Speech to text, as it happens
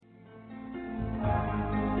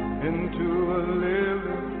into a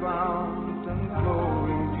living fountain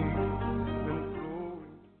flowing deep and flowing.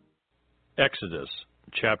 Exodus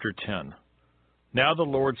chapter 10. Now the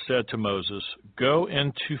Lord said to Moses, Go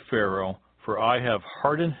into Pharaoh, for I have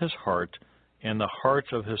hardened his heart and the hearts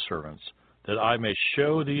of his servants, that I may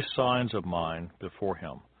show these signs of mine before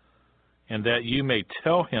him, and that you may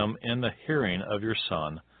tell him in the hearing of your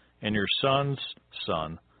son and your son's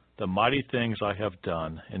son the mighty things I have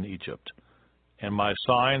done in Egypt, and my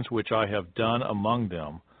signs which I have done among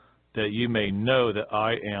them, that you may know that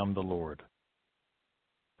I am the Lord.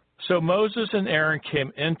 So Moses and Aaron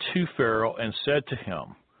came into Pharaoh and said to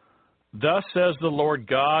him, Thus says the Lord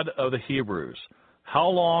God of the Hebrews, How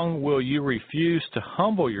long will you refuse to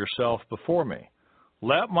humble yourself before me?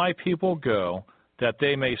 Let my people go, that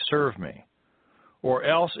they may serve me. Or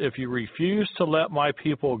else, if you refuse to let my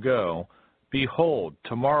people go, behold,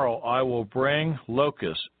 tomorrow I will bring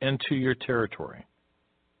locusts into your territory.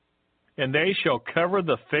 And they shall cover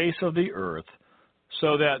the face of the earth,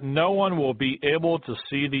 so that no one will be able to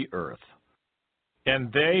see the earth.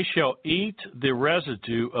 And they shall eat the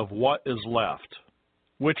residue of what is left,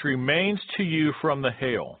 which remains to you from the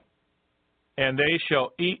hail. And they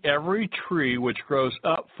shall eat every tree which grows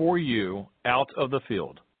up for you out of the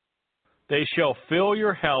field. They shall fill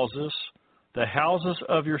your houses, the houses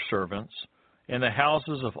of your servants, and the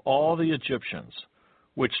houses of all the Egyptians,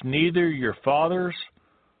 which neither your fathers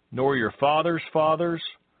nor your fathers' fathers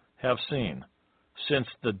have seen, since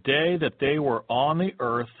the day that they were on the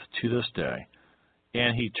earth to this day.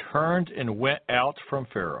 And he turned and went out from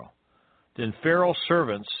Pharaoh. Then Pharaoh's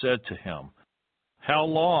servants said to him, How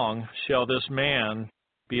long shall this man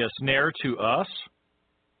be a snare to us?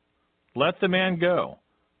 Let the man go,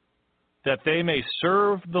 that they may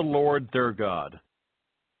serve the Lord their God.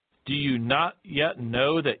 Do you not yet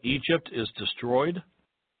know that Egypt is destroyed?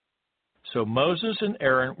 So Moses and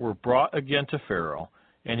Aaron were brought again to Pharaoh,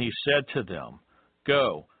 and he said to them,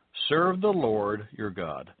 Go, serve the Lord your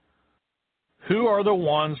God. Who are the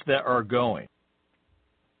ones that are going?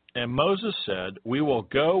 And Moses said, We will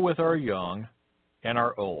go with our young and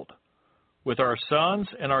our old, with our sons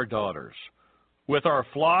and our daughters, with our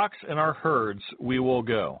flocks and our herds we will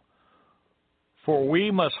go. For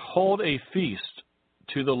we must hold a feast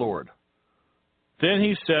to the Lord. Then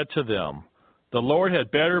he said to them, The Lord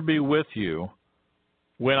had better be with you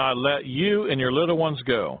when I let you and your little ones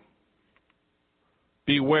go.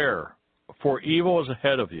 Beware, for evil is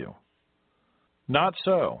ahead of you. Not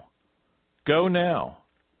so. Go now,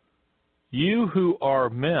 you who are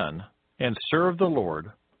men, and serve the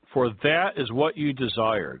Lord, for that is what you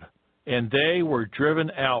desired. And they were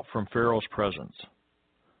driven out from Pharaoh's presence.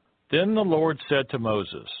 Then the Lord said to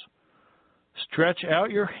Moses, Stretch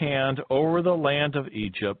out your hand over the land of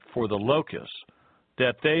Egypt for the locusts,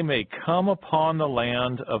 that they may come upon the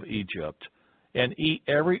land of Egypt, and eat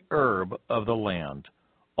every herb of the land,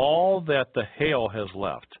 all that the hail has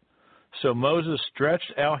left. So Moses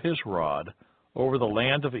stretched out his rod over the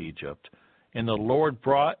land of Egypt, and the Lord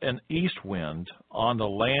brought an east wind on the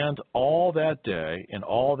land all that day and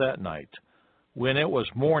all that night. When it was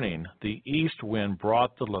morning, the east wind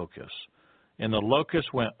brought the locusts, and the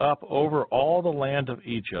locusts went up over all the land of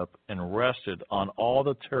Egypt and rested on all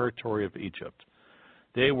the territory of Egypt.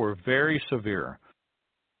 They were very severe.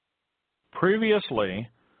 Previously,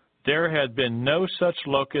 there had been no such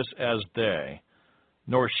locusts as they,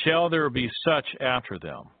 nor shall there be such after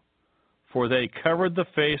them. For they covered the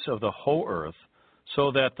face of the whole earth,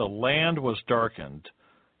 so that the land was darkened,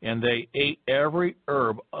 and they ate every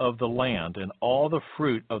herb of the land and all the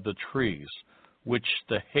fruit of the trees, which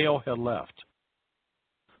the hail had left.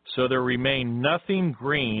 So there remained nothing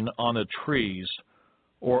green on the trees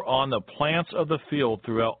or on the plants of the field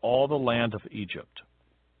throughout all the land of Egypt.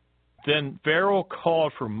 Then Pharaoh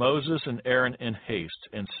called for Moses and Aaron in haste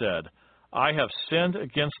and said, I have sinned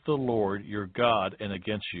against the Lord your God and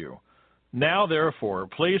against you. Now, therefore,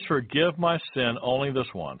 please forgive my sin only this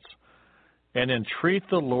once, and entreat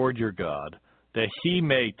the Lord your God, that he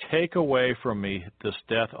may take away from me this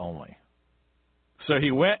death only. So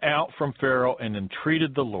he went out from Pharaoh and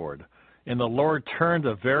entreated the Lord, and the Lord turned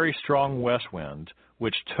a very strong west wind,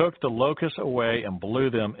 which took the locusts away and blew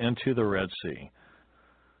them into the Red Sea.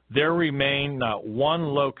 There remained not one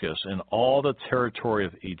locust in all the territory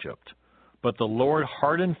of Egypt, but the Lord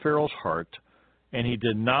hardened Pharaoh's heart, and he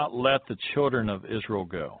did not let the children of Israel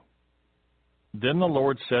go. Then the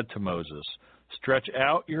Lord said to Moses, Stretch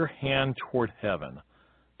out your hand toward heaven,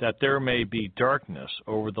 that there may be darkness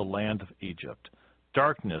over the land of Egypt,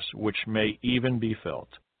 darkness which may even be felt.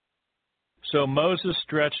 So Moses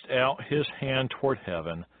stretched out his hand toward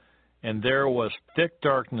heaven, and there was thick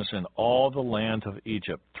darkness in all the land of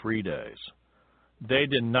Egypt 3 days. They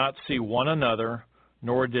did not see one another,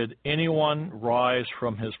 nor did anyone rise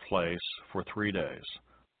from his place for 3 days.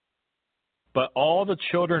 But all the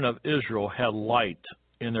children of Israel had light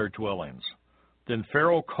in their dwellings. Then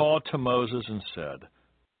Pharaoh called to Moses and said,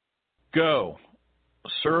 "Go,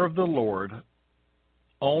 serve the Lord.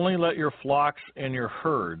 Only let your flocks and your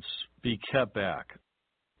herds be kept back.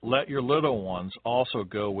 Let your little ones also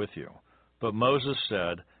go with you." But Moses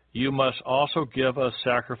said, "You must also give us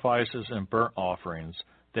sacrifices and burnt offerings,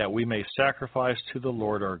 that we may sacrifice to the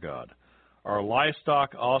Lord our God. Our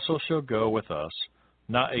livestock also shall go with us.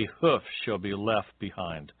 Not a hoof shall be left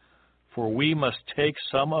behind. For we must take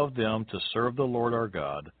some of them to serve the Lord our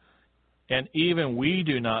God. And even we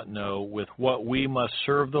do not know with what we must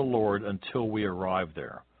serve the Lord until we arrive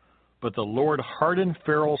there." But the Lord hardened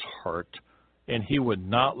Pharaoh's heart, and he would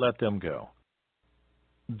not let them go.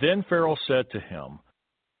 Then Pharaoh said to him,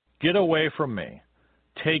 "Get away from me.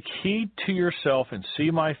 Take heed to yourself and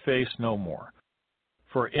see my face no more.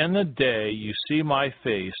 For in the day you see my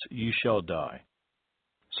face, you shall die."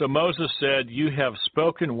 So Moses said, "You have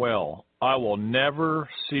spoken well. I will never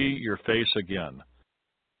see your face again."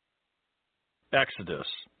 Exodus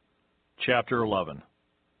chapter 11.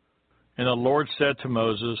 And the Lord said to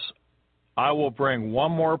Moses, "I will bring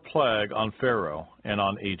one more plague on Pharaoh and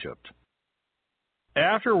on Egypt.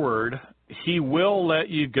 Afterward, he will let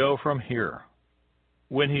you go from here.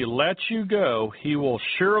 When he lets you go, he will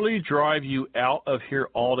surely drive you out of here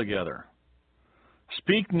altogether.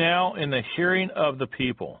 Speak now in the hearing of the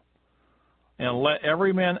people, and let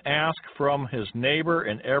every man ask from his neighbor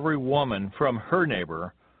and every woman from her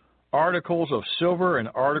neighbor articles of silver and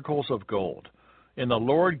articles of gold." And the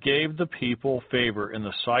Lord gave the people favor in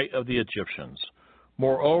the sight of the Egyptians.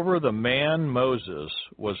 Moreover, the man Moses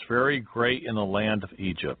was very great in the land of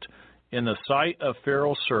Egypt, in the sight of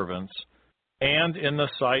Pharaoh's servants, and in the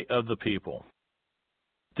sight of the people.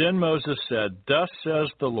 Then Moses said, "Thus says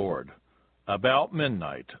the Lord, about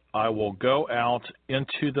midnight I will go out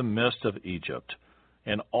into the midst of Egypt,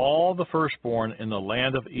 and all the firstborn in the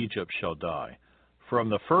land of Egypt shall die, from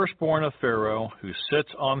the firstborn of Pharaoh who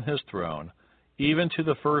sits on his throne, even to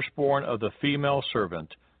the firstborn of the female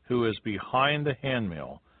servant who is behind the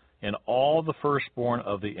handmill, and all the firstborn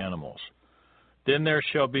of the animals. Then there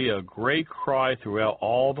shall be a great cry throughout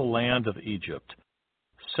all the land of Egypt,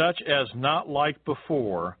 such as not like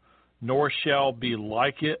before, nor shall be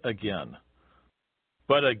like it again.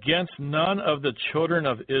 But against none of the children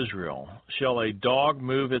of Israel shall a dog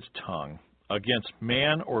move its tongue, against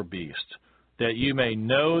man or beast, that you may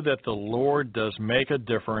know that the Lord does make a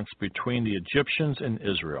difference between the Egyptians and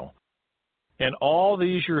Israel. And all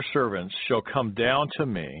these your servants shall come down to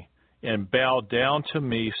me, and bow down to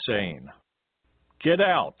me, saying, 'Get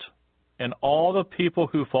out, and all the people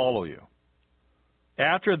who follow you.'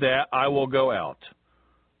 After that I will go out."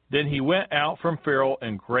 Then he went out from Pharaoh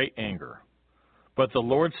in great anger. But the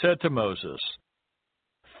Lord said to Moses,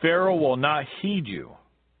 "Pharaoh will not heed you,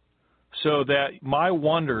 so that my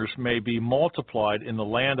wonders may be multiplied in the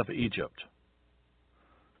land of Egypt."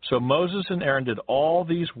 So Moses and Aaron did all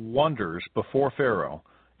these wonders before Pharaoh,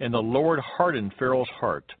 and the Lord hardened Pharaoh's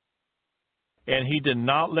heart, and he did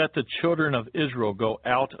not let the children of Israel go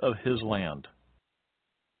out of his land.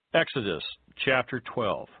 Exodus chapter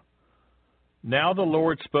 12. Now the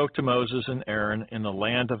Lord spoke to Moses and Aaron in the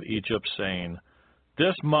land of Egypt, saying,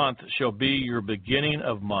 "This month shall be your beginning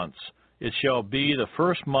of months. It shall be the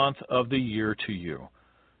first month of the year to you.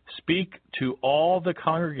 Speak to all the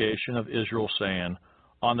congregation of Israel, saying,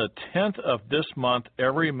 On the 10th of this month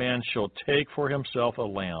every man shall take for himself a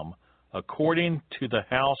lamb, according to the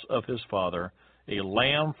house of his father, a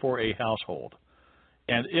lamb for a household.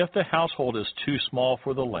 And if the household is too small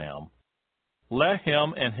for the lamb, let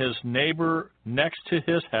him and his neighbor next to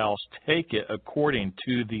his house take it according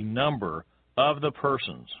to the number of the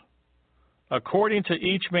persons. According to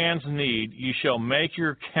each man's need you shall make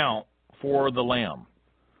your count for the lamb.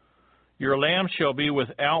 Your lamb shall be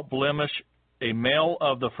without blemish, a male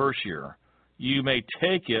of the first year. You may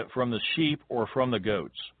take it from the sheep or from the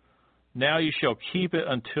goats. Now you shall keep it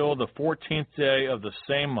until the 14th day of the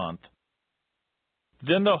same month.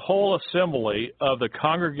 Then the whole assembly of the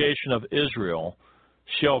congregation of Israel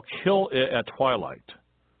shall kill it at twilight.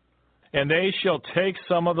 And they shall take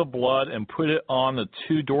some of the blood and put it on the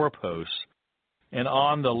 2 doorposts and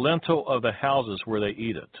on the lintel of the houses where they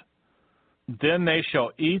eat it. Then they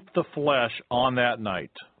shall eat the flesh on that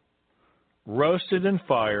night, roasted in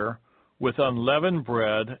fire, with unleavened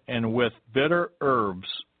bread, and with bitter herbs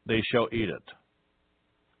they shall eat it.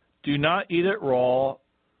 Do not eat it raw,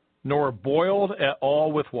 nor boiled at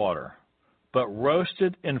all with water, but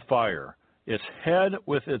roasted in fire, its head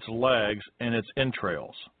with its legs and its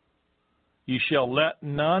entrails. You shall let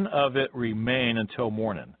none of it remain until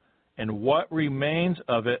morning, and what remains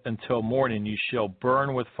of it until morning you shall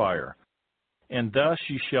burn with fire. And thus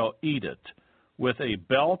you shall eat it, with a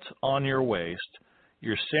belt on your waist,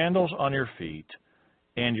 your sandals on your feet,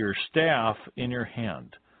 and your staff in your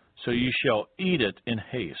hand. So you shall eat it in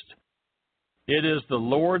haste. It is the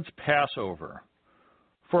Lord's Passover.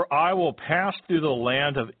 For I will pass through the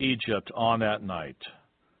land of Egypt on that night,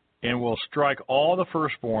 and will strike all the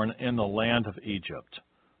firstborn in the land of Egypt,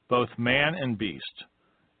 both man and beast,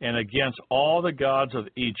 and against all the gods of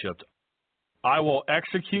Egypt I will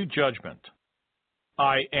execute judgment.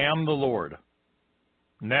 I am the Lord.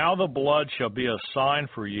 Now the blood shall be a sign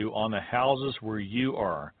for you on the houses where you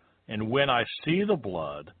are, and when I see the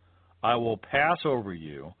blood, I will pass over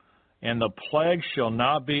you, and the plague shall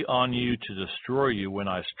not be on you to destroy you when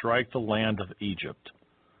I strike the land of Egypt.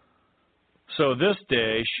 So this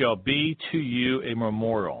day shall be to you a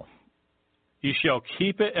memorial. You shall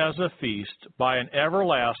keep it as a feast by an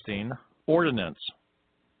everlasting ordinance.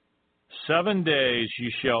 7 days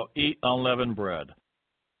you shall eat unleavened bread.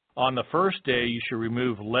 On the first day you shall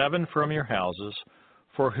remove leaven from your houses,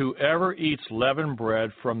 for whoever eats leavened bread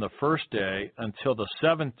from the first day until the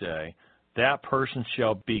 7th day, that person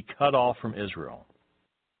shall be cut off from Israel.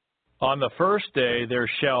 On the first day there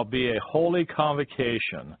shall be a holy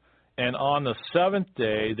convocation, and on the 7th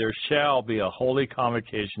day there shall be a holy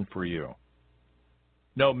convocation for you.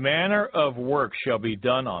 No manner of work shall be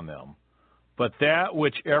done on them, but that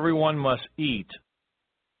which everyone must eat,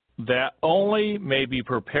 that only may be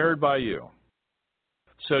prepared by you.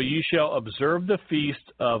 So you shall observe the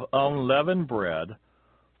feast of unleavened bread,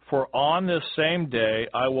 for on this same day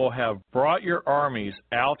I will have brought your armies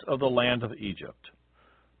out of the land of Egypt.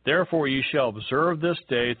 Therefore you shall observe this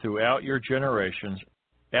day throughout your generations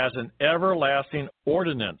as an everlasting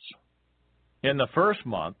ordinance. In the first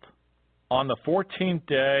month, on the 14th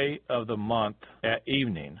day of the month at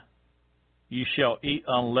evening, you shall eat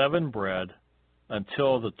unleavened bread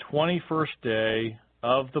until the 21st day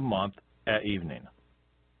of the month at evening.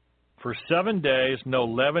 For 7 days no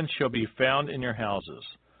leaven shall be found in your houses,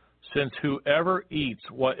 since whoever eats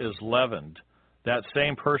what is leavened, that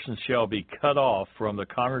same person shall be cut off from the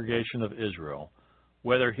congregation of Israel,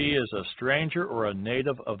 whether he is a stranger or a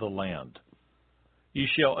native of the land. You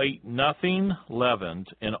shall eat nothing leavened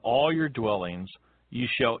in all your dwellings, you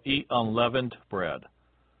shall eat unleavened bread.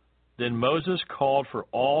 Then Moses called for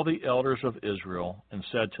all the elders of Israel and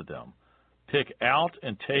said to them, Pick out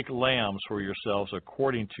and take lambs for yourselves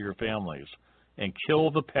according to your families, and kill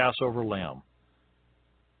the Passover lamb.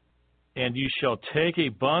 And you shall take a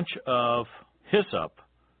bunch of hyssop,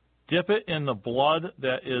 dip it in the blood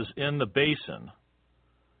that is in the basin,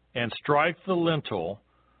 and strike the lintel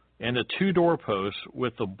and the 2 doorposts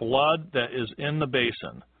with the blood that is in the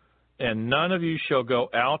basin. And none of you shall go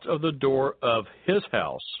out of the door of his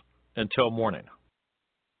house until morning.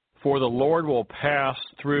 For the Lord will pass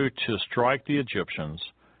through to strike the Egyptians,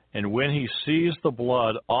 and when he sees the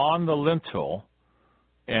blood on the lintel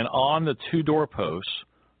and on the 2 doorposts,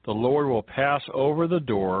 the Lord will pass over the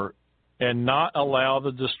door and not allow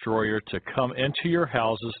the destroyer to come into your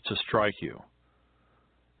houses to strike you.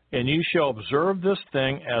 And you shall observe this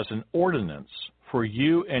thing as an ordinance for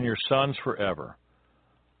you and your sons forever.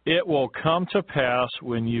 It will come to pass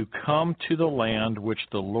when you come to the land which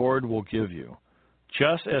the Lord will give you,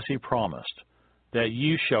 just as he promised, that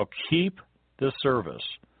you shall keep this service.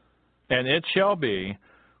 And it shall be,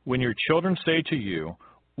 when your children say to you,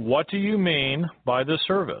 What do you mean by this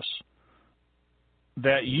service?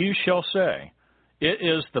 That you shall say, It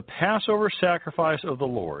is the Passover sacrifice of the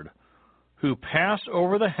Lord, who passed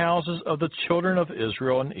over the houses of the children of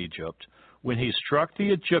Israel in Egypt, when he struck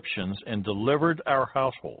the Egyptians and delivered our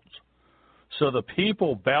households. So the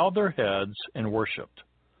people bowed their heads and worshipped.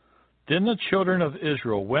 Then the children of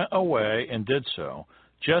Israel went away and did so,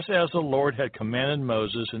 just as the Lord had commanded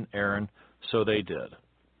Moses and Aaron, so they did.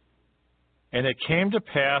 And it came to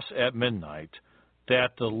pass at midnight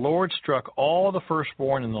that the Lord struck all the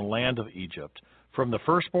firstborn in the land of Egypt, from the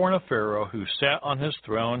firstborn of Pharaoh who sat on his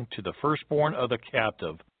throne to the firstborn of the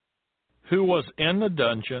captive who was in the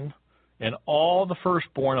dungeon, and all the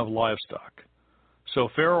firstborn of livestock. So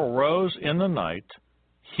Pharaoh rose in the night,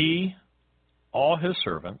 he, all his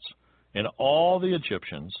servants, and all the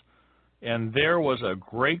Egyptians, and there was a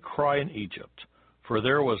great cry in Egypt, for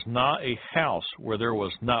there was not a house where there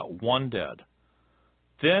was not one dead.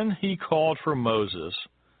 Then he called for Moses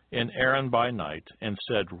and Aaron by night, and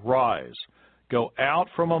said, Rise, go out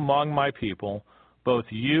from among my people, both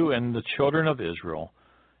you and the children of Israel,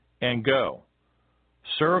 and go,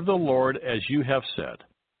 serve the Lord as you have said.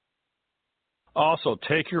 Also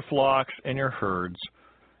take your flocks and your herds,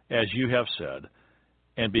 as you have said,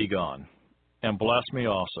 and be gone, and bless me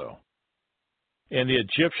also. And the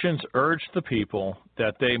Egyptians urged the people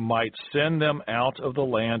that they might send them out of the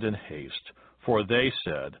land in haste, for they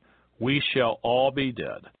said, we shall all be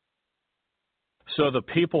dead. So the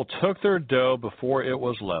people took their dough before it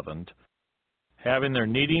was leavened, having their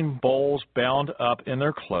kneading bowls bound up in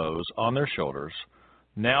their clothes on their shoulders.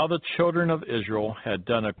 Now the children of Israel had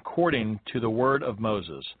done according to the word of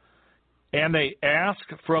Moses. And they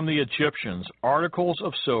asked from the Egyptians articles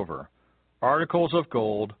of silver, articles of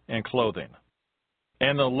gold, and clothing.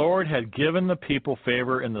 And the Lord had given the people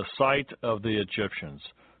favor in the sight of the Egyptians,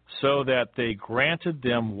 so that they granted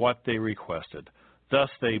them what they requested. Thus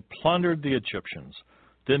they plundered the Egyptians.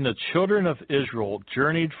 Then the children of Israel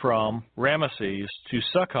journeyed from Ramesses to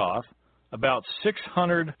Succoth, about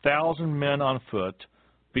 600,000 men on foot,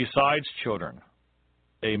 besides children.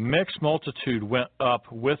 A mixed multitude went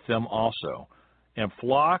up with them also, and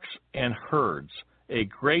flocks and herds, a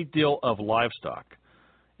great deal of livestock.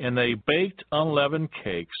 And they baked unleavened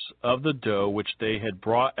cakes of the dough which they had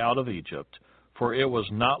brought out of Egypt, for it was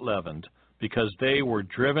not leavened, because they were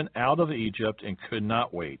driven out of Egypt and could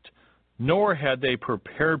not wait, nor had they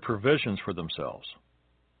prepared provisions for themselves.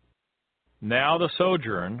 Now the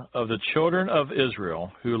sojourn of the children of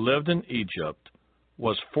Israel who lived in Egypt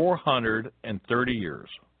was 430 years.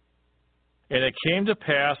 And it came to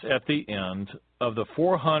pass at the end of the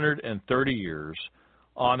 430 years,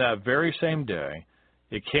 on that very same day,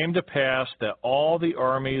 it came to pass that all the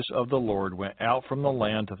armies of the Lord went out from the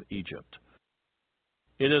land of Egypt.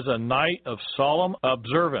 It is a night of solemn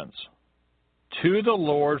observance to the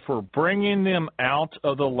Lord for bringing them out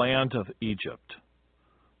of the land of Egypt.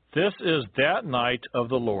 This is that night of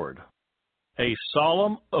the Lord, a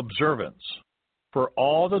solemn observance for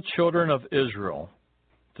all the children of Israel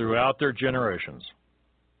throughout their generations.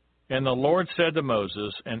 And the Lord said to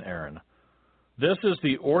Moses and Aaron, this is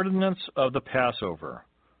the ordinance of the Passover.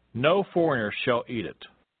 No foreigner shall eat it.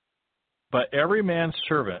 But every man's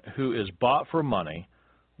servant who is bought for money,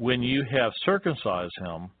 when you have circumcised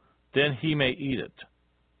him, then he may eat it.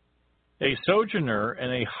 A sojourner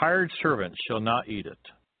and a hired servant shall not eat it.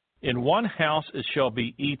 In one house it shall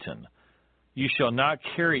be eaten. You shall not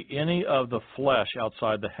carry any of the flesh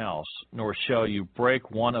outside the house, nor shall you break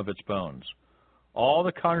one of its bones. All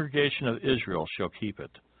the congregation of Israel shall keep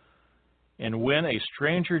it. And when a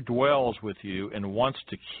stranger dwells with you and wants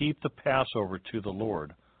to keep the Passover to the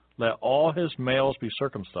Lord, let all his males be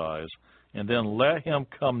circumcised, and then let him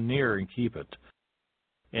come near and keep it.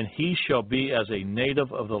 And he shall be as a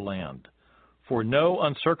native of the land, for no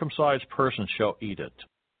uncircumcised person shall eat it.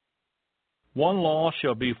 One law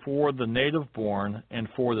shall be for the native born and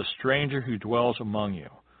for the stranger who dwells among you.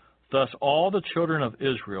 Thus all the children of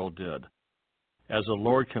Israel did. As the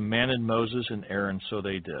Lord commanded Moses and Aaron, so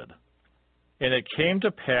they did. And it came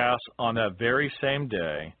to pass on that very same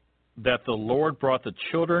day that the Lord brought the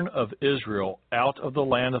children of Israel out of the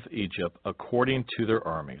land of Egypt according to their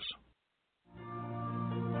armies.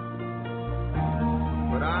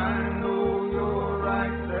 But I know you're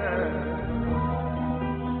right there,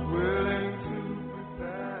 willing to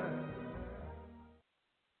prepare.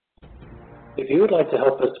 If you would like to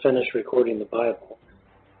help us finish recording the Bible,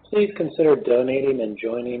 please consider donating and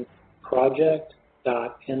joining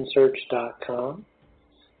project.nsearch.com.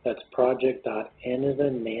 That's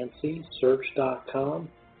project.n-as-in-Nancy-search.com,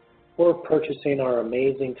 or purchasing our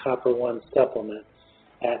amazing Copper One supplement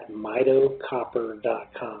at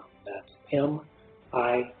mitocopper.com. That's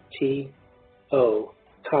M-I-T-O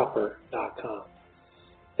copper.com.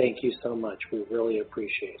 Thank you so much. We really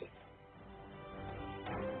appreciate it.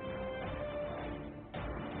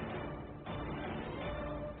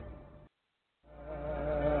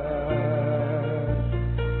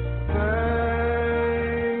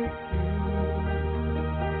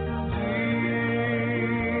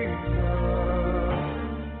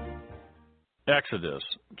 Exodus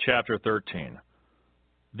chapter 13.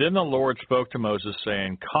 Then the Lord spoke to Moses,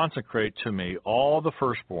 saying, consecrate to me all the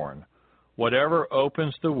firstborn, whatever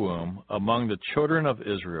opens the womb among the children of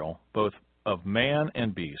Israel, both of man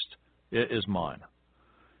and beast, it is mine.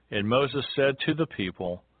 And Moses said to the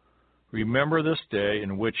people, remember this day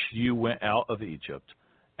in which you went out of Egypt,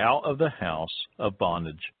 out of the house of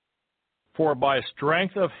bondage. For by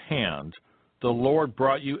strength of hand the Lord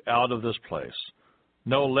brought you out of this place.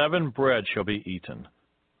 No leavened bread shall be eaten.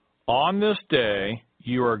 On this day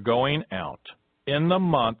you are going out, in the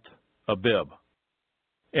month Abib.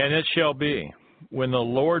 And it shall be, when the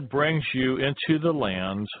Lord brings you into the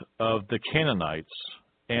land of the Canaanites,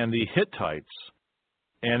 and the Hittites,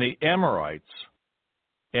 and the Amorites,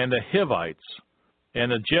 and the Hivites,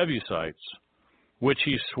 and the Jebusites, which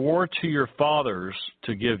he swore to your fathers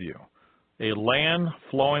to give you, a land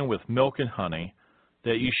flowing with milk and honey,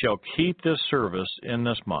 that you shall keep this service in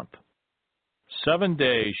this month. 7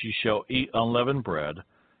 days you shall eat unleavened bread,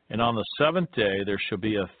 and on the 7th day there shall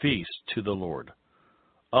be a feast to the Lord.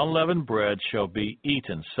 Unleavened bread shall be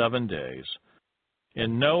eaten 7 days,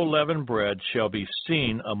 and no leavened bread shall be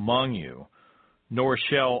seen among you, nor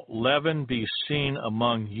shall leaven be seen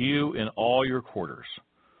among you in all your quarters.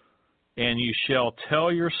 And you shall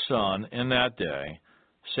tell your son in that day,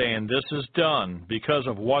 saying, This is done because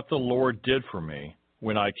of what the Lord did for me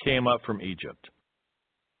when I came up from Egypt.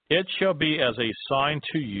 It shall be as a sign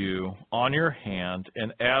to you on your hand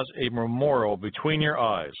and as a memorial between your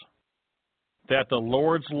eyes, that the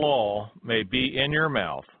Lord's law may be in your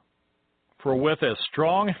mouth. For with a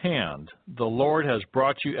strong hand the Lord has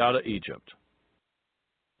brought you out of Egypt.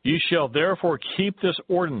 You shall therefore keep this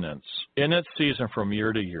ordinance in its season from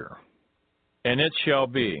year to year. And it shall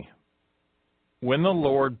be, when the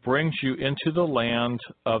Lord brings you into the land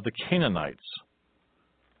of the Canaanites,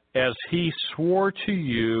 as he swore to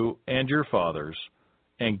you and your fathers,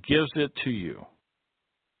 and gives it to you,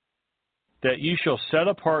 that you shall set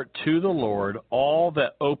apart to the Lord all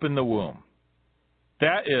that open the womb.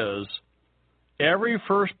 That is, every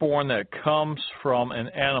firstborn that comes from an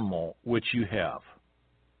animal which you have.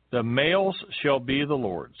 The males shall be the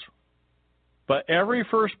Lord's. But every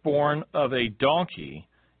firstborn of a donkey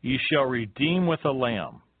you shall redeem with a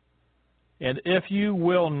lamb. And if you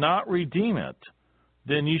will not redeem it,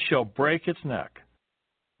 then you shall break its neck.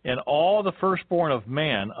 And all the firstborn of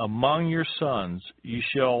man among your sons you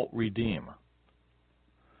shall redeem.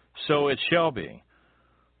 So it shall be,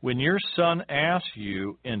 when your son asks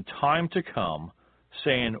you in time to come,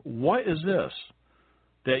 saying, What is this?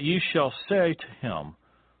 That you shall say to him,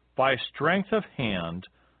 By strength of hand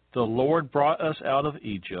the Lord brought us out of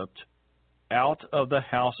Egypt, out of the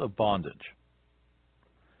house of bondage.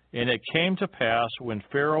 And it came to pass, when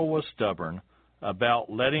Pharaoh was stubborn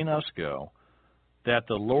about letting us go, that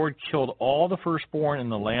the Lord killed all the firstborn in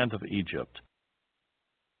the land of Egypt,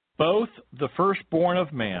 both the firstborn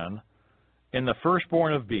of man and the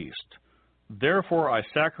firstborn of beast. Therefore I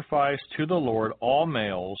sacrifice to the Lord all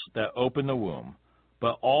males that open the womb,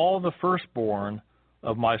 but all the firstborn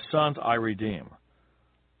of my sons I redeem.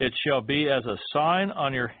 It shall be as a sign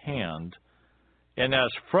on your hand, and as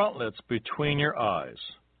frontlets between your eyes.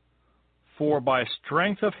 For by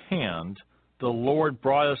strength of hand the Lord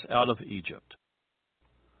brought us out of Egypt.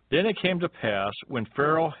 Then it came to pass, when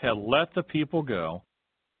Pharaoh had let the people go,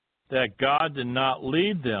 that God did not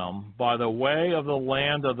lead them by the way of the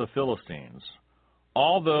land of the Philistines,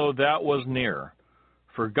 although that was near.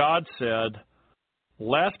 For God said,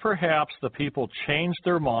 Lest perhaps the people change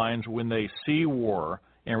their minds when they see war,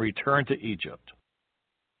 and return to Egypt.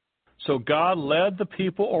 So God led the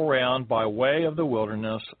people around by way of the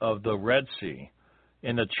wilderness of the Red Sea,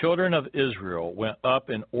 and the children of Israel went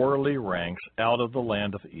up in orderly ranks out of the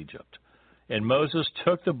land of Egypt. And Moses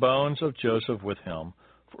took the bones of Joseph with him,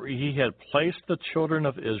 for he had placed the children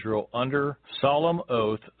of Israel under solemn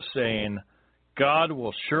oath, saying, God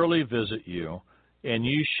will surely visit you, and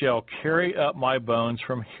you shall carry up my bones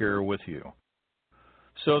from here with you.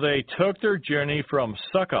 So they took their journey from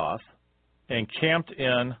Succoth and camped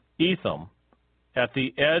in Etham at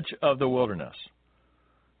the edge of the wilderness.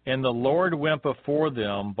 And the Lord went before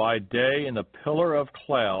them by day in a pillar of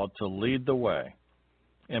cloud to lead the way,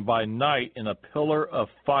 and by night in a pillar of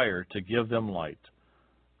fire to give them light,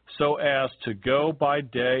 so as to go by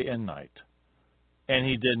day and night. And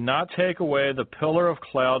he did not take away the pillar of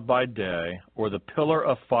cloud by day or the pillar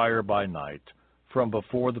of fire by night from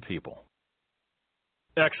before the people.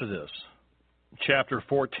 Exodus chapter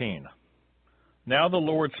 14. Now the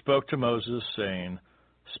Lord spoke to Moses, saying,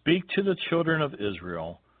 Speak to the children of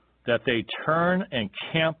Israel, that they turn and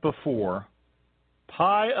camp before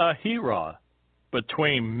Pi-Ahirah,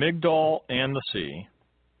 between Migdol and the sea,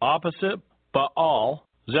 opposite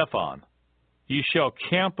Baal-Zephon. Ye shall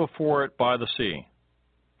camp before it by the sea.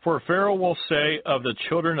 For Pharaoh will say of the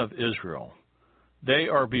children of Israel, They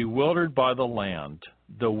are bewildered by the land,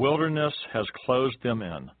 the wilderness has closed them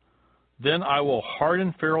in. Then I will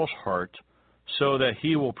harden Pharaoh's heart, so that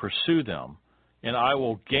he will pursue them, and I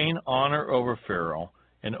will gain honor over Pharaoh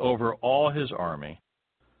and over all his army,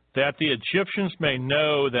 that the Egyptians may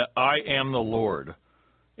know that I am the Lord.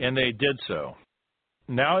 And they did so.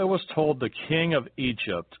 Now it was told the king of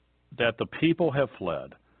Egypt that the people have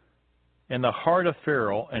fled, And the heart of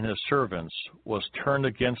Pharaoh and his servants was turned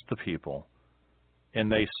against the people. And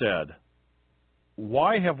they said,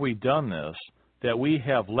 "Why have we done this, that we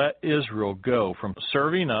have let Israel go from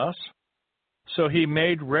serving us?" So he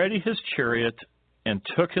made ready his chariot and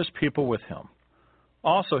took his people with him.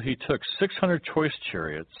 Also he took 600 choice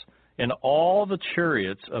chariots, and all the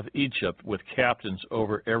chariots of Egypt with captains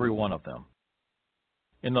over every one of them.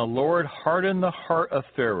 And the Lord hardened the heart of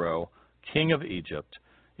Pharaoh, king of Egypt,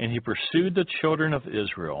 and he pursued the children of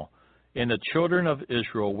Israel, and the children of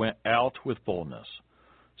Israel went out with boldness.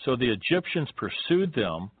 So the Egyptians pursued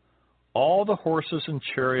them, all the horses and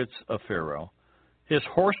chariots of Pharaoh, his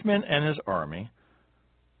horsemen and his army,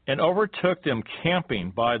 and overtook them camping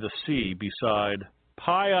by the sea beside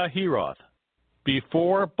Pi-hahiroth,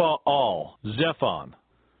 before Baal Zephon.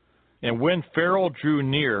 And when Pharaoh drew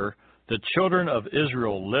near, the children of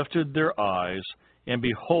Israel lifted their eyes, and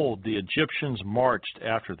behold, the Egyptians marched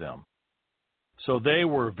after them. So they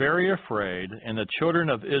were very afraid, and the children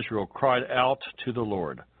of Israel cried out to the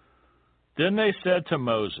Lord. Then they said to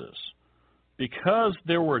Moses, "Because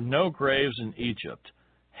there were no graves in Egypt,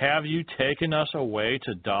 have you taken us away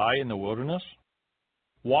to die in the wilderness?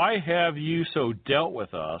 Why have you so dealt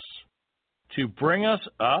with us, to bring us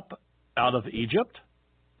up out of Egypt?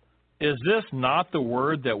 Is this not the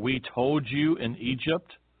word that we told you in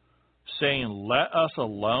Egypt, saying, 'Let us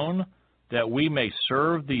alone, that we may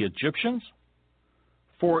serve the Egyptians'?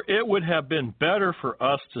 For it would have been better for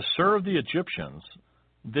us to serve the Egyptians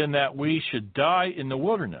than that we should die in the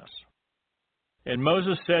wilderness." And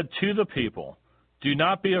Moses said to the people, "Do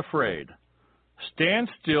not be afraid.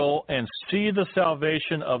 Stand still and see the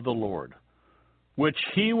salvation of the Lord, which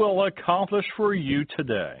he will accomplish for you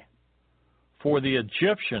today. For the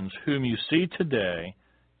Egyptians whom you see today,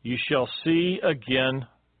 you shall see again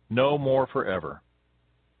no more forever.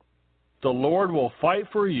 The Lord will fight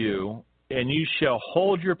for you, and you shall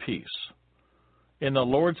hold your peace." And the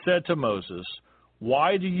Lord said to Moses,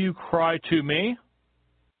 "Why do you cry to me?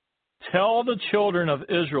 Tell the children of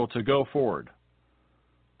Israel to go forward.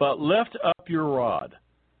 But lift up your rod,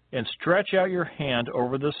 and stretch out your hand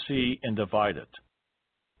over the sea and divide it.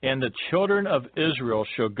 And the children of Israel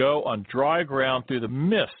shall go on dry ground through the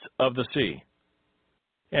midst of the sea.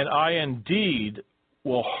 And I indeed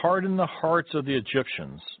will harden the hearts of the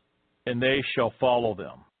Egyptians, and they shall follow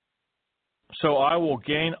them. So I will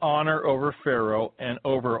gain honor over Pharaoh and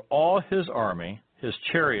over all his army, his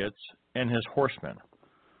chariots, and his horsemen.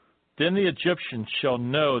 Then the Egyptians shall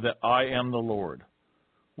know that I am the Lord,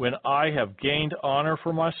 when I have gained honor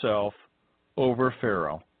for myself over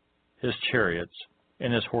Pharaoh, his chariots,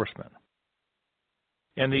 and his horsemen."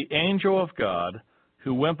 And the angel of God,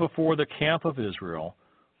 who went before the camp of Israel,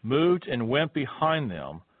 moved and went behind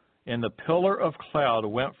them, and the pillar of cloud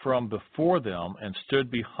went from before them and stood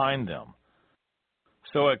behind them.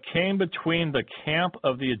 So it came between the camp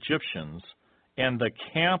of the Egyptians and the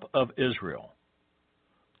camp of Israel.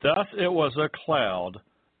 Thus it was a cloud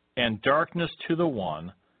and darkness to the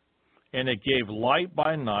one, and it gave light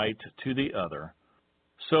by night to the other,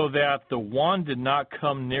 so that the one did not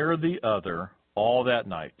come near the other all that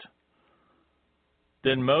night.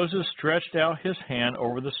 Then Moses stretched out his hand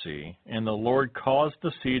over the sea, and the Lord caused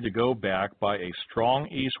the sea to go back by a strong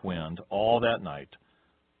east wind all that night,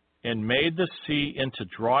 and made the sea into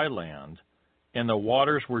dry land, and the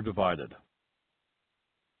waters were divided.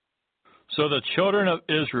 So the children of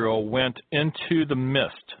Israel went into the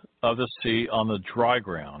midst of the sea on the dry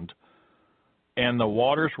ground, and the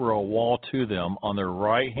waters were a wall to them on their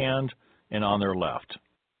right hand and on their left.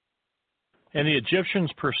 And the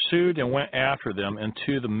Egyptians pursued and went after them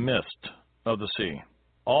into the midst of the sea,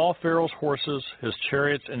 all Pharaoh's horses, his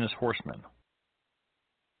chariots, and his horsemen.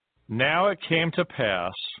 Now it came to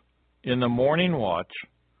pass in the morning watch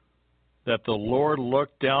that the Lord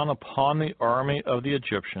looked down upon the army of the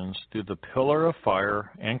Egyptians through the pillar of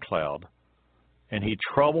fire and cloud, and he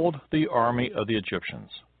troubled the army of the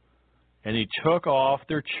Egyptians. And he took off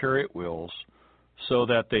their chariot wheels, so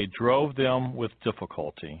that they drove them with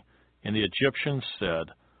difficulty. And the Egyptians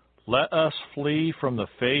said, "Let us flee from the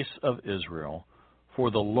face of Israel,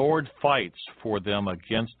 for the Lord fights for them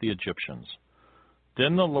against the Egyptians."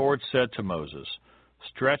 Then the Lord said to Moses,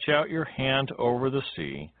 "Stretch out your hand over the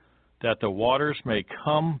sea, that the waters may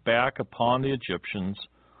come back upon the Egyptians,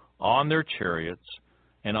 on their chariots,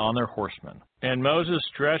 and on their horsemen." And Moses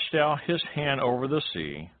stretched out his hand over the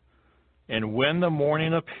sea, and when the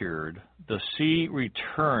morning appeared, the sea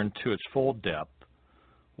returned to its full depth,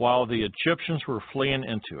 while the Egyptians were fleeing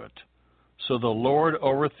into it. So the Lord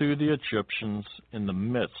overthrew the Egyptians in the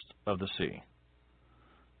midst of the sea.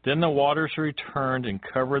 Then the waters returned and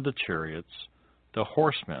covered the chariots, the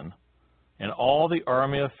horsemen, and all the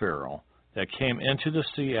army of Pharaoh that came into the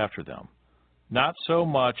sea after them. Not so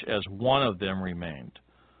much as one of them remained.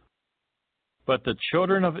 But the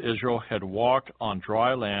children of Israel had walked on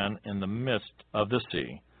dry land in the midst of the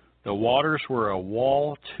sea. The waters were a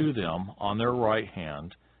wall to them on their right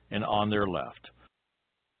hand and on their left.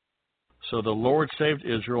 So the Lord saved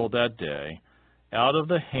Israel that day out of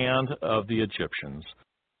the hand of the Egyptians,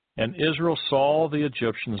 and Israel saw the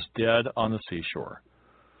Egyptians dead on the seashore.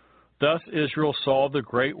 Thus Israel saw the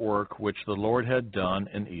great work which the Lord had done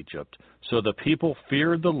in Egypt. So the people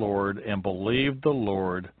feared the Lord and believed the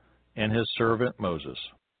Lord and his servant Moses.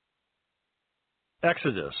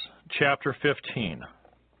 Exodus chapter 15.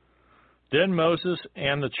 Then Moses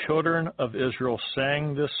and the children of Israel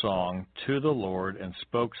sang this song to the Lord and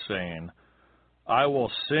spoke, saying, I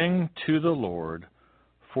will sing to the Lord,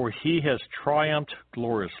 for he has triumphed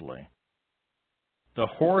gloriously. The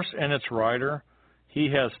horse and its rider he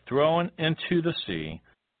has thrown into the sea.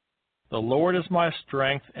 The Lord is my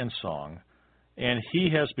strength and song, and he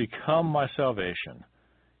has become my salvation.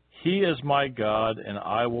 He is my God, and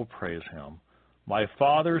I will praise him, my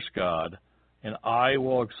father's God, and I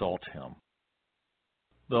will exalt him.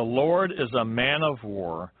 The Lord is a man of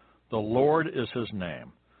war, the Lord is his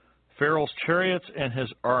name. Pharaoh's chariots and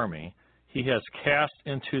his army he has cast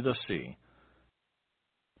into the sea.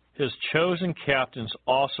 His chosen captains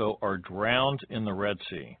also are drowned in the Red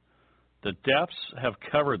Sea. The depths have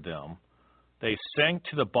covered them. They sank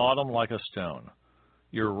to the bottom like a stone.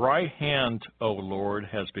 Your right hand, O Lord,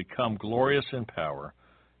 has become glorious in power.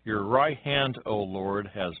 Your right hand, O Lord,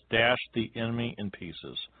 has dashed the enemy in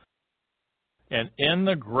pieces. And in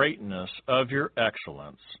the greatness of your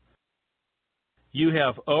excellence, you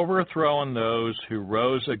have overthrown those who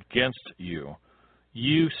rose against you.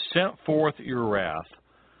 You sent forth your wrath.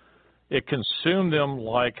 It consumed them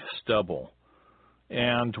like stubble.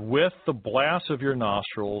 And with the blast of your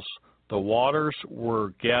nostrils, the waters were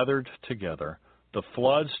gathered together. The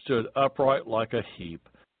flood stood upright like a heap.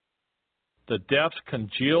 The depths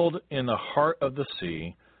congealed in the heart of the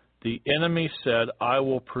sea. The enemy said, I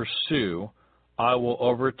will pursue, I will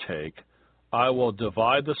overtake, I will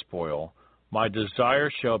divide the spoil. My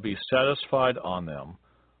desire shall be satisfied on them.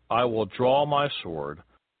 I will draw my sword.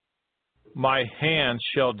 My hand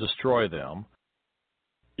shall destroy them.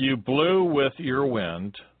 You blew with your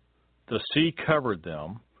wind. The sea covered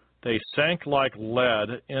them. They sank like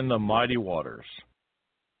lead in the mighty waters.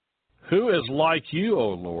 Who is like you, O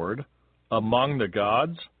Lord, among the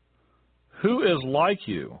gods? Who is like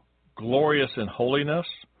you, glorious in holiness,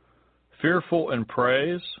 fearful in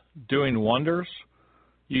praise, doing wonders?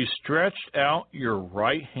 You stretched out your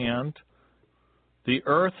right hand. The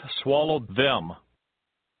earth swallowed them.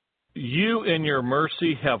 You in your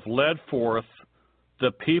mercy have led forth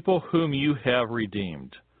the people whom you have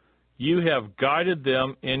redeemed. You have guided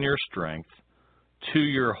them in your strength to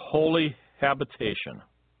your holy habitation.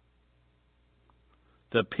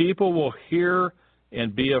 The people will hear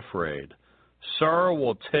and be afraid. Sorrow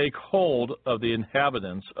will take hold of the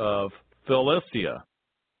inhabitants of Philistia.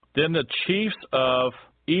 Then the chiefs of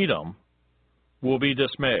Edom will be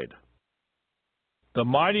dismayed. The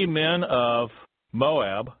mighty men of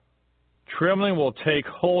Moab, trembling will take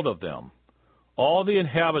hold of them. All the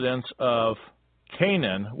inhabitants of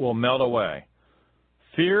Canaan will melt away.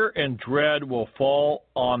 Fear and dread will fall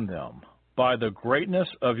on them. By the greatness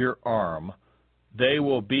of your arm, they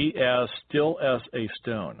will be as still as a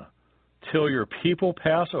stone, till your people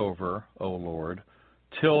pass over, O Lord,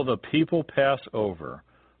 till the people pass over,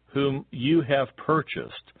 whom you have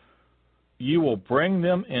purchased. You will bring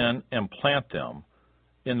them in and plant them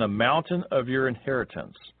in the mountain of your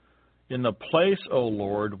inheritance, in the place, O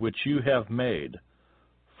Lord, which you have made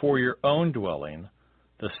for your own dwelling,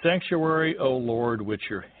 the sanctuary, O Lord, which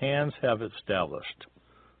your hands have established.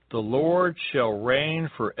 The Lord shall reign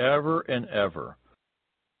forever and ever.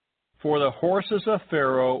 For the horses of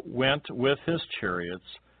Pharaoh went with his chariots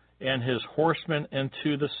and his horsemen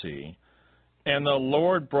into the sea, and the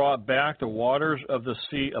Lord brought back the waters of the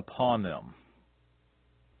sea upon them.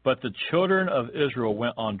 But the children of Israel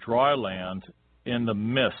went on dry land in the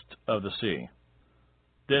midst of the sea.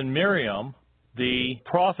 Then Miriam, the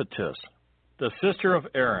prophetess, the sister of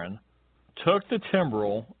Aaron, took the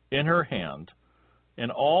timbrel in her hand,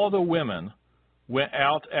 and all the women went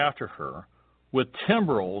out after her with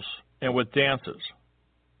timbrels and with dances.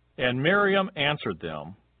 And Miriam answered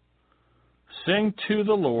them, Sing to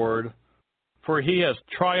the Lord, for he has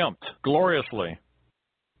triumphed gloriously.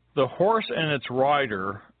 The horse and its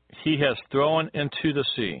rider he has thrown into the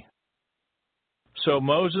sea. So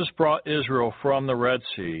Moses brought Israel from the Red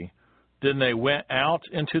Sea. Then they went out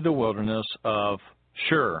into the wilderness of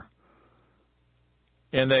Shur.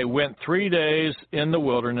 And they went 3 days in the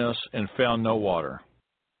wilderness and found no water.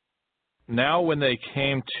 Now when they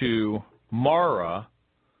came to Marah,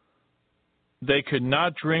 they could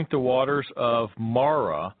not drink the waters of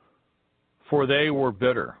Marah, for they were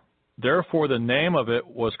bitter. Therefore the name of it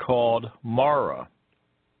was called Marah.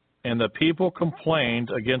 And the people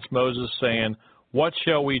complained against Moses, saying, "What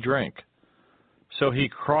shall we drink?" So he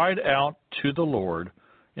cried out to the Lord,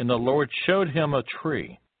 and the Lord showed him a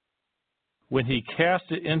tree. When he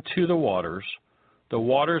cast it into the waters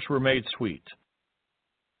were made sweet.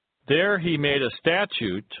 There he made a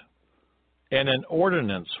statute and an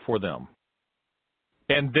ordinance for them.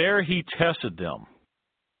 And there he tested them,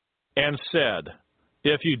 and said,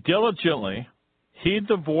 "If you diligently heed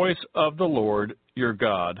the voice of the Lord your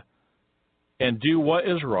God, and do what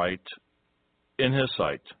is right in his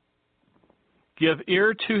sight, give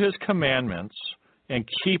ear to his commandments, and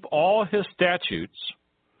keep all his statutes,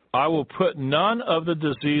 I will put none of the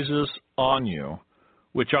diseases on you,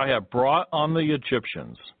 which I have brought on the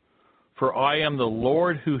Egyptians, for I am the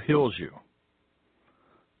Lord who heals you."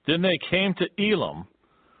 Then they came to Elim,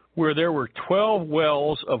 where there were 12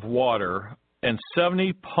 wells of water and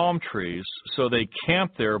 70 palm trees, so they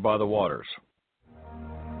camped there by the waters.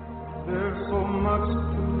 There's so much to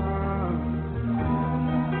learn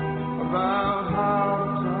about how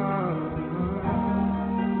to turn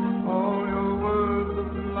all your words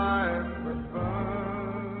of life that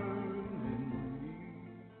burn in me.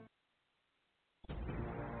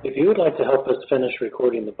 If you would like to help us finish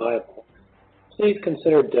recording the Bible, please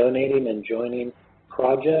consider donating and joining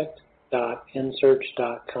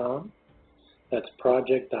project.nsearch.com. That's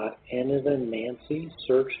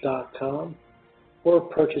project.n-as-in-Nancy-search.com, or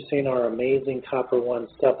purchasing our amazing Copper One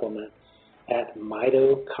supplement at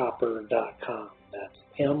mitocopper.com. That's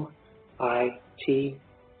M-I-T-O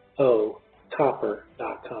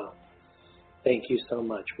copper.com. Thank you so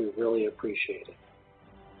much. We really appreciate it.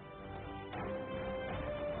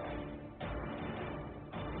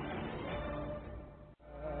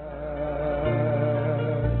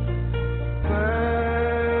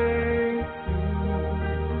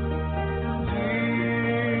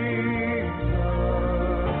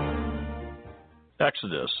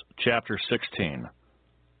 Exodus chapter 16.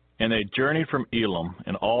 And they journeyed from Elim,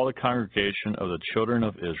 and all the congregation of the children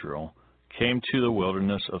of Israel came to the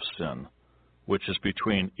wilderness of Sin, which is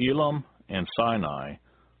between Elim and Sinai,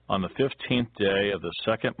 on the 15th day of the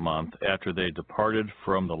 2nd month after they departed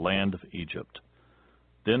from the land of Egypt.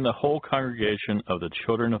 Then the whole congregation of the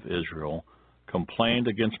children of Israel complained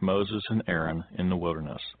against Moses and Aaron in the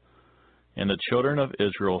wilderness. And the children of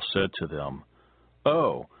Israel said to them,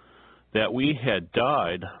 "Oh, that we had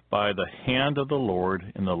died by the hand of the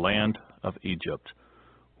Lord in the land of Egypt,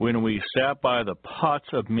 when we sat by the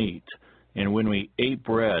pots of meat, and when we ate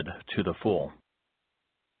bread to the full.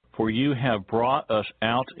 For you have brought us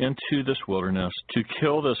out into this wilderness to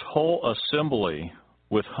kill this whole assembly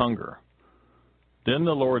with hunger." Then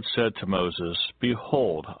the Lord said to Moses,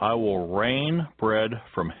 "Behold, I will rain bread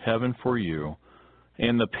from heaven for you,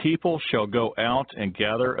 and the people shall go out and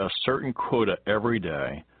gather a certain quota every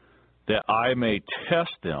day, that I may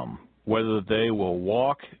test them whether they will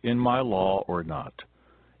walk in my law or not.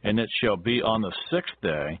 And it shall be on the 6th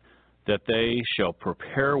day that they shall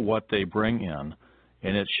prepare what they bring in,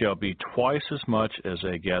 and it shall be twice as much as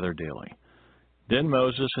they gather daily." Then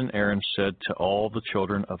Moses and Aaron said to all the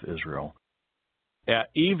children of Israel, "At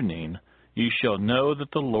evening you shall know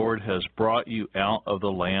that the Lord has brought you out of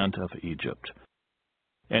the land of Egypt.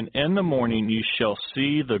 And in the morning you shall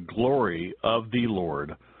see the glory of the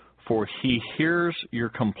Lord, for he hears your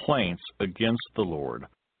complaints against the Lord.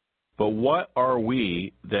 But what are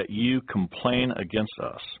we that you complain against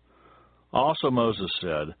us?" Also Moses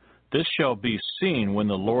said, "This shall be seen when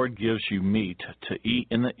the Lord gives you meat to eat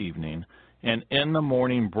in the evening, and in the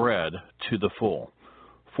morning bread to the full.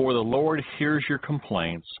 For the Lord hears your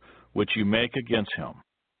complaints which you make against him.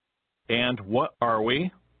 And what are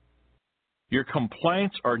we? Your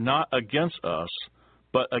complaints are not against us,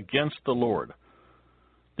 but against the Lord."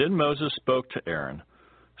 Then Moses spoke to Aaron,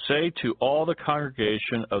 "Say to all the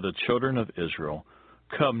congregation of the children of Israel,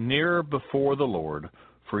 Come near before the Lord,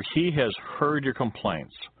 for he has heard your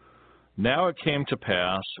complaints." Now it came to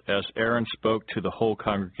pass, as Aaron spoke to the whole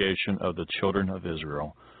congregation of the children of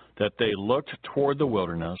Israel, that they looked toward the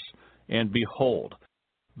wilderness, and behold,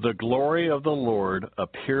 the glory of the Lord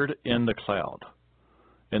appeared in the cloud.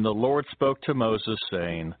 And the Lord spoke to Moses,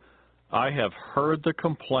 saying, "I have heard the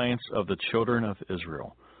complaints of the children of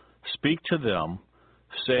Israel. Speak to them,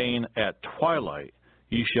 saying, At twilight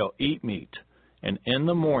you shall eat meat, and in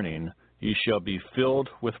the morning you shall be filled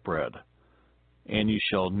with bread. and you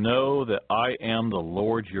shall know that I am the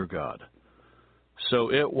Lord your God.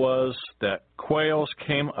 So it was that quails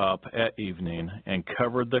came up at evening and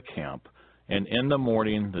covered the camp, and in the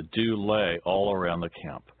morning the dew lay all around the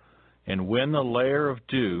camp. And when the layer of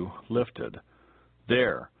dew lifted,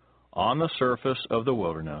 there, on the surface of the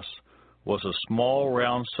wilderness, was a small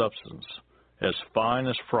round substance, as fine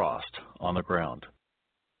as frost, on the ground.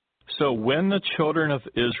 So when the children of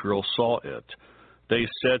Israel saw it, they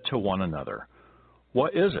said to one another,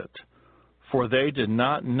 What is it? For they did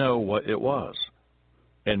not know what it was.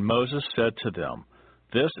 And Moses said to them,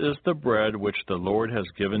 This is the bread which the Lord has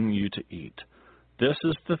given you to eat. This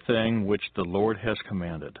is the thing which the Lord has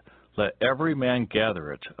commanded. Let every man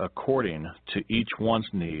gather it according to each one's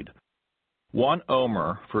need, 1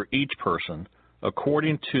 omer for each person,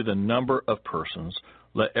 according to the number of persons.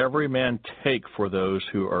 Let every man take for those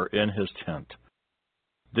who are in his tent.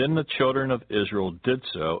 Then the children of Israel did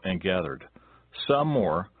so and gathered, some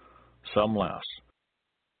more, some less.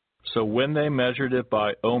 So when they measured it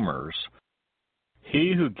by omers,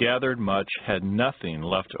 he who gathered much had nothing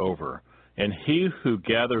left over, and he who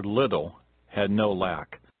gathered little had no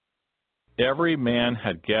lack. Every man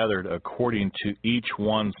had gathered according to each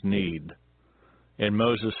one's need. And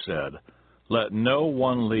Moses said, Let no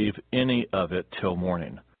one leave any of it till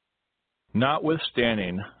morning.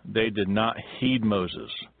 Notwithstanding, they did not heed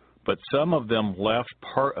Moses, but some of them left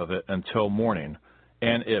part of it until morning,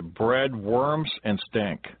 and it bred worms and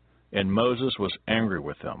stank. And Moses was angry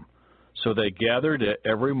with them. So they gathered it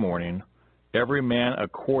every morning, every man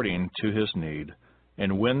according to his need,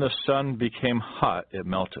 and when the sun became hot, it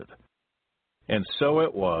melted. And so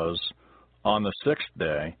it was on the 6th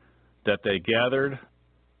day that they gathered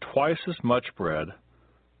twice as much bread,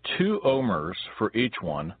 2 omers for each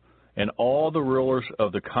one, and all the rulers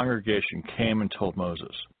of the congregation came and told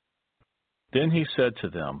Moses. Then he said to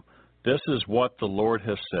them, This is what the Lord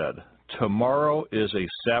has said. Tomorrow is a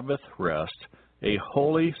Sabbath rest, a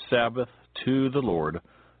holy Sabbath to the Lord.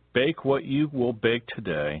 Bake what you will bake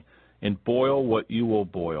today, and boil what you will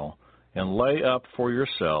boil, and lay up for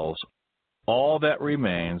yourselves all that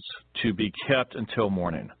remains to be kept until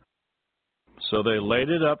morning. So they laid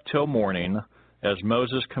it up till morning, as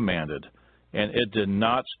Moses commanded, and it did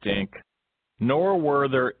not stink, nor were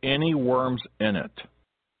there any worms in it.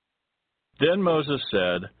 Then Moses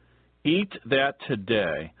said, Eat that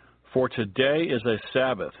today, for today is a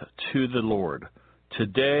Sabbath to the Lord.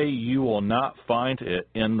 Today you will not find it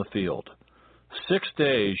in the field. 6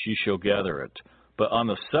 days you shall gather it, but on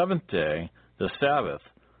the 7th day, the Sabbath,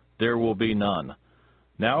 there will be none.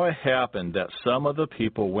 Now it happened that some of the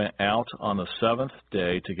people went out on the 7th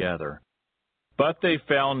day to gather, but they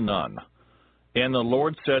found none. And the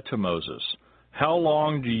Lord said to Moses, How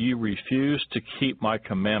long do you refuse to keep my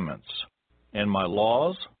commandments and my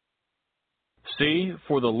laws? See,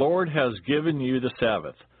 for the Lord has given you the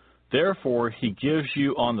Sabbath. Therefore he gives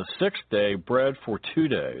you on the 6th day bread for 2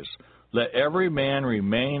 days. Let every man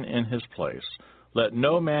remain in his place. Let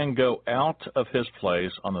no man go out of his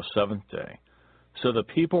place on the 7th day. So the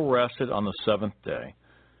people rested on the 7th day.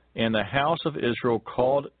 And the house of Israel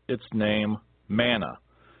called its name manna.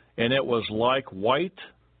 And it was like white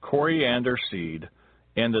coriander seed,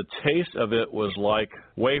 and the taste of it was like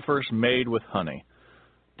wafers made with honey.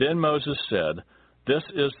 Then Moses said, This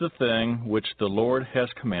is the thing which the Lord has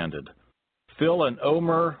commanded. Fill an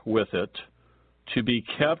omer with it, to be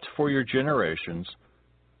kept for your generations,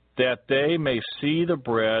 that they may see the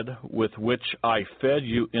bread with which I fed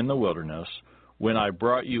you in the wilderness, when I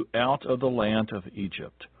brought you out of the land of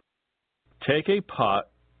Egypt. Take a pot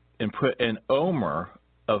and put an omer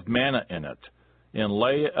of manna in it, and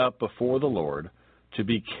lay it up before the Lord, to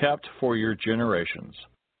be kept for your generations.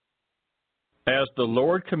 As the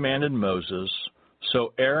Lord commanded Moses,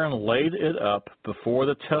 so Aaron laid it up before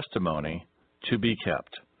the testimony to be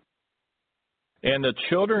kept. And the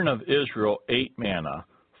children of Israel ate manna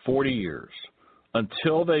 40 years,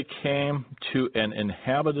 until they came to an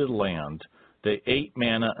inhabited land. They ate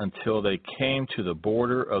manna until they came to the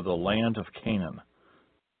border of the land of Canaan.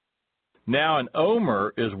 Now an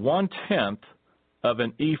omer is 1/10 of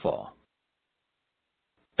an ephah.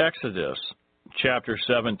 Exodus chapter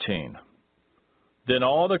 17. Then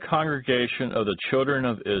all the congregation of the children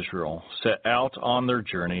of Israel set out on their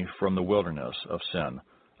journey from the wilderness of Sin,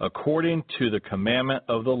 according to the commandment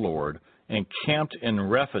of the Lord, and camped in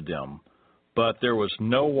Rephidim, but there was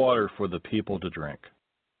no water for the people to drink.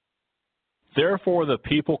 Therefore the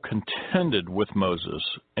people contended with Moses,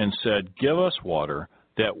 and said, Give us water,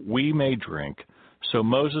 that we may drink. So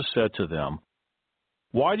Moses said to them,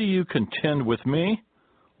 Why do you contend with me?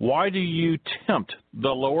 Why do you tempt the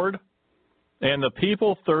Lord? And the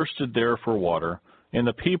people thirsted there for water, and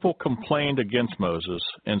the people complained against Moses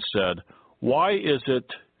and said, Why is it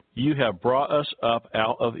you have brought us up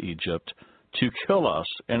out of Egypt to kill us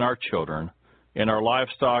and our children and our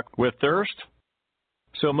livestock with thirst?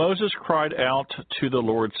 So Moses cried out to the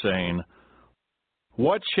Lord, saying,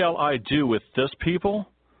 What shall I do with this people?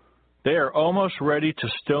 They are almost ready to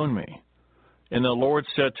stone me. And the Lord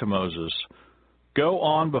said to Moses, Go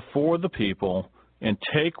on before the people, and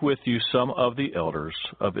take with you some of the elders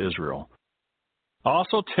of Israel.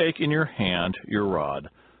 Also take in your hand your rod,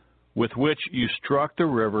 with which you struck the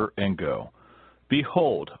river, and go.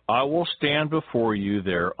 Behold, I will stand before you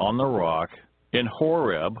there on the rock in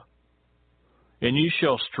Horeb, and you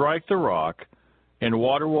shall strike the rock, and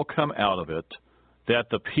water will come out of it, that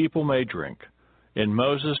the people may drink. And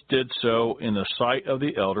Moses did so in the sight of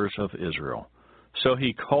the elders of Israel. So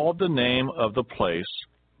he called the name of the place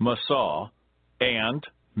Massah and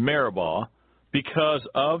Meribah, because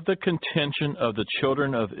of the contention of the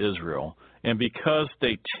children of Israel, and because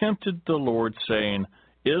they tempted the Lord, saying,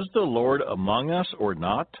 Is the Lord among us or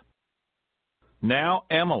not? Now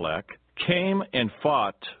Amalek came and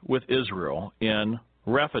fought with Israel in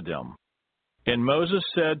Rephidim. And Moses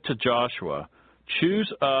said to Joshua,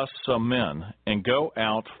 Choose us some men, and go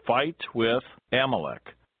out, fight with Amalek.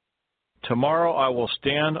 Tomorrow I will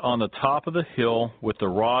stand on the top of the hill with the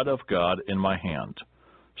rod of God in my hand.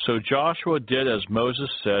 So Joshua did as Moses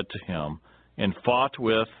said to him, and fought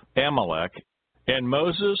with Amalek. And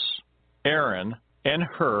Moses, Aaron, and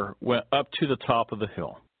Hur went up to the top of the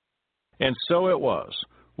hill. And so it was,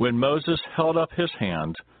 when Moses held up his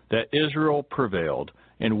hand, that Israel prevailed,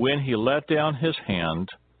 and when he let down his hand,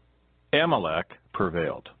 Amalek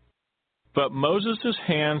prevailed. But Moses'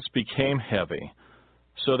 hands became heavy,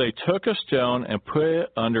 so they took a stone and put it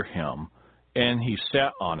under him, and he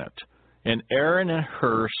sat on it. And Aaron and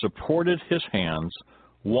Hur supported his hands,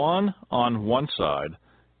 one on one side,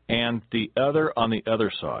 and the other on the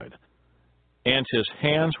other side. And his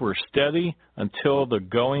hands were steady until the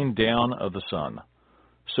going down of the sun.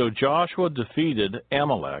 So Joshua defeated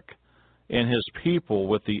Amalek and his people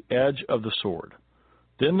with the edge of the sword.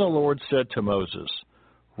 Then the Lord said to Moses,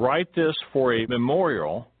 Write this for a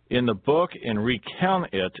memorial in the book and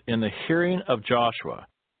recount it in the hearing of Joshua,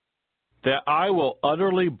 that I will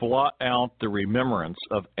utterly blot out the remembrance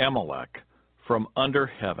of Amalek from under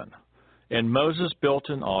heaven. And Moses built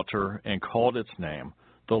an altar and called its name,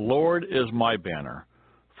 The Lord is my banner.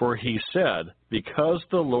 For he said, Because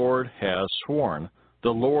the Lord has sworn, the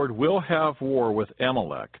Lord will have war with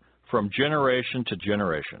Amalek from generation to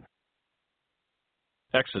generation.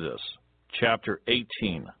 Exodus chapter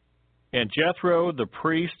 18. And Jethro, the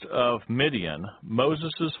priest of Midian,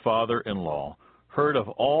 Moses' father-in-law, heard of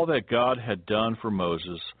all that God had done for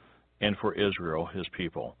Moses and for Israel, his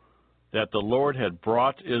people, that the Lord had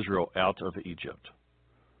brought Israel out of Egypt.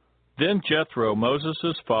 Then Jethro,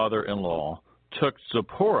 Moses' father-in-law, took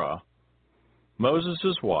Zipporah,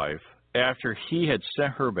 Moses' wife, after he had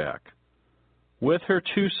sent her back, with her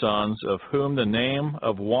 2 sons, of whom the name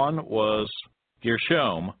of one was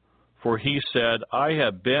Gershom, for he said, I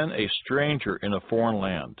have been a stranger in a foreign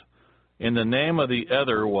land. And the name of the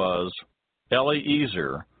other was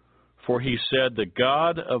Eliezer, for he said, The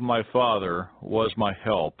God of my father was my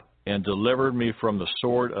help, and delivered me from the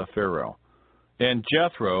sword of Pharaoh. And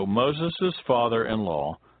Jethro, Moses'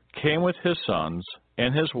 father-in-law, came with his sons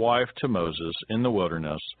and his wife to Moses in the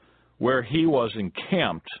wilderness, where he was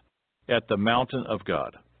encamped at the mountain of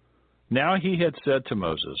God. Now he had said to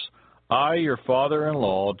Moses, I, your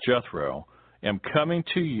father-in-law, Jethro, am coming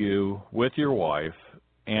to you with your wife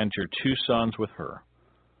and your 2 sons with her.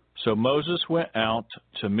 So Moses went out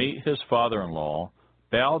to meet his father-in-law,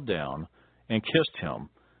 bowed down, and kissed him,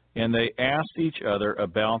 and they asked each other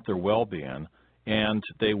about their well-being, and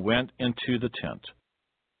they went into the tent.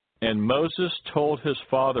 And Moses told his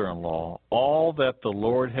father-in-law all that the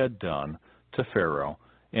Lord had done to Pharaoh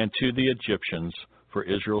and to the Egyptians for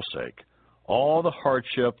Israel's sake, all the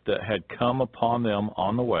hardship that had come upon them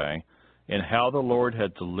on the way, and how the Lord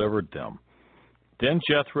had delivered them. Then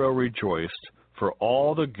Jethro rejoiced for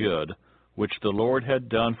all the good which the Lord had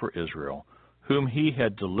done for Israel, whom he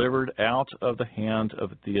had delivered out of the hand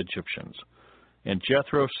of the Egyptians. And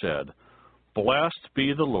Jethro said, Blessed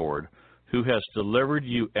be the Lord, who has delivered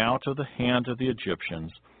you out of the hand of the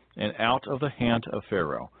Egyptians and out of the hand of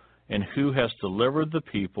Pharaoh, and who has delivered the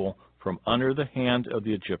people from under the hand of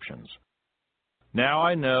the Egyptians. Now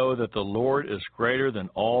I know that the Lord is greater than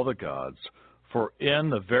all the gods, for in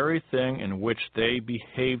the very thing in which they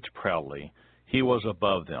behaved proudly, he was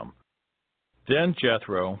above them. Then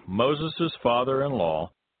Jethro, Moses'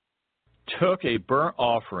 father-in-law, took a burnt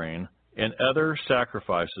offering and other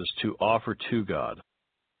sacrifices to offer to God.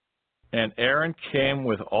 And Aaron came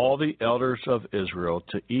with all the elders of Israel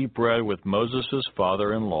to eat bread with Moses'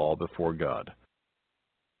 father-in-law before God.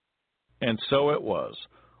 And so it was,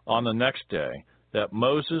 on the next day, that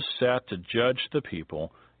Moses sat to judge the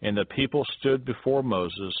people, and the people stood before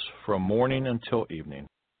Moses from morning until evening.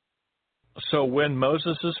 So when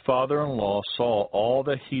Moses' father-in-law saw all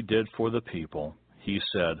that he did for the people, he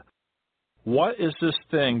said, "What is this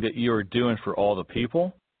thing that you are doing for all the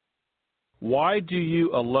people? Why do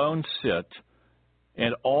you alone sit,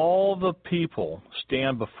 and all the people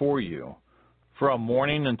stand before you from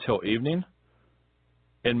morning until evening?"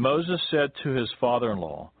 And Moses said to his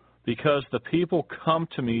father-in-law, "Because the people come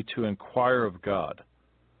to me to inquire of God.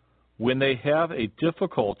 When they have a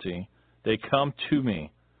difficulty, they come to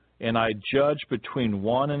me, and I judge between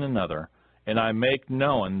one and another, and I make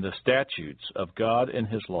known the statutes of God and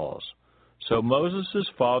his laws." So Moses'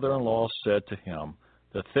 father-in-law said to him,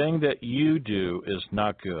 "The thing that you do is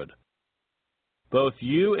not good. Both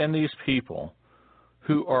you and these people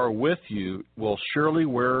who are with you will surely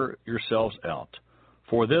wear yourselves out,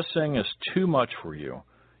 for this thing is too much for you.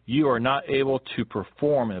 You are not able to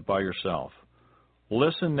perform it by yourself.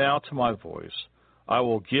 Listen now to my voice. I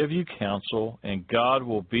will give you counsel, and God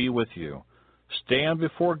will be with you. Stand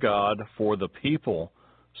before God for the people,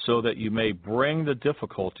 so that you may bring the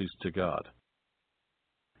difficulties to God.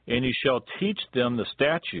 And you shall teach them the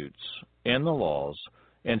statutes and the laws,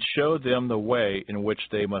 and show them the way in which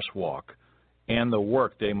they must walk, and the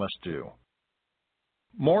work they must do.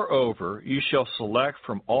 Moreover, you shall select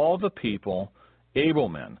from all the people able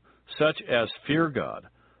men, such as fear God,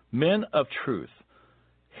 men of truth,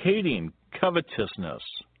 hating covetousness,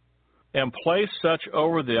 and place such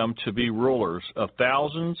over them to be rulers of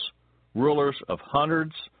thousands, rulers of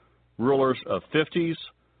hundreds, rulers of 50s,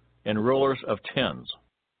 and rulers of 10s.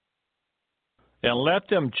 And let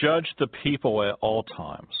them judge the people at all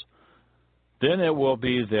times. Then it will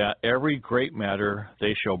be that every great matter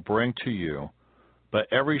they shall bring to you,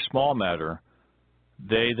 but every small matter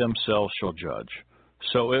they themselves shall judge.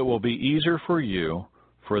 So it will be easier for you,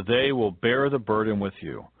 for they will bear the burden with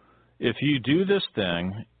you. If you do this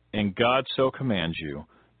thing, and God so commands you,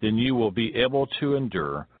 then you will be able to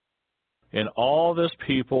endure, and all this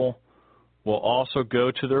people will also go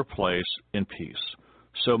to their place in peace."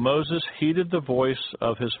 So Moses heeded the voice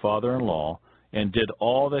of his father-in-law, and did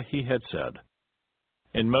all that he had said.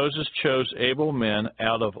 And Moses chose able men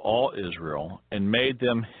out of all Israel, and made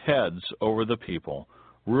them heads over the people,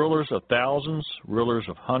 rulers of thousands, rulers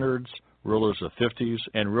of hundreds, rulers of 50s,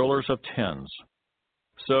 and rulers of 10s.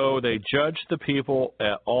 So they judged the people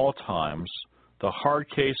at all times. The hard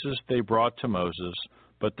cases they brought to Moses,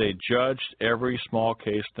 but they judged every small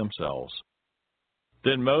case themselves.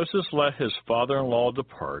 Then Moses let his father-in-law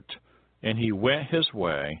depart, and he went his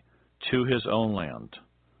way to his own land.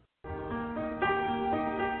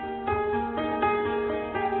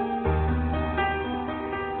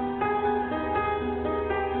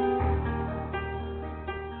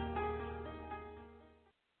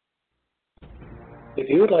 If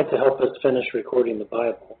you would like to help us finish recording the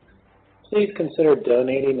Bible, please consider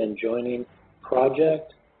donating and joining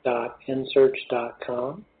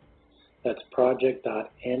project.nsearch.com. That's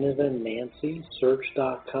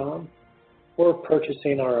project.nancysearch.com, or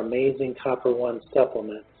purchasing our amazing Copper One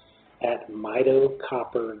supplement at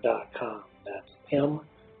mitocopper.com. That's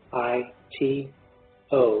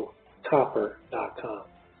MITO copper.com.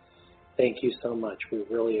 Thank you so much. We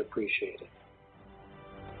really appreciate it.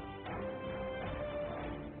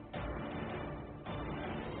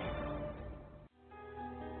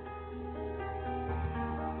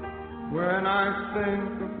 When I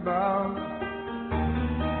think about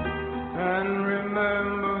and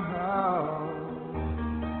remember how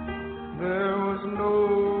there was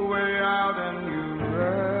no way out and you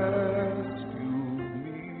rescued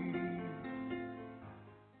me.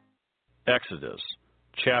 Exodus,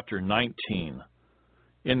 chapter 19.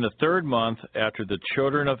 In the 3rd month after the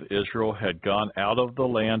children of Israel had gone out of the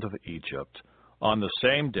land of Egypt, on the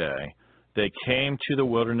same day they came to the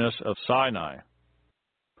wilderness of Sinai.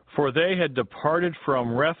 For they had departed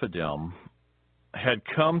from Rephidim, had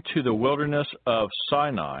come to the wilderness of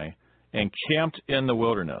Sinai, and camped in the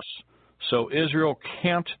wilderness. So Israel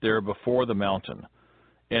camped there before the mountain.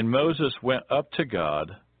 And Moses went up to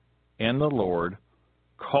God, and the Lord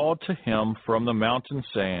called to him from the mountain,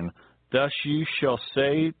 saying, "Thus you shall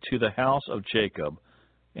say to the house of Jacob,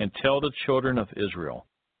 and tell the children of Israel,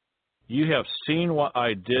 you have seen what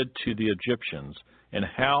I did to the Egyptians, and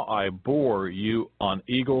how I bore you on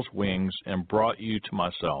eagle's wings and brought you to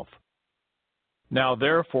myself. Now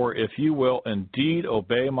therefore, if you will indeed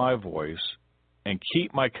obey my voice and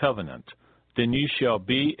keep my covenant, then you shall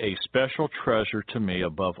be a special treasure to me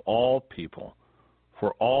above all people,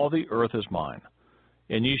 for all the earth is mine.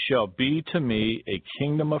 And you shall be to me a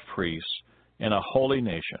kingdom of priests and a holy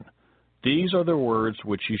nation. These are the words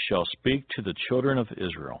which you shall speak to the children of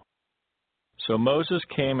Israel. So Moses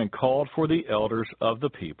came and called for the elders of the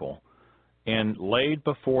people, and laid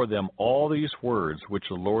before them all these words which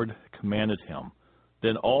the Lord commanded him.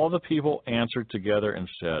 Then all the people answered together and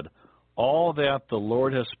said, All that the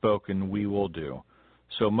Lord has spoken we will do.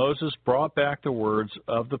 So Moses brought back the words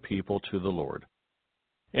of the people to the Lord.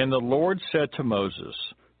 And the Lord said to Moses,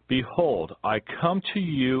 Behold, I come to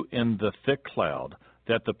you in the thick cloud,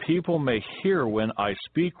 that the people may hear when I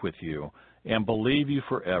speak with you, and believe you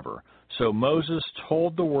forever. So Moses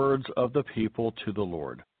told the words of the people to the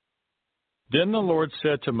Lord. Then the Lord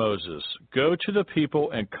said to Moses, Go to the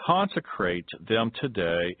people and consecrate them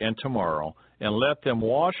today and tomorrow, and let them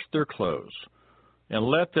wash their clothes, and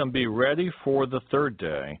let them be ready for the third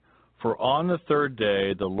day. For on the third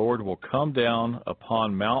day the Lord will come down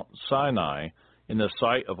upon Mount Sinai in the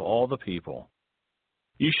sight of all the people.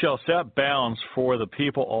 You shall set bounds for the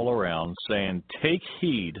people all around, saying, Take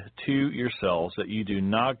heed to yourselves that you do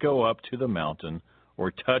not go up to the mountain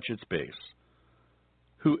or touch its base.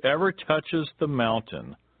 Whoever touches the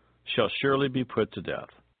mountain shall surely be put to death.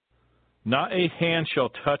 Not a hand shall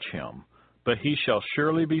touch him, but he shall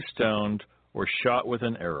surely be stoned or shot with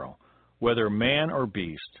an arrow. Whether man or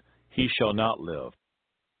beast, he shall not live.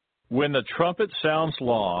 When the trumpet sounds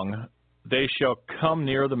long, they shall come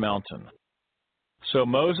near the mountain. So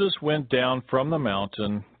Moses went down from the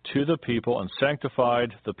mountain to the people and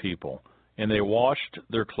sanctified the people, and they washed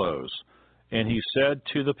their clothes. And he said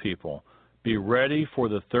to the people, Be ready for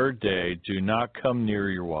the third day, do not come near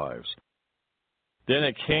your wives. Then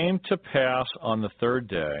it came to pass on the third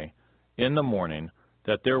day, in the morning,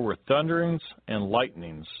 that there were thunderings and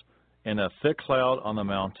lightnings, and a thick cloud on the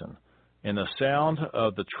mountain, and the sound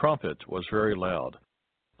of the trumpet was very loud,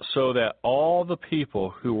 so that all the people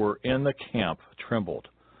who were in the camp trembled.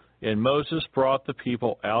 And Moses brought the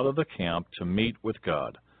people out of the camp to meet with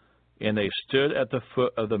God, and they stood at the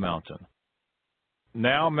foot of the mountain.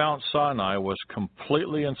 Now Mount Sinai was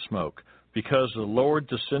completely in smoke, because the Lord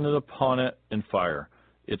descended upon it in fire.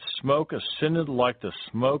 Its smoke ascended like the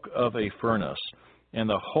smoke of a furnace, and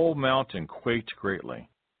the whole mountain quaked greatly.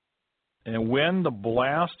 And when the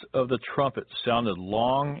blast of the trumpet sounded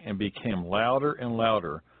long and became louder and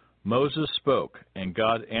louder, Moses spoke, and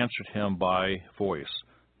God answered him by voice.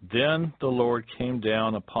 Then the Lord came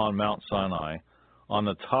down upon Mount Sinai on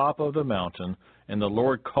the top of the mountain, and the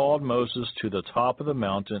Lord called Moses to the top of the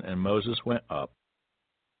mountain, and Moses went up.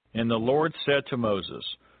 And the Lord said to Moses,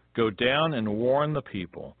 Go down and warn the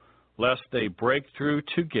people, lest they break through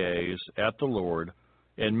to gaze at the Lord,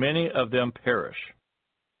 and many of them perish.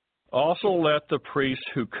 Also let the priests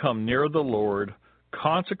who come near the Lord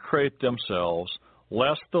consecrate themselves,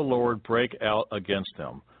 lest the Lord break out against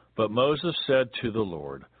them. But Moses said to the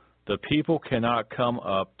Lord, The people cannot come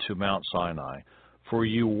up to Mount Sinai, for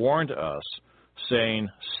you warned us, saying,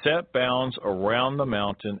 Set bounds around the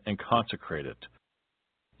mountain and consecrate it.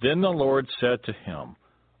 Then the Lord said to him,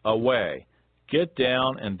 Away, get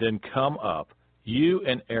down and then come up, you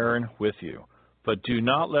and Aaron with you. But do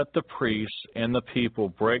not let the priests and the people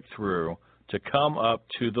break through to come up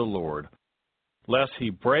to the Lord, lest he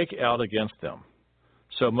break out against them.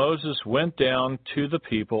 So Moses went down to the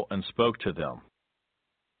people and spoke to them.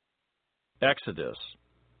 Exodus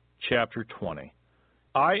chapter 20.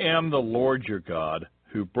 I am the Lord your God,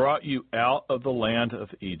 who brought you out of the land of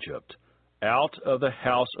Egypt, out of the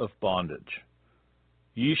house of bondage.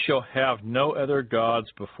 Ye shall have no other gods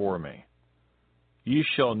before me. Ye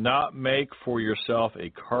shall not make for yourself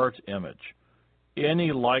a carved image,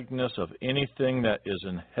 any likeness of anything that is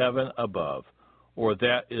in heaven above, or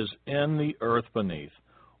that is in the earth beneath,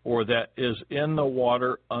 or that is in the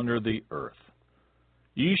water under the earth.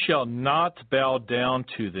 Ye shall not bow down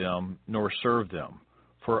to them, nor serve them.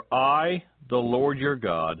 For I, the Lord your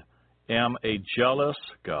God, am a jealous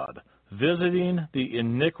God, visiting the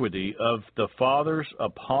iniquity of the fathers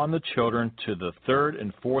upon the children to the third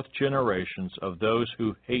and fourth generations of those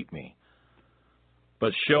who hate me,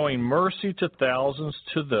 but showing mercy to thousands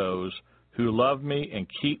to those who love me and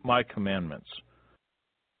keep my commandments.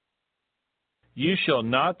 You shall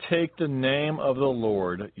not take the name of the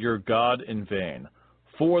Lord your God in vain,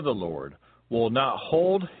 for the Lord will not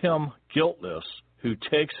hold him guiltless who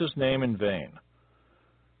takes his name in vain.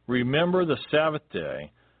 Remember the Sabbath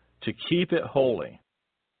day, to keep it holy.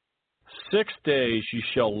 6 days you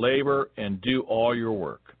shall labor and do all your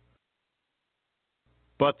work.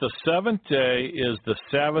 But the seventh day is the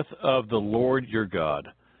Sabbath of the Lord your God.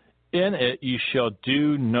 In it you shall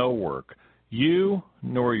do no work, you,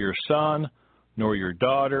 nor your son, nor your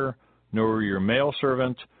daughter, nor your male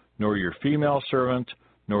servant, nor your female servant,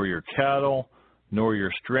 nor your cattle, nor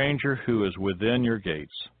your stranger who is within your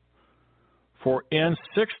gates. For in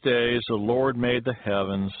 6 days the Lord made the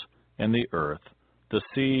heavens and the earth, the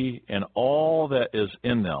sea, and all that is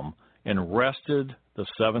in them, and rested the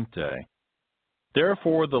seventh day.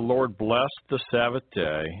 Therefore the Lord blessed the Sabbath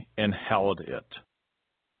day and hallowed it.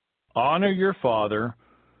 Honor your father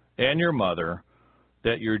and your mother,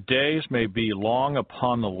 that your days may be long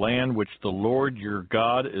upon the land which the Lord your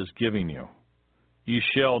God is giving you. You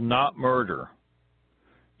shall not murder.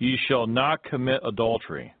 You shall not commit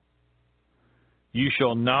adultery. You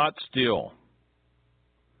shall not steal.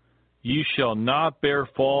 You shall not bear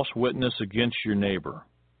false witness against your neighbor.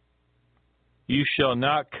 You shall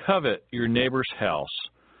not covet your neighbor's house.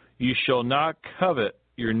 You shall not covet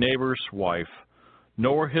your neighbor's wife,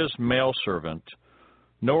 nor his male servant,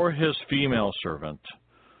 nor his female servant,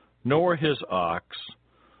 nor his ox,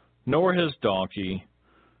 nor his donkey,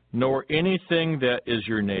 nor anything that is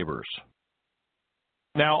your neighbor's.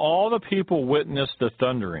 Now all the people witnessed the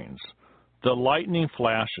thunderings, the lightning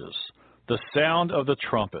flashes, the sound of the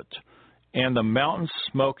trumpet, and the mountain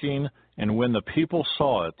smoking, and when the people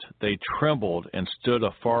saw it, they trembled and stood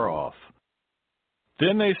afar off.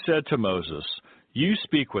 Then they said to Moses, You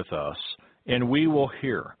speak with us, and we will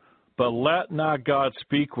hear, but let not God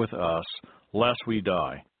speak with us, lest we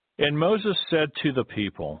die. And Moses said to the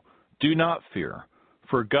people, Do not fear,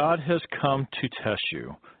 for God has come to test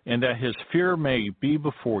you, and that his fear may be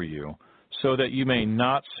before you, so that you may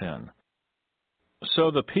not sin.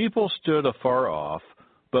 So the people stood afar off,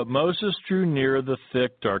 but Moses drew near the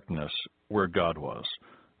thick darkness where God was.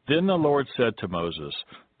 Then the Lord said to Moses,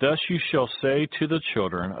 Thus you shall say to the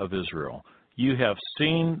children of Israel, You have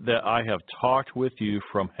seen that I have talked with you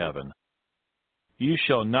from heaven. You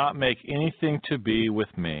shall not make anything to be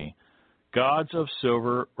with me. Gods of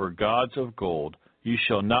silver or gods of gold you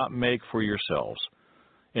shall not make for yourselves.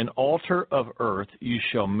 An altar of earth you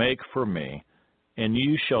shall make for me, and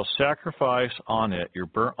you shall sacrifice on it your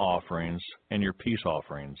burnt offerings and your peace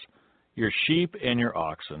offerings, your sheep and your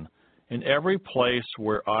oxen. In every place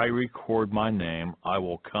where I record my name, I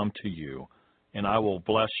will come to you, and I will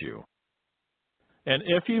bless you. And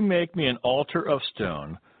if you make me an altar of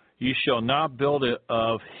stone, you shall not build it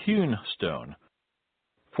of hewn stone.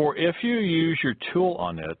 For if you use your tool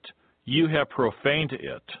on it, you have profaned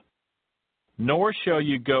it. Nor shall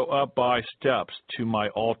you go up by steps to my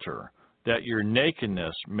altar, that your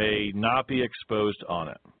nakedness may not be exposed on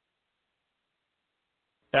it.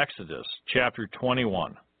 Exodus chapter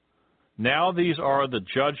 21. Now these are the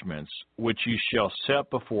judgments which you shall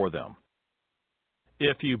set before them.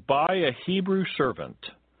 If you buy a Hebrew servant,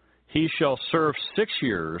 he shall serve 6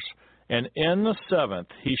 years, and in the 7th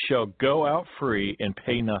he shall go out free and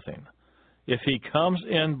pay nothing. If he comes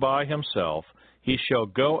in by himself, he shall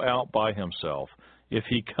go out by himself. If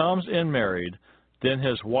he comes in married, then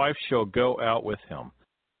his wife shall go out with him.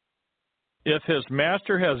 If his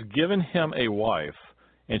master has given him a wife,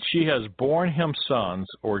 and she has borne him sons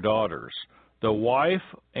or daughters, the wife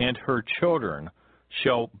and her children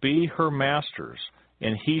shall be her master's,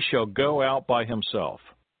 and he shall go out by himself.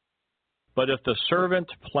 But if the servant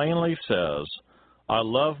plainly says, I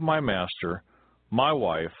love my master, my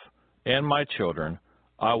wife, and my children,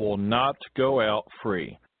 I will not go out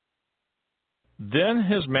free. Then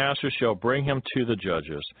his master shall bring him to the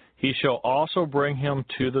judges. He shall also bring him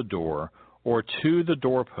to the door, or to the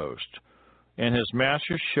doorpost. And his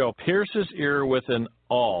master shall pierce his ear with an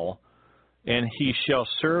awl, and he shall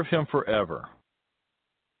serve him forever.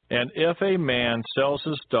 And if a man sells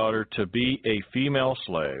his daughter to be a female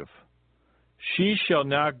slave, she shall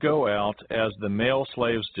not go out as the male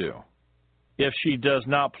slaves do. If she does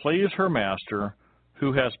not please her master,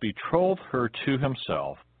 who has betrothed her to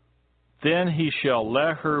himself, then he shall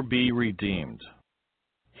let her be redeemed.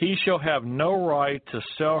 He shall have no right to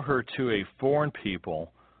sell her to a foreign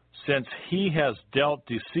people, since he has dealt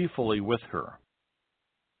deceitfully with her.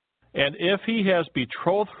 And if he has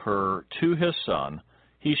betrothed her to his son,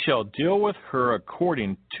 he shall deal with her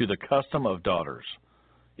according to the custom of daughters.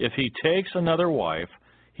 If he takes another wife,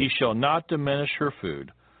 he shall not diminish her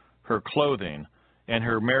food, her clothing, and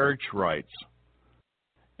her marriage rights.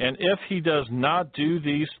 And if he does not do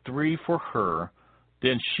these 3 for her,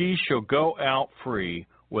 then she shall go out free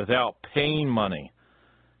without paying money.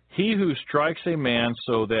 He who strikes a man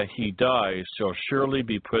so that he dies shall surely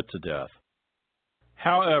be put to death.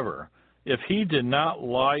 However, if he did not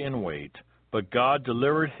lie in wait, but God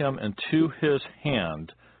delivered him into his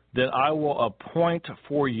hand, then I will appoint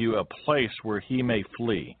for you a place where he may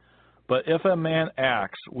flee. But if a man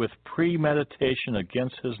acts with premeditation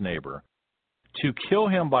against his neighbor, to kill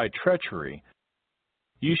him by treachery,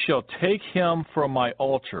 you shall take him from my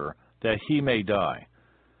altar, that he may die.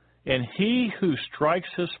 And he who strikes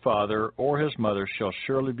his father or his mother shall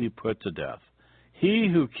surely be put to death. He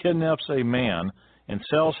who kidnaps a man and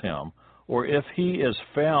sells him, or if he is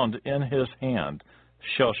found in his hand,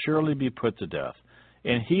 shall surely be put to death.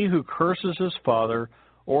 And he who curses his father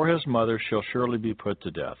or his mother shall surely be put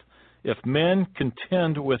to death. If men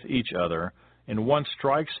contend with each other, and one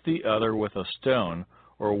strikes the other with a stone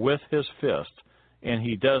or with his fist, and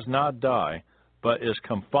he does not die, but is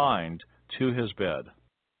confined to his bed.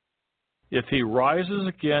 If he rises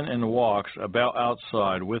again and walks about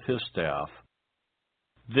outside with his staff,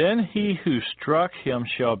 then he who struck him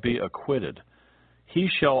shall be acquitted. He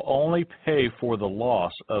shall only pay for the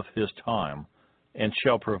loss of his time, and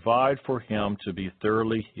shall provide for him to be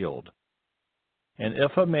thoroughly healed. And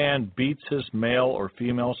if a man beats his male or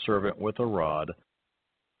female servant with a rod,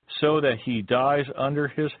 so that he dies under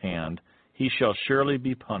his hand, he shall surely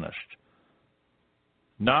be punished.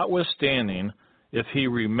 Notwithstanding, if he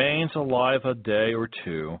remains alive a day or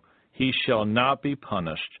two, he shall not be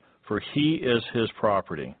punished, for he is his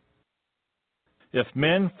property. If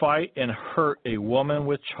men fight and hurt a woman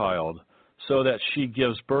with child, so that she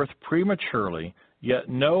gives birth prematurely, yet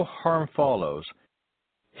no harm follows,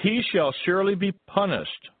 he shall surely be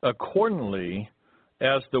punished accordingly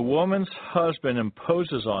as the woman's husband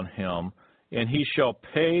imposes on him, and he shall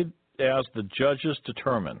pay as the judges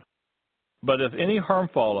determine. But if any harm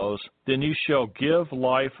follows, then you shall give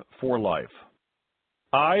life for life,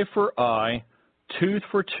 eye for eye, tooth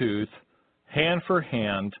for tooth, hand for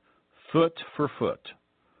hand, foot for foot,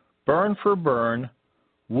 burn for burn,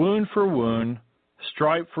 wound for wound,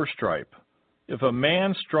 stripe for stripe. If a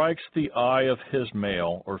man strikes the eye of his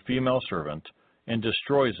male or female servant and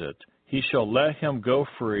destroys it, he shall let him go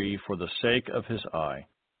free for the sake of his eye.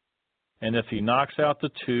 And if he knocks out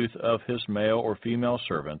the tooth of his male or female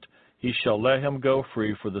servant, he shall let him go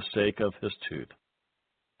free for the sake of his tooth.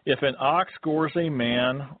 If an ox gores a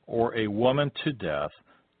man or a woman to death,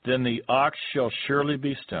 then the ox shall surely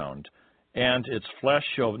be stoned, and its flesh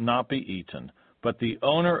shall not be eaten, but the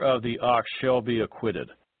owner of the ox shall be acquitted.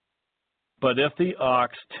 But if the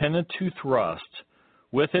ox tended to thrust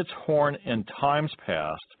with its horn in times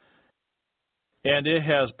past, and it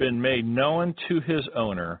has been made known to his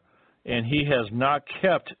owner, and he has not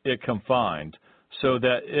kept it confined, so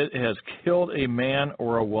that it has killed a man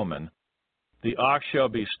or a woman, the ox shall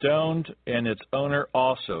be stoned, and its owner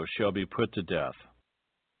also shall be put to death.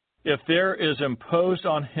 If there is imposed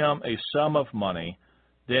on him a sum of money,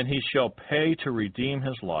 then he shall pay to redeem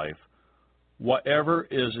his life, whatever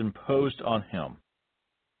is imposed on him.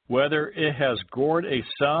 Whether it has gored a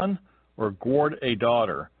son or gored a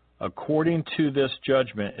daughter, according to this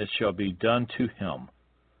judgment it shall be done to him.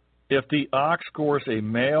 If the ox gores a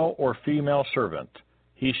male or female servant,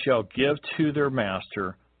 he shall give to their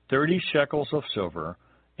master 30 shekels of silver,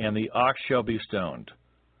 and the ox shall be stoned.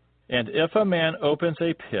 And if a man opens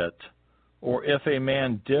a pit, or if a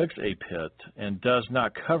man digs a pit and does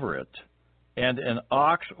not cover it, and an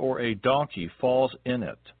ox or a donkey falls in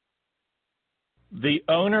it, the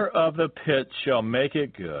owner of the pit shall make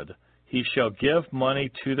it good. He shall give money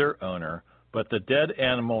to their owner, but the dead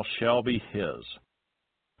animal shall be his.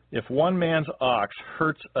 If one man's ox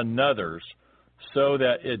hurts another's so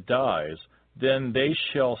that it dies, then they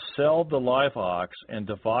shall sell the live ox and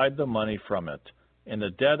divide the money from it, and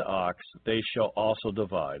the dead ox they shall also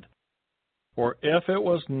divide. Or if it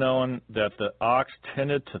was known that the ox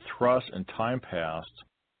tended to thrust in time past,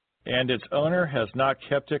 and its owner has not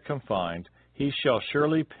kept it confined, he shall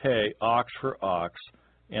surely pay ox for ox,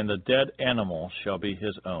 and the dead animal shall be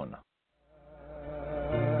his own.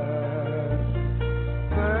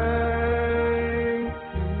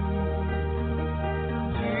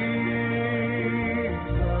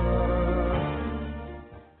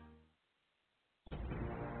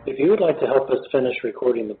 If you would like to help us finish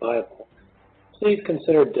recording the Bible, please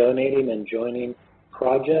consider donating and joining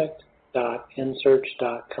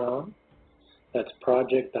project.nsearch.com. That's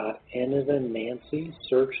project.n as in Nancy,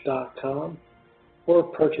 search.com, or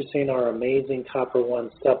purchasing our amazing Copper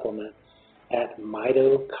One supplement at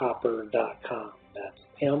mitocopper.com. That's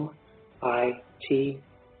M-I-T-O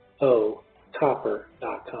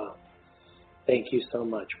copper.com. Thank you so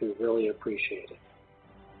much. We really appreciate it.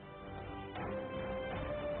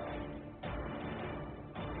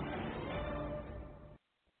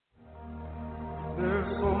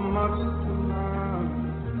 There's so much to learn.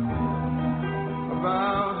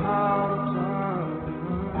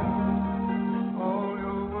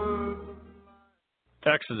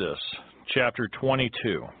 Exodus chapter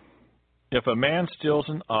 22. If a man steals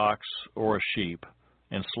an ox or a sheep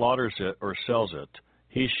and slaughters it or sells it,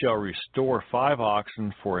 he shall restore 5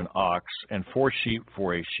 oxen for an ox and 4 sheep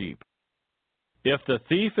for a sheep. If the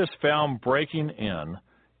thief is found breaking in,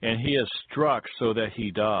 and he is struck so that he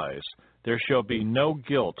dies, there shall be no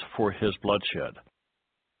guilt for his bloodshed.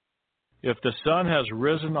 If the sun has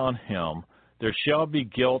risen on him, there shall be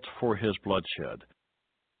guilt for his bloodshed.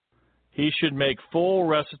 He should make full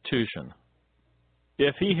restitution.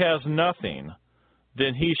 If he has nothing,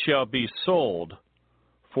 then he shall be sold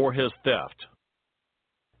for his theft.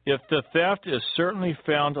 If the theft is certainly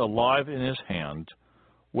found alive in his hand,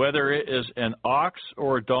 whether it is an ox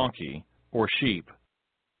or a donkey or sheep,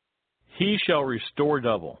 he shall restore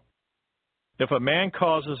double. If a man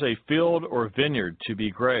causes a field or vineyard to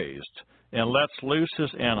be grazed, and lets loose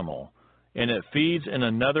his animal, and it feeds in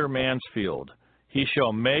another man's field, he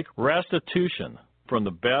shall make restitution from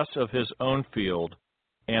the best of his own field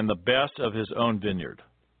and the best of his own vineyard.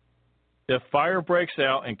 If fire breaks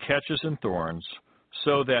out and catches in thorns,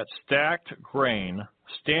 so that stacked grain,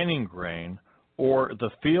 standing grain, or the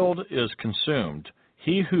field is consumed,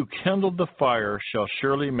 he who kindled the fire shall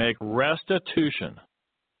surely make restitution.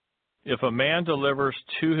 If a man delivers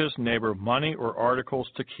to his neighbor money or articles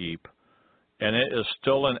to keep, and it is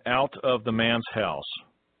stolen out of the man's house,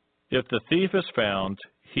 if the thief is found,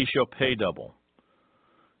 he shall pay double.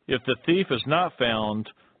 If the thief is not found,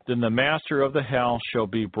 then the master of the house shall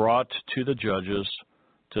be brought to the judges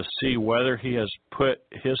to see whether he has put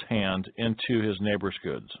his hand into his neighbor's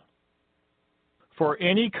goods. For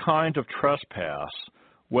any kind of trespass,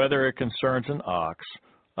 whether it concerns an ox,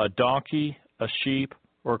 a donkey, a sheep,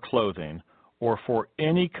 or clothing, or for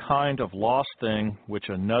any kind of lost thing which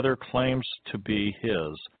another claims to be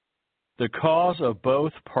his, the cause of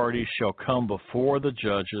both parties shall come before the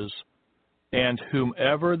judges, and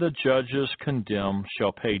whomever the judges condemn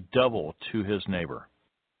shall pay double to his neighbor.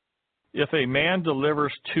 If a man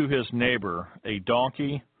delivers to his neighbor a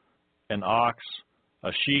donkey, an ox,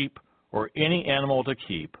 a sheep, or any animal to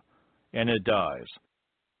keep, and it dies,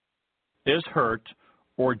 is hurt,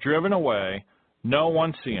 or driven away, no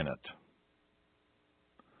one seeing it,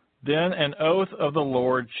 then an oath of the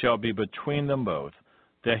Lord shall be between them both,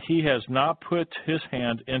 that he has not put his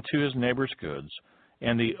hand into his neighbor's goods,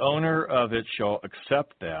 and the owner of it shall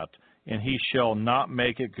accept that, and he shall not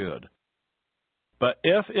make it good. But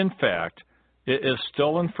if, in fact, it is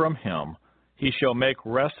stolen from him, he shall make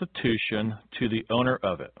restitution to the owner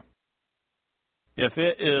of it. If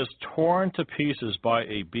it is torn to pieces by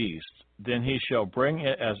a beast, then he shall bring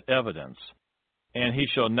it as evidence, and he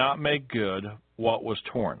shall not make good what was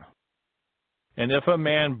torn. And if a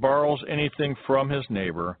man borrows anything from his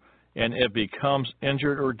neighbor, and it becomes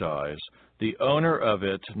injured or dies, the owner of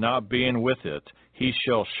it not being with it, he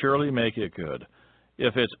shall surely make it good.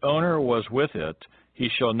 If its owner was with it, he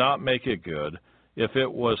shall not make it good. If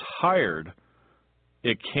it was hired,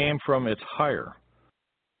 it came from its hire.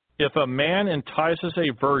 If a man entices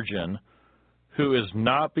a virgin who is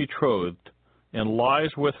not betrothed and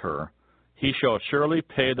lies with her, he shall surely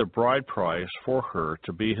pay the bride price for her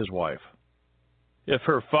to be his wife. If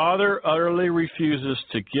her father utterly refuses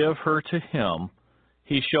to give her to him,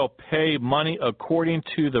 he shall pay money according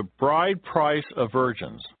to the bride price of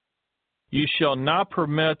virgins. You shall not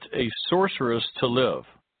permit a sorceress to live.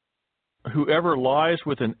 Whoever lies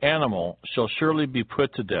with an animal shall surely be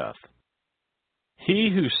put to death.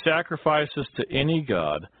 He who sacrifices to any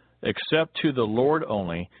god, except to the Lord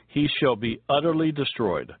only, he shall be utterly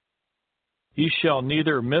destroyed. You shall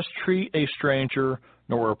neither mistreat a stranger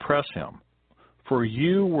nor oppress him, for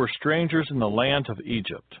you were strangers in the land of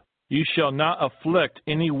Egypt. You shall not afflict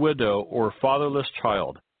any widow or fatherless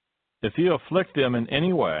child. If you afflict them in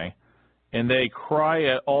any way, and they cry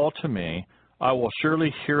at all to me, I will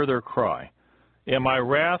surely hear their cry, and my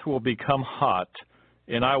wrath will become hot,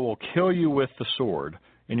 and I will kill you with the sword,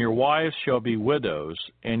 and your wives shall be widows,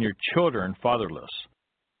 and your children fatherless.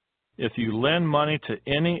 If you lend money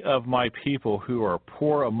to any of my people who are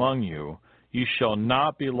poor among you, you shall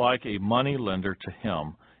not be like a money lender to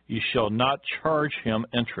him. You shall not charge him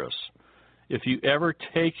interest. If you ever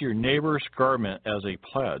take your neighbor's garment as a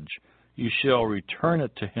pledge, you shall return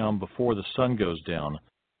it to him before the sun goes down.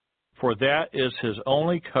 For that is his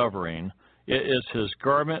only covering, it is his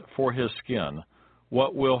garment for his skin.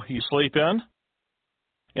 What will he sleep in?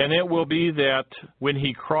 And it will be that when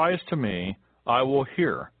he cries to me, I will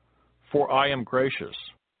hear, for I am gracious.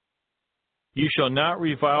 You shall not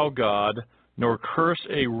revile God, nor curse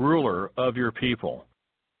a ruler of your people.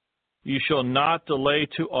 You shall not delay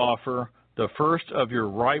to offer the first of your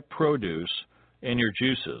ripe produce and your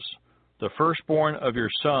juices, the firstborn of your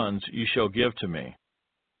sons you shall give to me.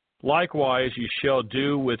 Likewise you shall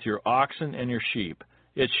do with your oxen and your sheep.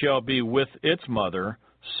 It shall be with its mother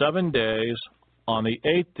 7 days. On the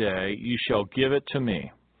 8th day you shall give it to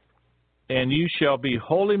me. And you shall be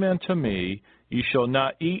holy men to me. You shall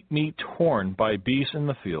not eat meat torn by beasts in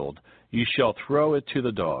the field. You shall throw it to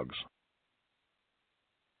the dogs.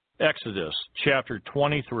 Exodus chapter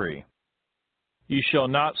 23. You shall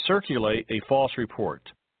not circulate a false report.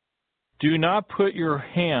 Do not put your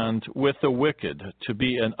hand with the wicked to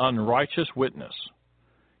be an unrighteous witness.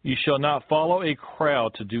 You shall not follow a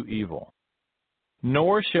crowd to do evil.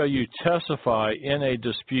 Nor shall you testify in a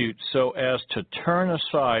dispute so as to turn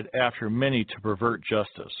aside after many to pervert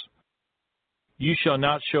justice. You shall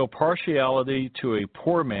not show partiality to a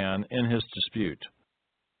poor man in his dispute.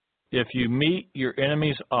 If you meet your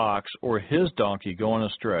enemy's ox or his donkey going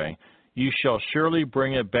astray, you shall surely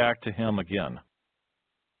bring it back to him again.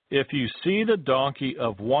 If you see the donkey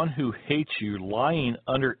of one who hates you lying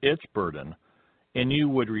under its burden, and you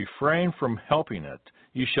would refrain from helping it,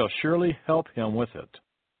 you shall surely help him with it.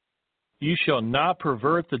 You shall not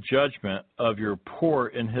pervert the judgment of your poor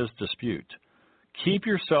in his dispute. Keep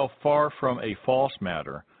yourself far from a false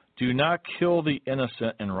matter. Do not kill the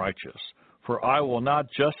innocent and righteous, for I will not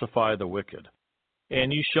justify the wicked.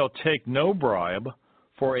 And you shall take no bribe,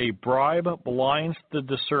 for a bribe blinds the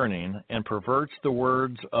discerning and perverts the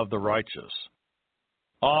words of the righteous.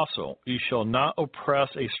 Also, you shall not oppress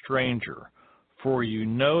a stranger, for you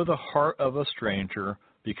know the heart of a stranger,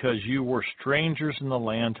 because you were strangers in the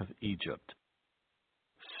land of Egypt.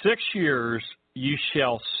 6 years you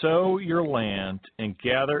shall sow your land and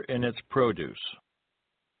gather in its produce.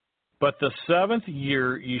 But the 7th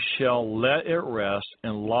year you shall let it rest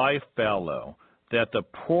and lie fallow, that the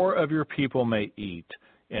poor of your people may eat,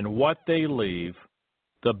 and what they leave,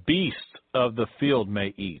 the beasts of the field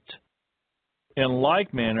may eat. In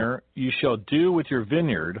like manner you shall do with your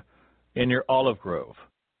vineyard and your olive grove.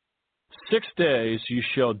 6 days you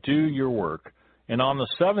shall do your work, and on the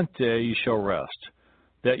 7th day you shall rest,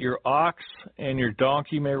 that your ox and your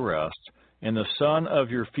donkey may rest, and the son of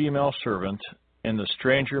your female servant and the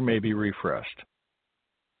stranger may be refreshed.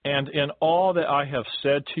 And in all that I have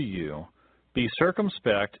said to you, be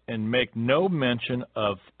circumspect and make no mention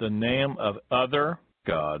of the name of other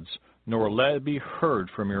gods, nor let it be heard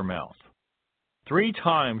from your mouth. 3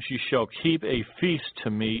 times you shall keep a feast to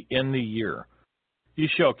me in the year. You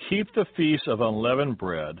shall keep the feast of unleavened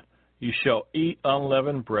bread. You shall eat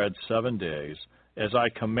unleavened bread 7 days, as I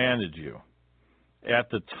commanded you, at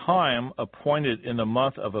the time appointed in the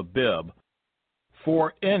month of Abib,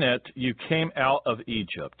 for in it you came out of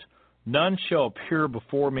Egypt. None shall appear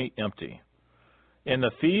before me empty. In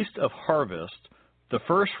the feast of harvest, the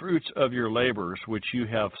firstfruits of your labors which you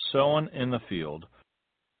have sown in the field,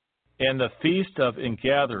 and the feast of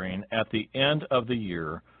ingathering at the end of the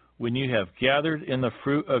year, when you have gathered in the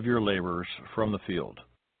fruit of your labors from the field.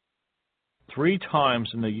 3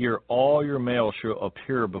 times in the year all your males shall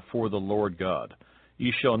appear before the Lord God.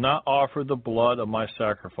 You shall not offer the blood of my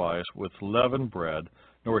sacrifice with leavened bread,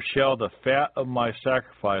 nor shall the fat of my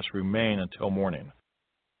sacrifice remain until morning.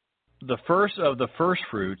 The first of the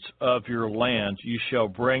firstfruits of your land you shall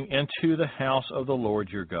bring into the house of the Lord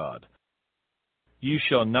your God. You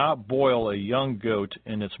shall not boil a young goat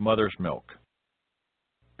in its mother's milk.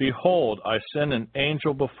 Behold, I send an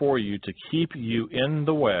angel before you to keep you in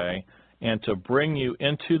the way and to bring you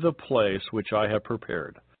into the place which I have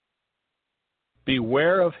prepared.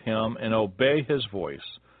 Beware of him and obey his voice.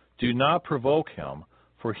 Do not provoke him,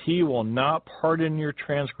 for he will not pardon your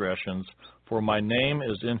transgressions, for my name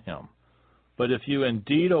is in him. But if you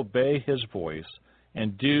indeed obey his voice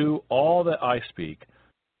and do all that I speak,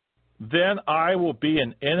 then I will be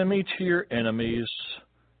an enemy to your enemies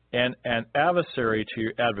and an adversary to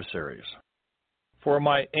your adversaries. For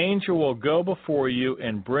my angel will go before you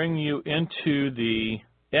and bring you into the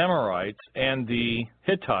Amorites and the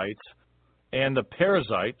Hittites and the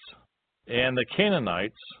Perizzites and the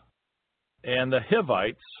Canaanites and the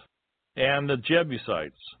Hivites and the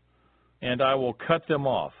Jebusites, and I will cut them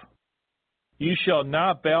off. You shall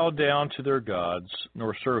not bow down to their gods,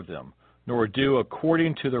 nor serve them, nor do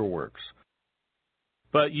according to their works.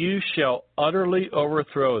 But you shall utterly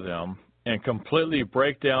overthrow them and completely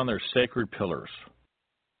break down their sacred pillars.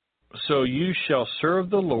 So you shall serve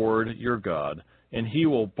the Lord your God, and he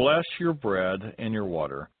will bless your bread and your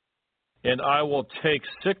water. And I will take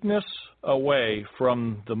sickness away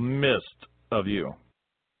from the midst of you.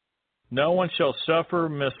 No one shall suffer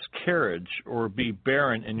miscarriage or be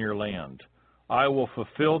barren in your land. I will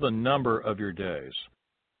fulfill the number of your days.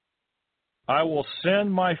 I will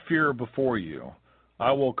send my fear before you.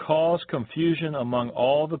 I will cause confusion among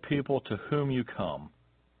all the people to whom you come,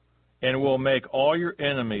 and will make all your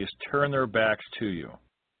enemies turn their backs to you.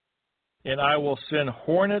 And I will send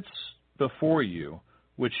hornets before you,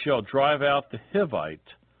 which shall drive out the Hivite,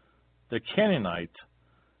 the Canaanite,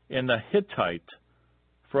 and the Hittite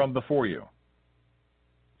from before you.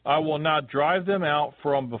 I will not drive them out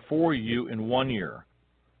from before you in 1 year,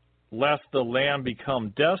 lest the land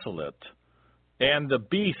become desolate, and the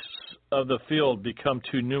beasts of the field become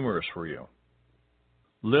too numerous for you.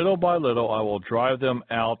 Little by little I will drive them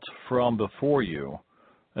out from before you,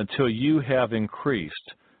 until you have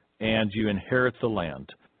increased, and you inherit the land.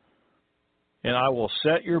 And I will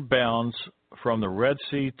set your bounds from the Red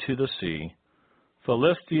Sea to the sea,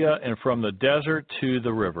 Philistia, and from the desert to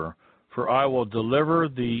the river, for I will deliver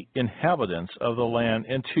the inhabitants of the land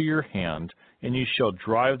into your hand, and you shall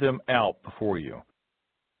drive them out before you.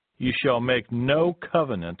 You shall make no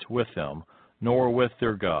covenant with them, nor with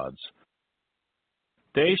their gods.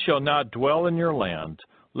 They shall not dwell in your land,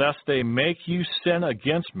 lest they make you sin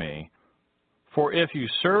against me, for if you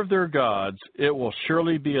serve their gods, it will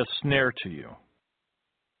surely be a snare to you.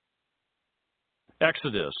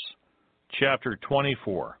 Exodus chapter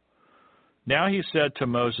 24. Now he said to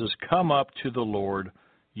Moses, Come up to the Lord,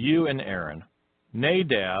 you and Aaron,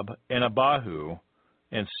 Nadab and Abihu,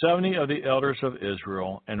 and 70 of the elders of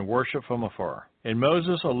Israel, and worship from afar. And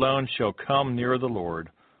Moses alone shall come near the Lord,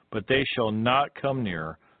 but they shall not come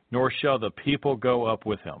near, nor shall the people go up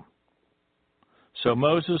with him. So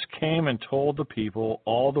Moses came and told the people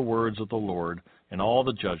all the words of the Lord and all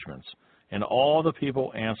the judgments. And all the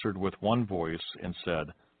people answered with one voice and said,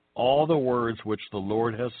 All the words which the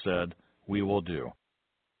Lord has said we will do.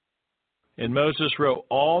 And Moses wrote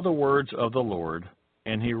all the words of the Lord,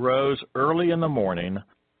 and he rose early in the morning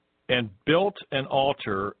and built an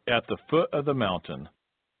altar at the foot of the mountain,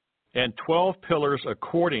 and 12 pillars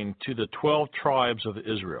according to the 12 tribes of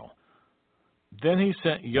Israel. Then he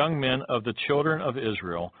sent young men of the children of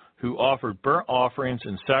Israel, who offered burnt offerings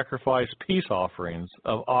and sacrificed peace offerings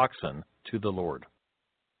of oxen to the Lord.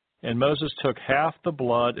 And Moses took half the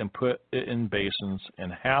blood and put it in basins,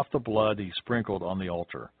 and half the blood he sprinkled on the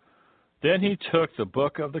altar. Then he took the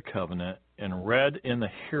book of the covenant and read in the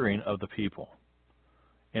hearing of the people.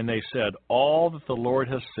 And they said, All that the Lord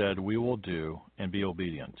has said we will do, and be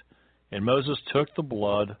obedient. And Moses took the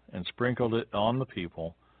blood and sprinkled it on the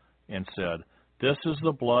people, and said, This is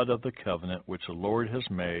the blood of the covenant which the Lord has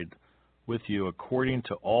made with you according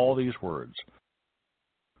to all these words.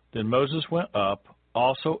 Then Moses went up,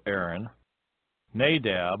 also Aaron,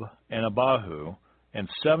 Nadab, and Abihu, and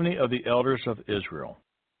 70 of the elders of Israel.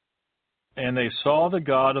 And they saw the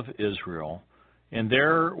God of Israel, and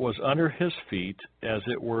there was under his feet as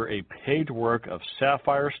it were a paved work of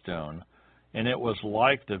sapphire stone, and it was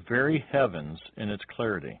like the very heavens in its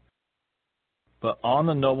clarity. But on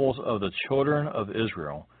the nobles of the children of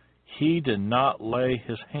Israel he did not lay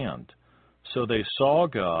his hand. So they saw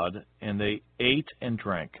God, and they ate and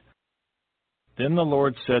drank. Then the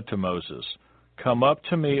Lord said to Moses, Come up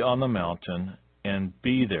to me on the mountain, and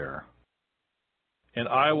be there. And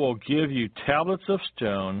I will give you tablets of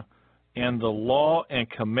stone, and the law and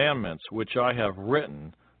commandments which I have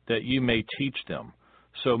written, that you may teach them.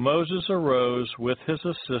 So Moses arose with his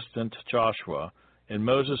assistant Joshua, and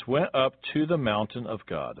Moses went up to the mountain of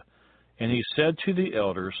God. And he said to the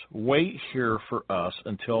elders, Wait here for us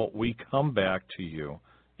until we come back to you.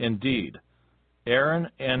 Indeed, Aaron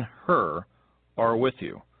and Hur are with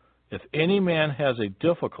you. If any man has a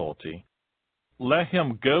difficulty, let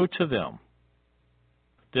him go to them.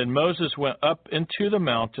 Then Moses went up into the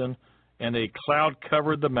mountain, and a cloud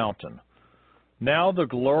covered the mountain. Now the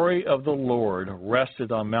glory of the Lord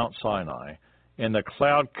rested on Mount Sinai, and the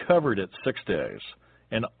cloud covered it 6 days.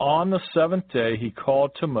 And on the 7th day he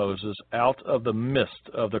called to Moses out of the midst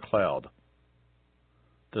of the cloud.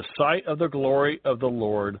 The sight of the glory of the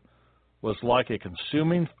Lord was like a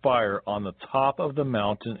consuming fire on the top of the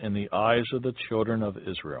mountain in the eyes of the children of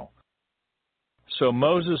Israel. So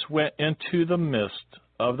Moses went into the midst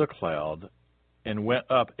of the cloud and went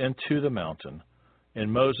up into the mountain,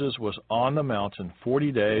 and Moses was on the mountain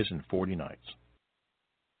 40 days and 40 nights.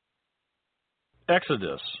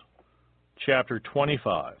 Exodus chapter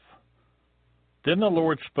 25. Then the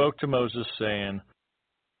Lord spoke to Moses, saying,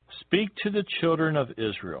 Speak to the children of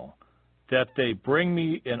Israel, that they bring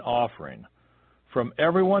me an offering. From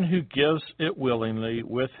everyone who gives it willingly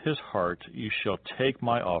with his heart you shall take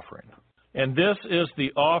my offering. And this is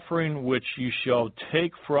the offering which you shall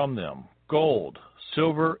take from them: gold,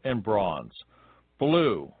 silver, and bronze,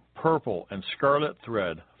 blue, purple, and scarlet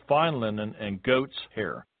thread, fine linen, and goat's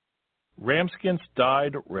hair, ramskins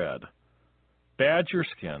dyed red, badger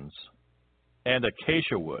skins, and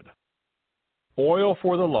acacia wood, oil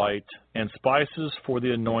for the light, and spices for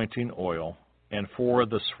the anointing oil, and for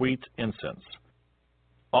the sweet incense,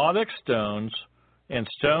 onyx stones, and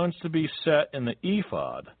stones to be set in the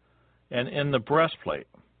ephod and in the breastplate.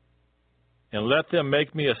 And let them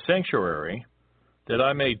make me a sanctuary, that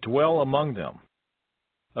I may dwell among them,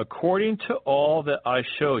 according to all that I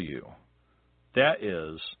show you, that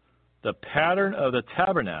is, the pattern of the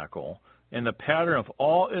tabernacle and the pattern of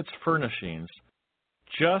all its furnishings,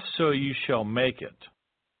 just so you shall make it.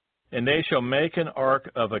 And they shall make an ark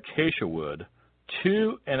of acacia wood,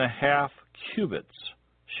 2.5 cubits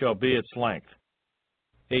shall be its length,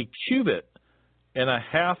 1.5 cubits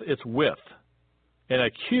its width, and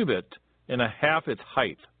 1.5 cubits its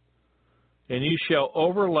height. And you shall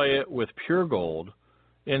overlay it with pure gold,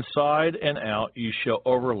 inside and out you shall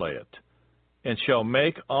overlay it, and shall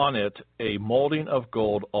make on it a molding of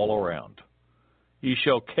gold all around. You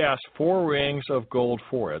shall cast 4 rings of gold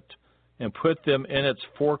for it, and put them in its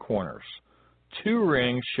 4 corners. 2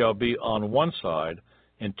 rings shall be on one side,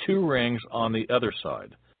 and 2 rings on the other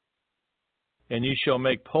side. And you shall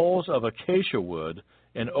make poles of acacia wood,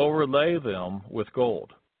 and overlay them with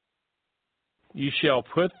gold. You shall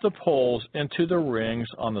put the poles into the rings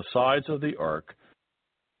on the sides of the ark,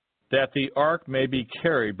 that the ark may be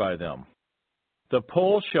carried by them. The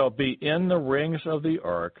poles shall be in the rings of the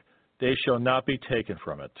ark, they shall not be taken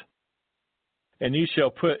from it. And you shall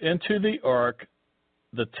put into the ark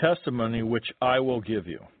the testimony which I will give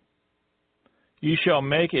you. You shall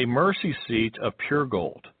make a mercy seat of pure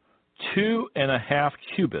gold. 2.5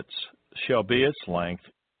 cubits shall be its length,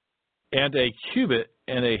 and 1.5 cubits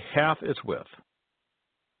its width.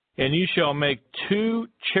 And you shall make 2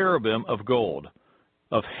 cherubim of gold.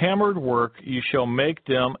 Of hammered work you shall make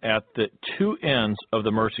them at the 2 ends of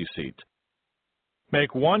the mercy seat.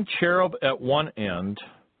 Make 1 cherub at one end,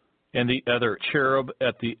 and the other cherub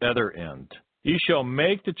at the other end. You shall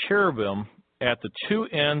make the cherubim at the 2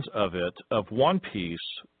 ends of it of one piece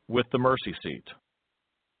with the mercy seat.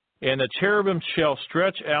 And the cherubim shall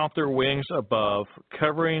stretch out their wings above,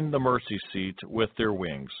 covering the mercy seat with their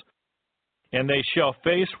wings. And they shall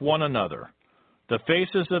face one another. The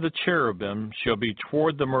faces of the cherubim shall be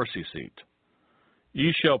toward the mercy seat.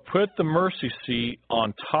 You shall put the mercy seat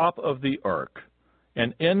on top of the ark,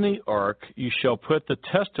 and in the ark you shall put the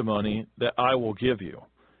testimony that I will give you.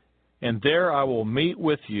 And there I will meet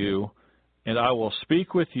with you, and I will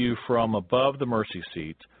speak with you from above the mercy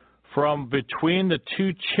seat, from between the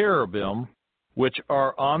 2 cherubim which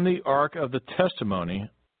are on the ark of the testimony,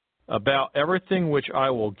 about everything which I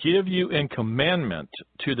will give you in commandment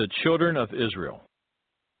to the children of Israel.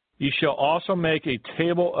 You shall also make a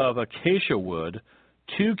table of acacia wood,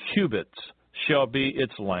 2 cubits shall be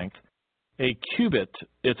its length, 1 cubit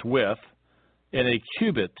its width, and 1.5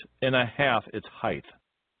 cubits its height.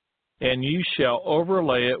 And you shall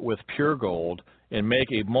overlay it with pure gold, and make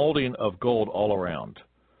a molding of gold all around.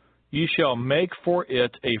 You shall make for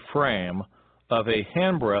it a frame of a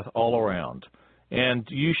handbreadth all around, and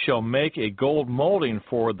you shall make a gold molding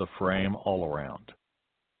for the frame all around.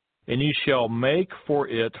 And you shall make for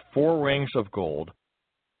it 4 rings of gold,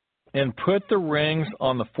 and put the rings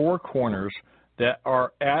on the 4 corners that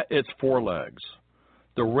are at its 4 legs.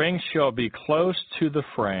 The rings shall be close to the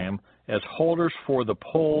frame as holders for the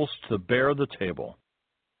poles to bear the table.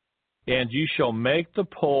 And you shall make the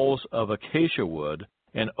poles of acacia wood,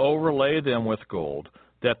 and overlay them with gold,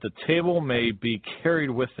 that the table may be carried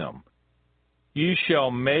with them. You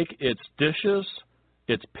shall make its dishes,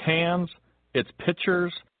 its pans, its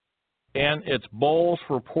pitchers, and its bowls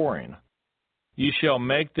for pouring. You shall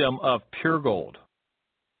make them of pure gold.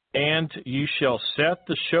 And you shall set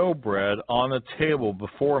the showbread on the table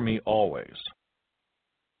before me always.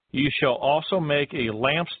 You shall also make a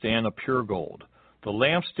lampstand of pure gold. The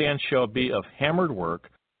lampstand shall be of hammered work,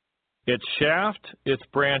 its shaft, its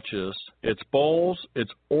branches, its bowls,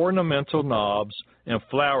 its ornamental knobs, and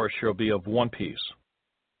flowers shall be of one piece.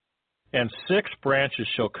 And 6 branches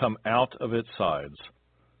shall come out of its sides,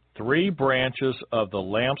 3 branches of the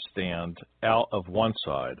lampstand out of one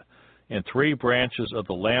side, and 3 branches of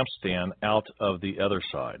the lampstand out of the other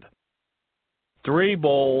side. 3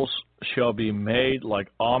 bowls shall be made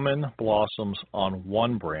like almond blossoms on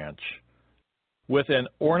one branch, with an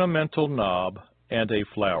ornamental knob and a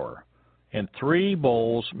flower, and 3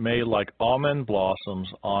 bowls made like almond blossoms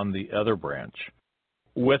on the other branch,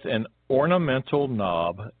 with an ornamental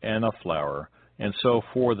knob and a flower, and so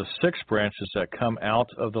for the 6 branches that come out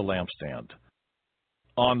of the lampstand.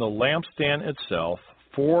 On the lampstand itself,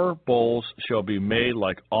 4 bowls shall be made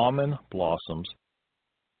like almond blossoms,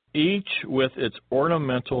 each with its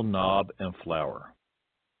ornamental knob and flower.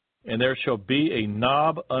 And there shall be a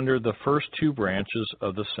knob under the first 2 branches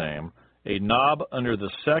of the same, a knob under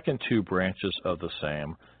the second 2 branches of the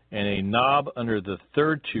same, and a knob under the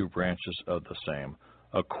third 2 branches of the same,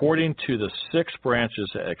 according to the 6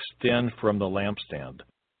 branches that extend from the lampstand.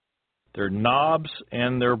 Their knobs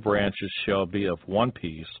and their branches shall be of one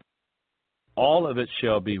piece. All of it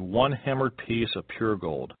shall be one hammered piece of pure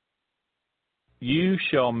gold. You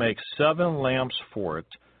shall make 7 lamps for it,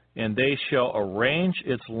 and they shall arrange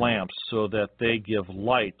its lamps so that they give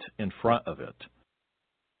light in front of it.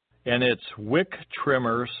 And its wick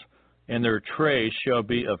trimmers and their trays shall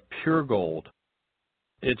be of pure gold.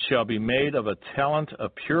 It shall be made of a talent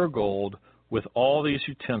of pure gold with all these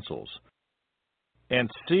utensils. And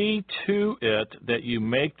see to it that you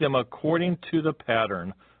make them according to the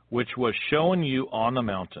pattern which was shown you on the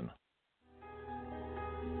mountain.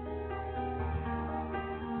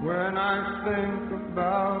 When I think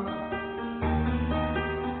about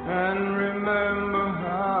and remember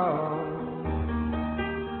how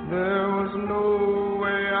there was no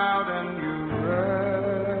way out and you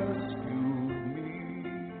rescued me.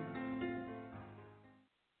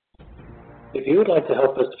 If you would like to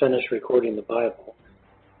help us finish recording the Bible,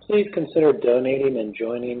 please consider donating and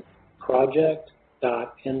joining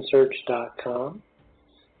project.nsearch.com.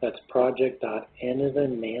 That's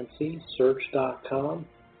project.nancysearch.com,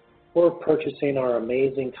 or purchasing our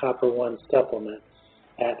amazing Copper One supplement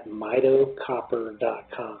at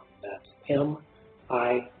mitocopper.com. That's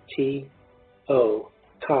MITO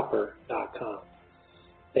copper.com.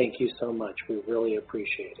 Thank you so much. We really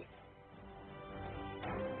appreciate it.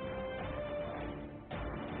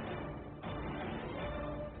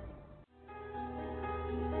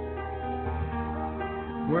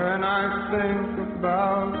 When I think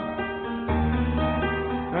about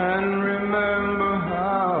and remember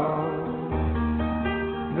how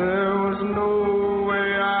there was no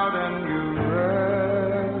way out and you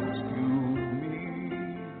rescued me.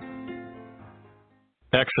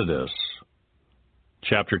 Exodus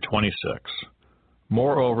chapter 26.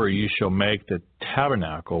 Moreover, you shall make the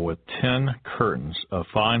tabernacle with 10 curtains of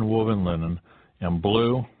fine woven linen and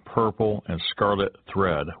blue, purple, and scarlet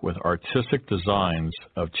thread with artistic designs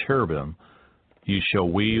of cherubim. You shall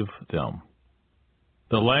weave them.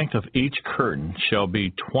 The length of each curtain shall be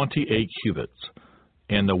 28 cubits,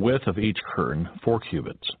 and the width of each curtain 4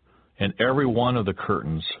 cubits, and every one of the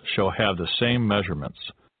curtains shall have the same measurements.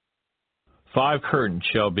 5 curtains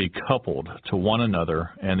shall be coupled to one another,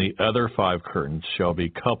 and the other 5 curtains shall be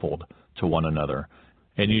coupled to one another.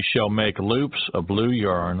 And you shall make loops of blue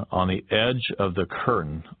yarn on the edge of the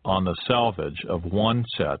curtain on the selvage of one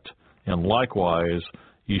set, and likewise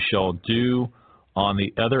you shall do on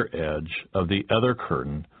the other edge of the other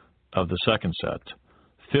curtain of the second set.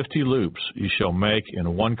 50 loops you shall make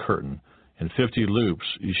in one curtain, and 50 loops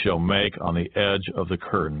you shall make on the edge of the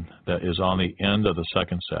curtain that is on the end of the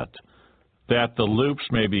second set, that the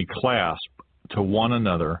loops may be clasped to one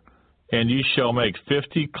another. And you shall make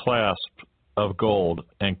 50 clasps of gold,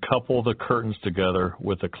 and couple the curtains together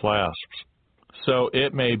with the clasps, so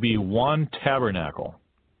it may be one tabernacle.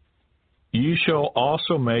 You shall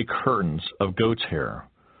also make curtains of goat's hair,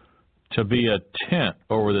 to be a tent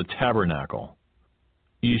over the tabernacle.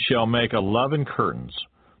 You shall make 11 curtains.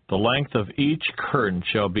 The length of each curtain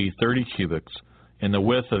shall be 30 cubits, and the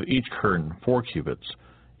width of each curtain 4 cubits,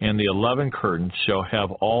 and the 11 curtains shall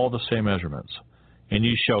have all the same measurements. And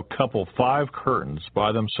you shall couple 5 curtains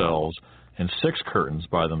by themselves, and 6 curtains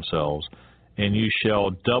by themselves, and you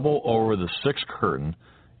shall double over the 6th curtain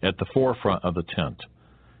at the forefront of the tent.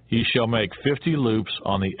 You shall make 50 loops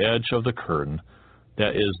on the edge of the curtain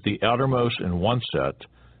that is the outermost in one set,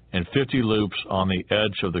 and 50 loops on the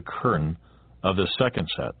edge of the curtain of the second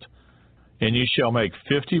set. And you shall make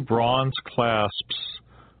 50 bronze clasps.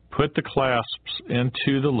 Put the clasps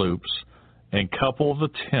into the loops, and couple the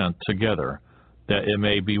tent together, that it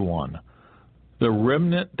may be one. The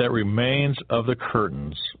remnant that remains of the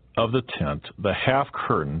curtains of the tent, the half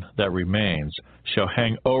curtain that remains, shall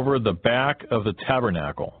hang over the back of the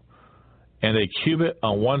tabernacle, and a cubit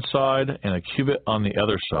on one side and a cubit on the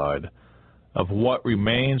other side of what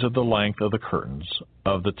remains of the length of the curtains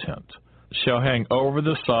of the tent shall hang over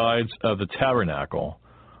the sides of the tabernacle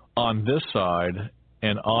on this side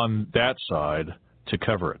and on that side to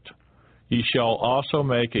cover it. Ye shall also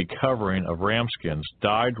make a covering of ram skins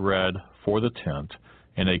dyed red for the tent,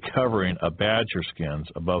 and a covering of badger skins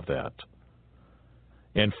above that.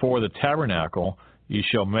 And for the tabernacle ye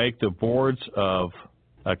shall make the boards of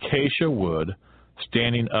acacia wood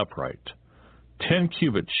standing upright. 10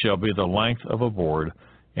 cubits shall be the length of a board,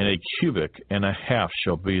 and 1.5 cubits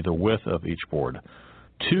shall be the width of each board.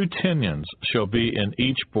 2 pinions shall be in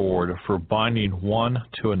each board for binding one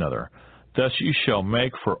to another. Thus you shall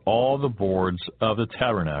make for all the boards of the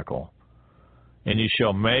tabernacle. And you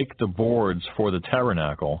shall make the boards for the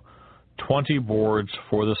tabernacle, 20 boards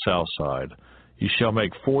for the south side. You shall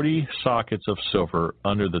make 40 sockets of silver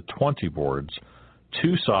under the 20 boards,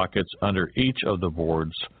 2 sockets under each of the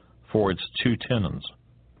boards for its 2 tenons.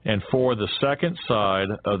 And for the second side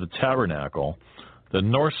of the tabernacle, the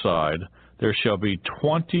north side, there shall be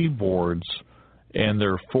 20 boards, and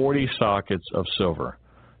there 40 sockets of silver,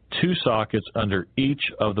 2 sockets under each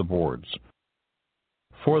of the boards.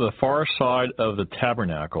 For the far side of the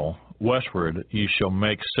tabernacle, westward, you shall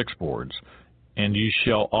make 6 boards, and you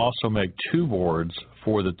shall also make 2 boards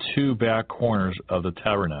for the 2 back corners of the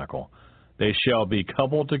tabernacle. They shall be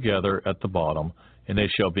coupled together at the bottom, and they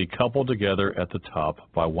shall be coupled together at the top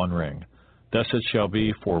by 1 ring. Thus it shall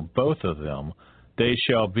be for both of them. They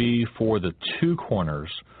shall be for the 2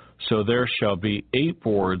 corners, so there shall be 8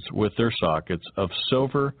 boards with their sockets of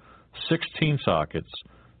silver, 16 sockets,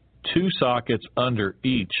 2 sockets under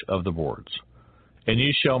each of the boards. And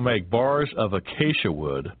you shall make bars of acacia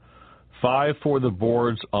wood, 5 for the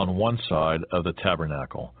boards on one side of the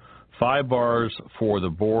tabernacle, 5 bars for the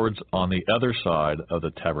boards on the other side of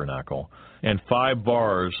the tabernacle, and 5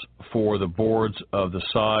 bars for the boards of the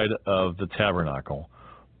side of the tabernacle,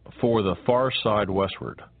 for the far side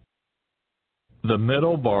westward. The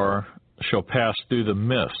middle bar shall pass through the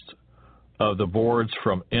midst of the boards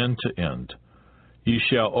from end to end. You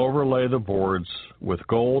shall overlay the boards with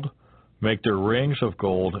gold, make their rings of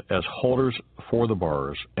gold as holders for the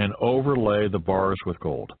bars, and overlay the bars with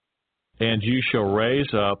gold. And you shall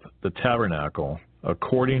raise up the tabernacle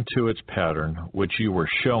according to its pattern, which you were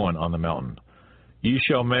shown on the mountain. You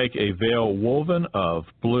shall make a veil woven of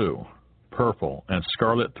blue, purple, and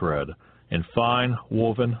scarlet thread, and fine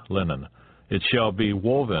woven linen. It shall be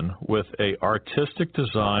woven with an artistic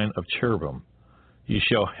design of cherubim. You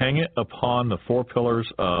shall hang it upon the 4 pillars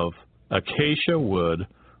of acacia wood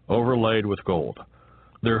overlaid with gold.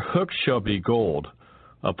 Their hooks shall be gold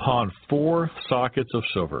upon 4 sockets of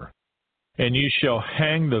silver. And you shall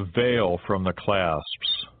hang the veil from the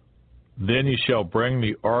clasps. Then you shall bring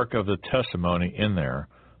the ark of the testimony in there,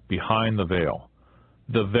 behind the veil.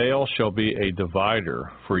 The veil shall be a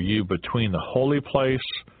divider for you between the holy place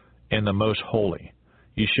and the most holy.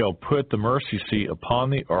 You shall put the mercy seat upon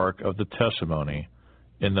the ark of the testimony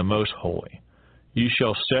in the most holy. You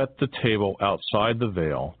shall set the table outside the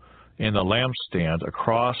veil, and the lampstand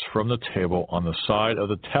across from the table on the side of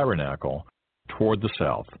the tabernacle toward the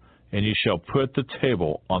south, and you shall put the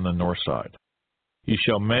table on the north side. You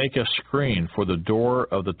shall make a screen for the door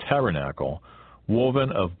of the tabernacle,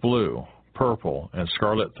 woven of blue, purple, and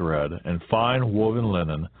scarlet thread, and fine woven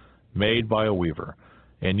linen made by a weaver.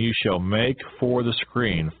 And you shall make for the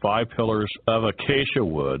screen 5 pillars of acacia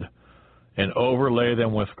wood, and overlay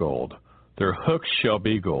them with gold. Their hooks shall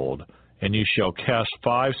be gold, and you shall cast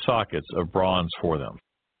 5 sockets of bronze for them.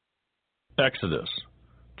 Exodus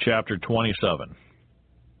chapter 27.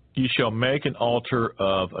 You shall make an altar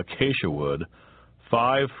of acacia wood,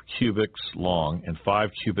 5 cubits long and 5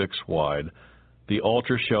 cubits wide. The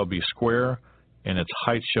altar shall be square, and its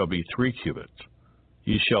height shall be 3 cubits.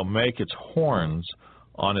 You shall make its horns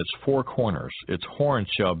on its 4 corners. Its horns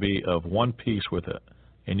shall be of one piece with it,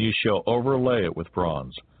 and you shall overlay it with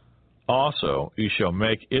bronze. Also you shall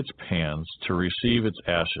make its pans to receive its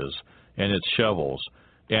ashes, and its shovels,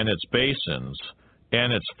 and its basins,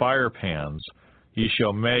 and its fire pans. Ye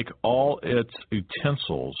shall make all its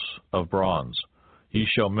utensils of bronze. Ye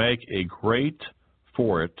shall make a grate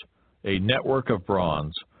for it, a network of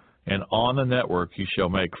bronze, and on the network ye shall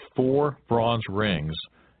make 4 bronze rings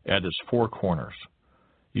at its 4 corners.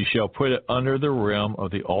 You shall put it under the rim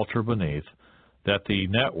of the altar beneath, that the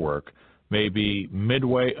network may be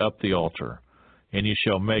midway up the altar. And you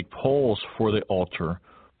shall make poles for the altar,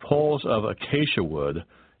 poles of acacia wood,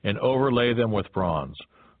 and overlay them with bronze.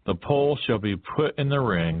 The poles shall be put in the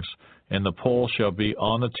rings, and the poles shall be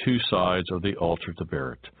on the 2 sides of the altar to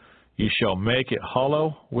bear it. You shall make it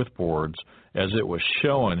hollow with boards, as it was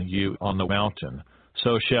shown you on the mountain,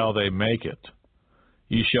 so shall they make it.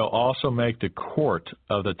 You shall also make the court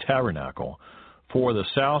of the tabernacle. For the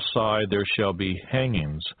south side there shall be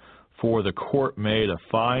hangings for the court made of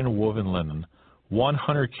fine woven linen,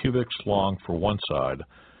 100 cubits long for one side,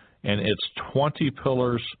 and its 20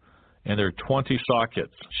 pillars, and their 20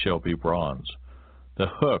 sockets shall be bronze. The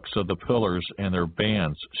hooks of the pillars and their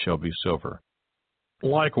bands shall be silver.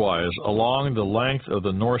 Likewise, along the length of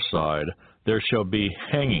the north side there shall be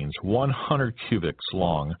hangings 100 cubits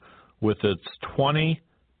long, with its 20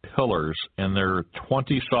 pillars and their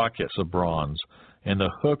 20 sockets of bronze, and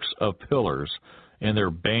the hooks of pillars and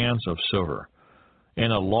their bands of silver.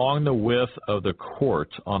 And along the width of the court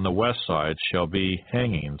on the west side shall be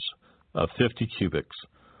hangings of 50 cubits,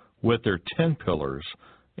 with their 10 pillars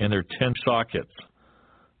and their 10 sockets.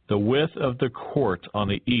 The width of the court on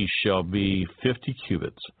the east shall be 50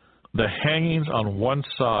 cubits. The hangings on one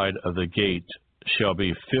side of the gate shall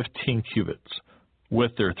be 15 cubits,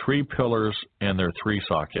 with their 3 pillars and their 3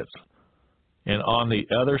 sockets. And on the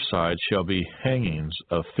other side shall be hangings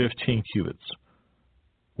of 15 cubits,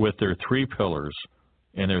 with their 3 pillars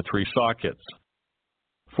and their 3 sockets.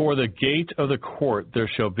 For the gate of the court there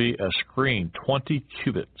shall be a screen 20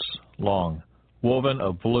 cubits long, woven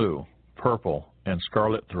of blue, purple, and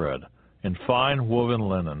scarlet thread, and fine woven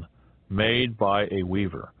linen, made by a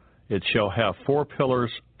weaver. It shall have 4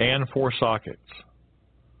 pillars and 4 sockets.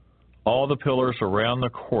 All the pillars around the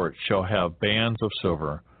court shall have bands of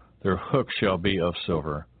silver. Their hooks shall be of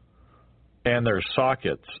silver, and their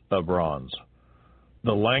sockets of bronze.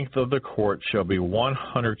 The length of the court shall be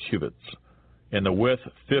 100 cubits, and the width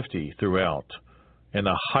 50 throughout, and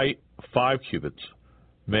the height 5 cubits,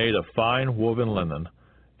 made of fine woven linen,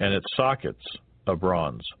 and its sockets of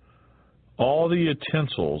bronze. All the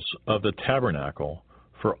utensils of the tabernacle,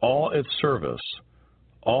 for all its service,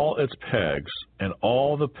 all its pegs, and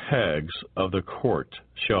all the pegs of the court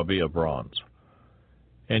shall be of bronze.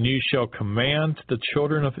 And you shall command the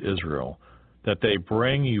children of Israel that they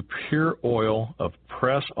bring you pure oil of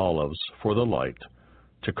pressed olives for the light,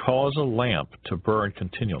 to cause a lamp to burn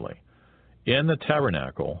continually. In the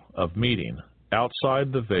tabernacle of meeting,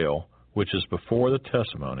 outside the veil which is before the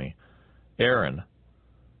testimony, Aaron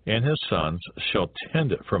and his sons shall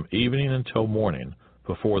tend it from evening until morning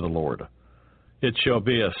before the Lord. It shall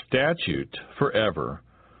be a statute forever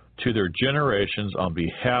to their generations on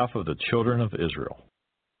behalf of the children of Israel.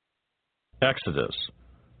 Exodus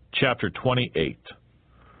chapter 28.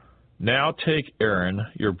 Now take Aaron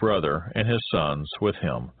your brother and his sons with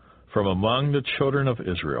him from among the children of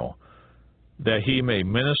Israel, that he may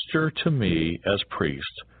minister to me as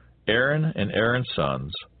priest, Aaron and Aaron's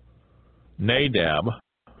sons, Nadab,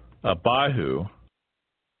 Abihu,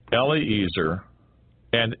 Eleazar,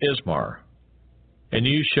 and Ismar. And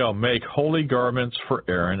you shall make holy garments for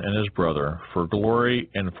Aaron and his brother, for glory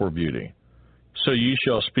and for beauty. So you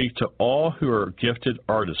shall speak to all who are gifted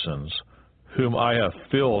artisans, whom I have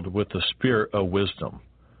filled with the spirit of wisdom,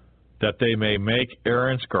 that they may make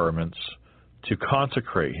Aaron's garments to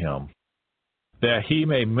consecrate him, that he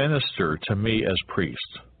may minister to me as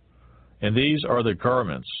priest. And these are the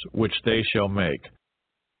garments which they shall make: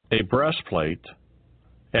 a breastplate,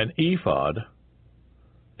 an ephod,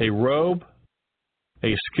 a robe,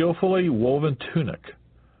 a skillfully woven tunic,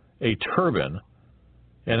 a turban,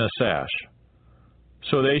 and a sash.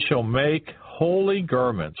 So they shall make holy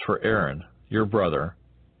garments for Aaron, your brother,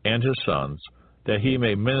 and his sons, that he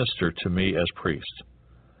may minister to me as priest.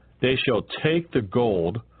 They shall take the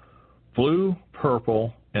gold, blue,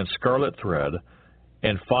 purple, and scarlet thread,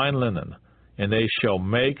 and fine linen, and they shall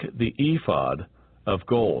make the ephod of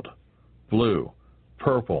gold, blue,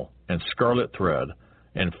 purple, and scarlet thread,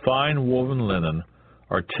 and fine woven linen,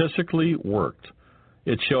 artistically worked.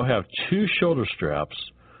 It shall have 2 shoulder straps,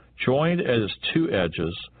 joined at its 2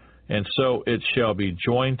 edges, and so it shall be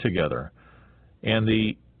joined together. And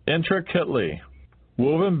the intricately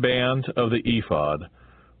woven band of the ephod,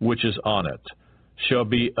 which is on it, shall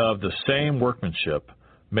be of the same workmanship,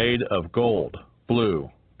 made of gold, blue,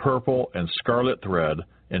 purple, and scarlet thread,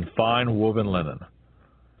 and fine woven linen.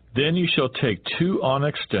 Then you shall take 2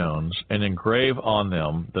 onyx stones, and engrave on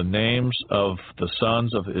them the names of the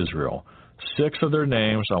sons of Israel, 6 of their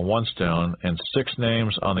names on one stone, and 6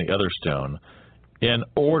 names on the other stone, in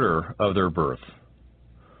order of their birth.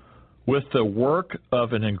 With the work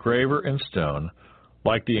of an engraver in stone,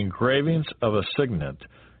 like the engravings of a signet,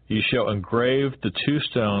 you shall engrave the 2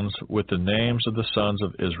 stones with the names of the sons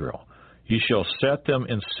of Israel. You shall set them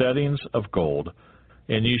in settings of gold,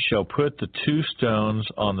 and you shall put the 2 stones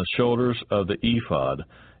on the shoulders of the ephod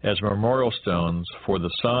as memorial stones for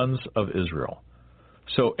the sons of Israel.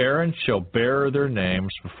 So Aaron shall bear their names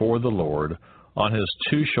before the Lord on his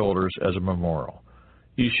 2 shoulders as a memorial.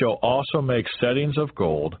 You shall also make settings of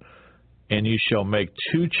gold, and you shall make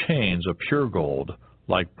 2 chains of pure gold,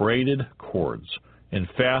 like braided cords, and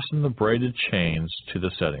fasten the braided chains to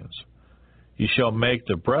the settings. You shall make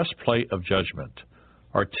the breastplate of judgment,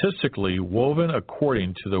 artistically woven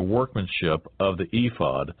according to the workmanship of the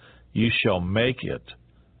ephod. You shall make it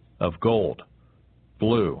of gold,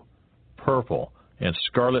 blue, purple, and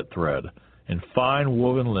scarlet thread, and fine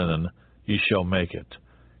woven linen. You shall make it.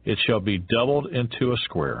 It shall be doubled into a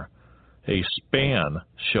square. A span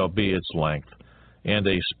shall be its length, and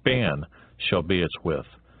a span shall be its width.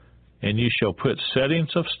 And you shall put settings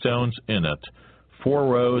of stones in it, 4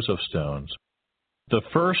 rows of stones. The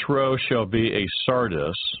first row shall be a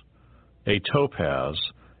sardius, a topaz,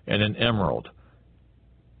 and an emerald.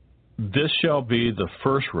 This shall be the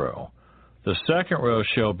first row. The second row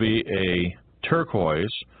shall be a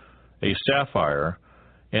turquoise, a sapphire,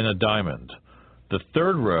 and a diamond. The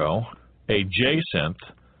third row, a jacinth,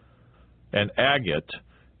 an agate,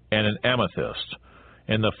 and an amethyst.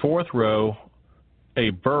 And the fourth row, a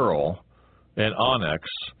beryl, an onyx,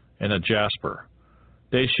 and a jasper.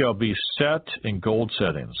 They shall be set in gold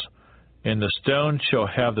settings. And the stone shall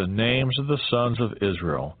have the names of the sons of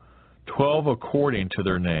Israel, 12 according to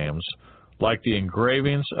their names, like the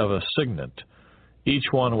engravings of a signet, each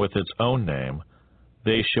one with its own name.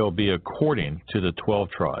 They shall be according to the 12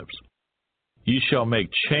 tribes. Ye shall make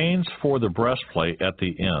chains for the breastplate at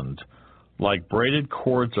the end, like braided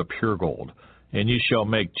cords of pure gold. And ye shall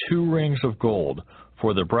make 2 rings of gold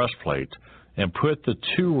for the breastplate, and put the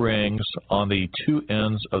 2 rings on the 2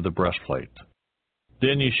 ends of the breastplate.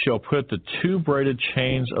 Then ye shall put the 2 braided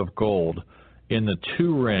chains of gold in the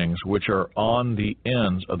 2 rings which are on the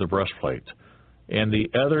ends of the breastplate, and the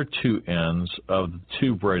other 2 ends of the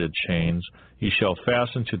 2 braided chains ye shall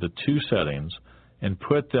fasten to the 2 settings, and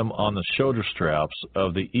put them on the shoulder straps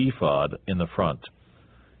of the ephod in the front.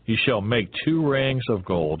 Ye shall make 2 rings of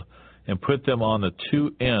gold, and put them on the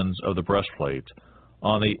 2 ends of the breastplate,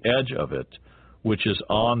 on the edge of it, which is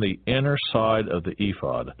on the inner side of the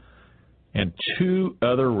ephod. And 2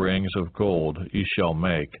 other rings of gold ye shall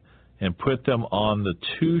make, and put them on the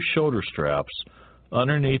 2 shoulder straps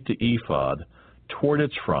underneath the ephod, toward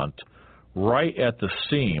its front, right at the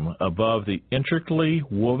seam above the intricately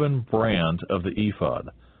woven brand of the ephod.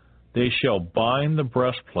 They shall bind the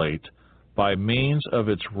breastplate by means of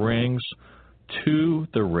its rings to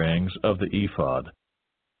the rings of the ephod,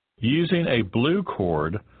 using a blue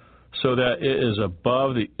cord, so that it is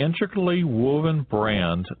above the intricately woven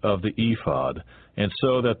brand of the ephod, and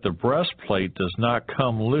so that the breastplate does not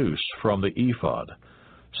come loose from the ephod.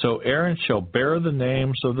 So Aaron shall bear the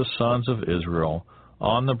names of the sons of Israel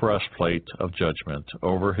on the breastplate of judgment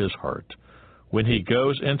over his heart, when he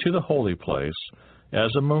goes into the holy place,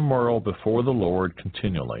 as a memorial before the Lord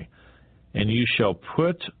continually. And you shall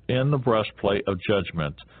put in the breastplate of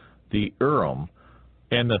judgment the Urim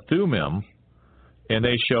and the Thummim, and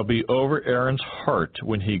they shall be over Aaron's heart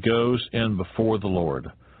when he goes in before the Lord.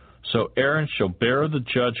 So Aaron shall bear the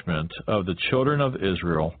judgment of the children of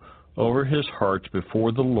Israel over his heart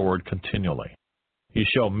before the Lord continually. He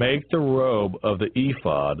shall make the robe of the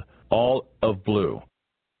ephod all of blue.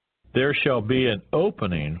 There shall be an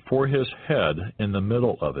opening for his head in the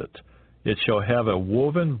middle of it. It shall have a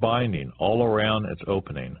woven binding all around its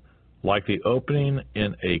opening, like the opening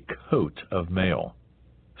in a coat of mail,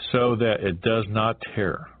 so that it does not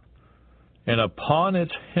tear. And upon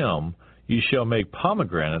its hem ye shall make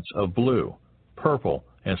pomegranates of blue, purple,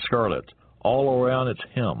 and scarlet all around its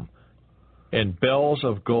hem, and bells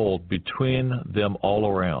of gold between them all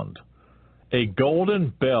around. A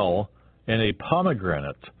golden bell and a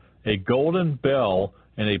pomegranate, a golden bell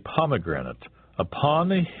and a pomegranate, upon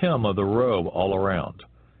the hem of the robe all around.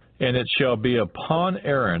 And it shall be upon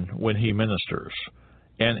Aaron when he ministers,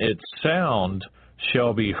 and its sound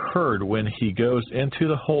shall be heard when he goes into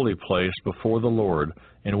the holy place before the Lord,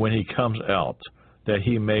 and when he comes out, that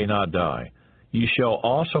he may not die. Ye shall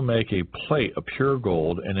also make a plate of pure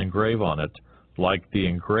gold, and engrave on it like the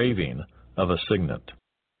engraving of a signet.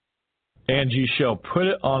 And ye shall put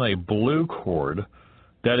it on a blue cord,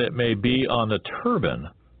 that it may be on the turban.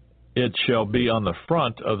 It shall be on the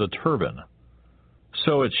front of the turban.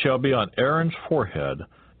 So it shall be on Aaron's forehead,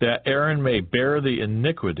 that Aaron may bear the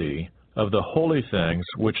iniquity of the holy things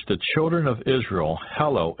which the children of Israel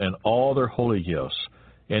hallow in all their holy gifts.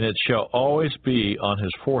 And it shall always be on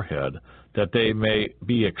his forehead, that they may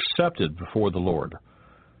be accepted before the Lord.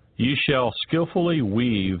 Ye shall skillfully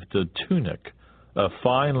weave the tunic of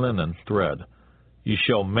fine linen thread. Ye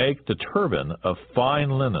shall make the turban of fine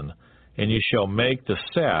linen, and ye shall make the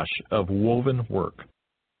sash of woven work.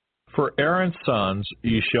 For Aaron's sons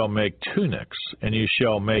ye shall make tunics, and ye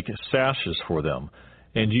shall make sashes for them,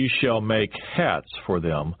 and ye shall make hats for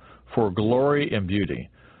them, for glory and beauty.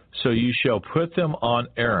 So ye shall put them on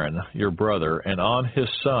Aaron your brother, and on his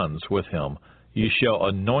sons with him. Ye shall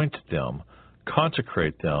anoint them,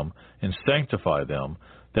 consecrate them, and sanctify them,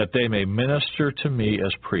 that they may minister to me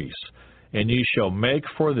as priests. And ye shall make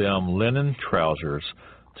for them linen trousers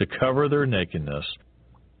to cover their nakedness.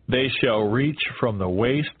 They shall reach from the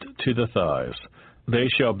waist to the thighs. They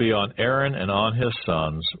shall be on Aaron and on his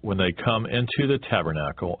sons when they come into the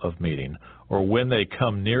tabernacle of meeting, or when they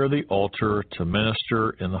come near the altar to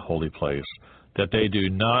minister in the holy place, that they do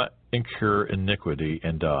not incur iniquity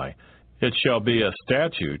and die. It shall be a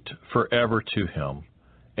statute forever to him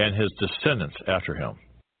and his descendants after him.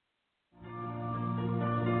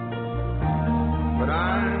 But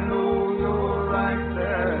I know you're right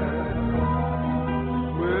there,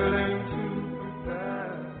 willing to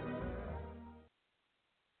prepare.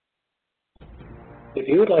 If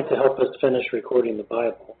you would like to help us finish recording the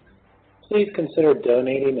Bible, please consider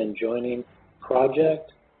donating and joining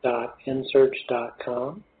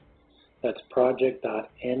project.nsearch.com. That's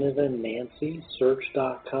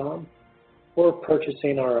project.nancysearch.com, or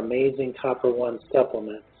purchasing our amazing Copper One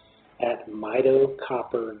supplement at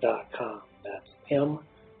mitocopper.com. That's M-I-T-O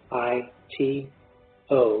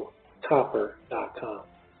copper.com.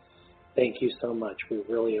 Thank you so much. We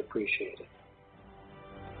really appreciate it.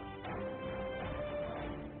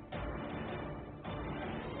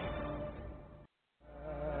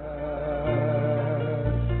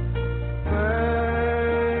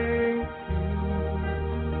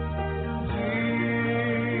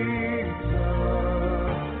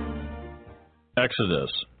 Exodus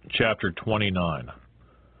chapter 29.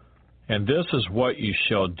 And this is what you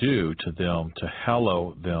shall do to them to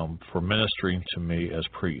hallow them for ministering to me as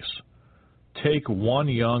priests. Take one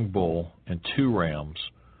young bull and 2 rams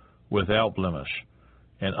without blemish,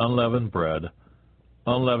 and unleavened bread,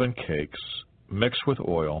 unleavened cakes mixed with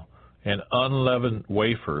oil, and unleavened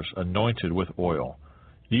wafers anointed with oil.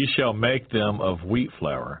 Ye shall make them of wheat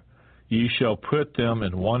flour. Ye shall put them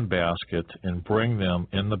in one basket, and bring them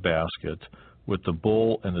in the basket with the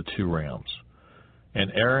bull and the 2 rams.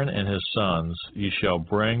 And Aaron and his sons ye shall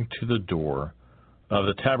bring to the door of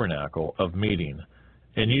the tabernacle of meeting,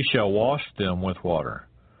 and ye shall wash them with water.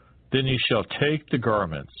 Then ye shall take the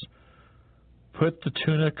garments, put the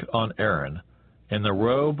tunic on Aaron, and the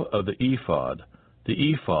robe of the ephod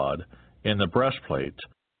and the breastplate,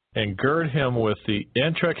 and gird him with the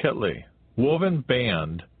intricately woven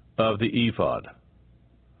band of the ephod.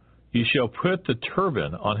 Ye shall put the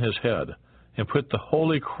turban on his head, and put the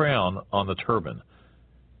holy crown on the turban.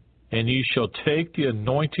 And ye shall take the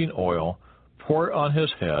anointing oil, pour it on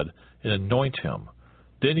his head, and anoint him.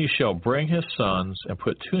 Then ye shall bring his sons, and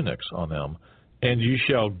put tunics on them, and ye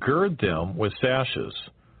shall gird them with sashes,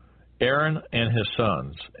 Aaron and his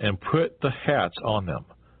sons, and put the hats on them.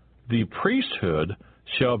 The priesthood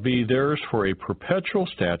shall be theirs for a perpetual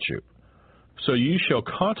statute. So ye shall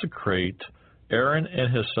consecrate Aaron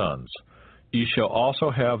and his sons. Ye shall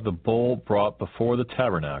also have the bull brought before the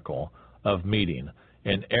tabernacle of meeting,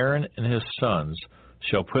 and Aaron and his sons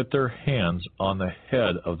shall put their hands on the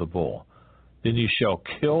head of the bull. Then ye shall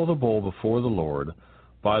kill the bull before the Lord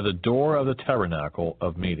by the door of the tabernacle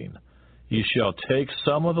of meeting. Ye shall take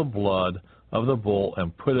some of the blood of the bull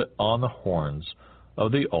and put it on the horns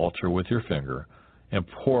of the altar with your finger, and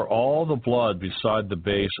pour all the blood beside the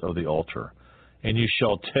base of the altar. And you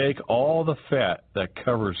shall take all the fat that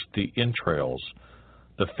covers the entrails,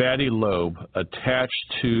 the fatty lobe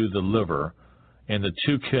attached to the liver, and the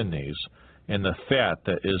 2 kidneys, and the fat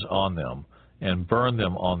that is on them, and burn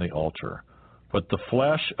them on the altar. But the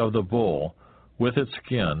flesh of the bull, with its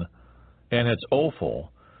skin and its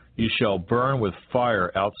offal, you shall burn with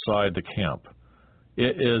fire outside the camp.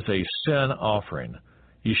 It is a sin offering.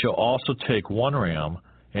 You shall also take 1 ram,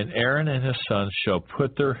 and Aaron and his sons shall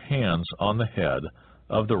put their hands on the head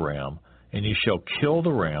of the ram, and ye shall kill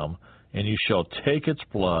the ram, and ye shall take its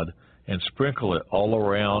blood, and sprinkle it all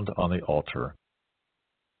around on the altar.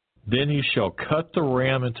 Then ye shall cut the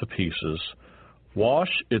ram into pieces,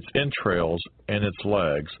 wash its entrails and its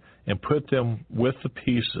legs, and put them with the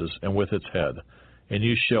pieces and with its head. And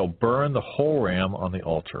ye shall burn the whole ram on the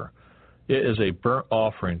altar. It is a burnt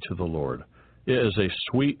offering to the Lord. It is a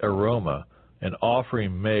sweet aroma, an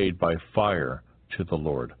offering made by fire to the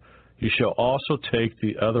Lord. You shall also take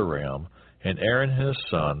the other ram, and Aaron and his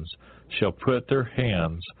sons shall put their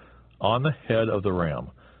hands on the head of the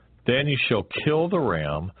ram. Then you shall kill the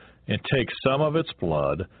ram, and take some of its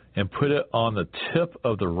blood, and put it on the tip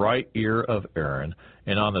of the right ear of Aaron,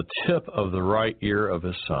 and on the tip of the right ear of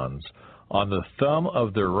his sons, on the thumb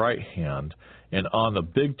of their right hand, and on the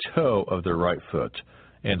big toe of their right foot,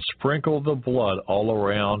 and sprinkle the blood all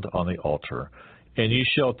around on the altar. And ye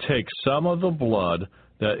shall take some of the blood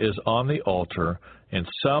that is on the altar, and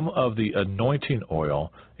some of the anointing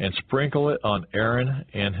oil, and sprinkle it on Aaron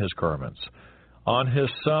and his garments, on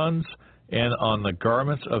his sons, and on the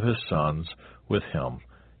garments of his sons with him.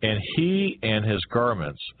 And he and his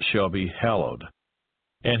garments shall be hallowed,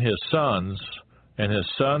 and his sons'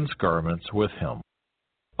 garments with him.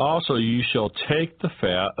 Also you shall take the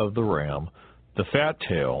fat of the ram, the fat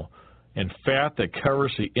tail, and fat that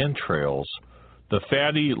covers the entrails, the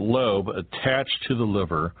fatty lobe attached to the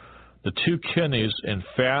liver, the 2 kidneys and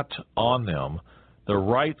fat on them, the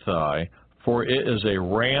right thigh, for it is a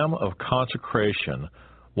ram of consecration,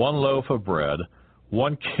 1 loaf of bread,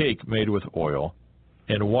 1 cake made with oil,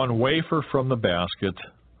 and 1 wafer from the basket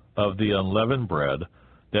of the unleavened bread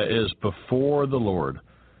that is before the Lord.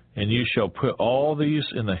 And you shall put all these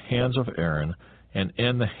in the hands of Aaron and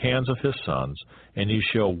in the hands of his sons, and you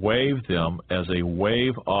shall wave them as a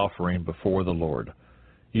wave offering before the Lord.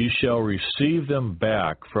 You shall receive them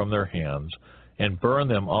back from their hands and burn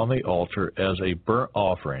them on the altar as a burnt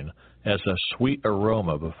offering, as a sweet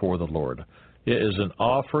aroma before the Lord. It is an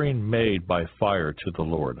offering made by fire to the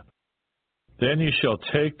Lord. Then you shall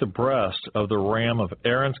take the breast of the ram of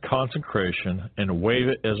Aaron's consecration and wave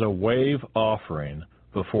it as a wave offering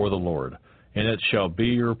before the Lord, and it shall be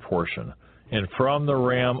your portion. And from the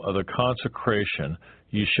ram of the consecration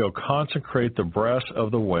you shall consecrate the breast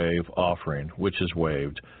of the wave offering, which is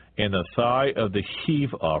waved, and the thigh of the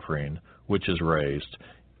heave offering, which is raised,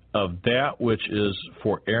 of that which is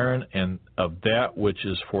for Aaron and of that which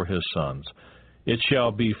is for his sons. It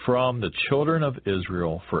shall be from the children of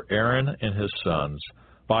Israel for Aaron and his sons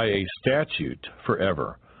by a statute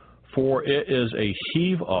forever. For it is a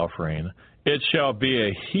heave offering. It shall be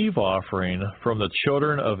a heave offering from the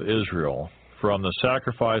children of Israel, from the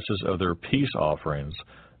sacrifices of their peace offerings,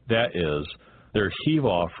 that is, their heave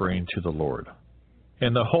offering to the Lord.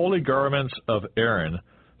 And the holy garments of Aaron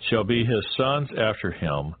shall be his sons after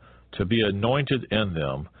him, to be anointed in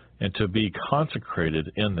them, and to be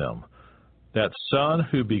consecrated in them. That son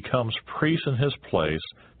who becomes priest in his place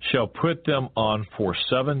shall put them on for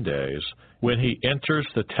 7 days, when he enters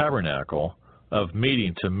the tabernacle of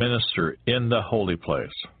meeting to minister in the holy place.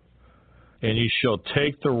 And you shall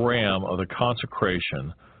take the ram of the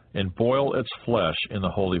consecration and boil its flesh in the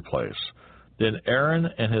holy place. Then Aaron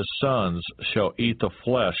and his sons shall eat the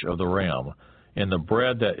flesh of the ram and the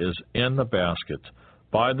bread that is in the basket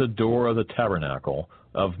by the door of the tabernacle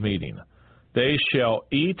of meeting. They shall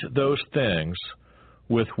eat those things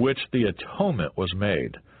with which the atonement was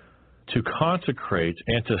made, to consecrate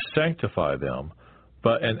and to sanctify them,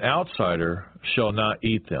 but an outsider shall not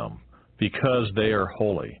eat them, because they are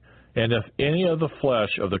holy. And if any of the flesh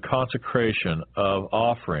of the consecration of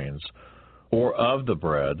offerings or of the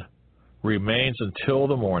bread remains until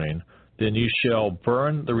the morning, then you shall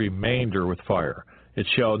burn the remainder with fire. It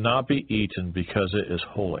shall not be eaten, because it is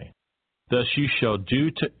holy. Thus you shall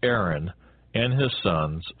do to Aaron and his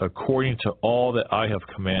sons according to all that I have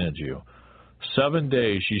commanded you. 7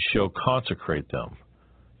 days you shall consecrate them,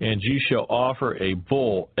 and you shall offer a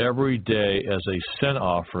bull every day as a sin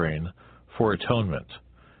offering for atonement.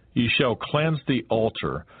 You shall cleanse the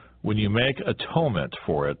altar when you make atonement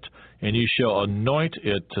for it, and you shall anoint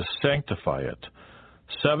it to sanctify it.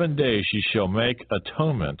 7 days you shall make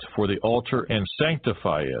atonement for the altar and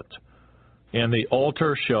sanctify it, and the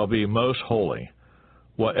altar shall be most holy.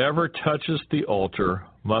 Whatever touches the altar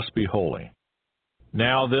must be holy.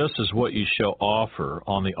 Now this is what you shall offer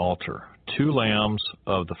on the altar: 2 lambs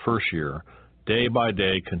of the first year, day by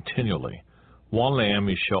day continually. 1 lamb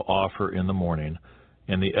you shall offer in the morning,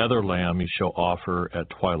 and the other lamb you shall offer at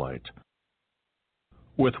twilight.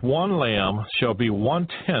 With 1 lamb shall be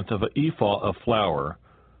 1/10 of an ephah of flour,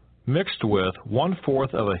 mixed with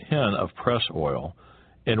 1/4 of a hin of press oil,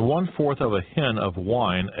 and 1/4 of a hin of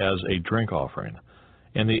wine as a drink offering.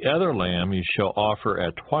 And the other lamb you shall offer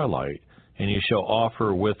at twilight, and you shall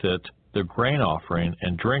offer with it the grain offering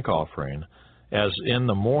and drink offering, as in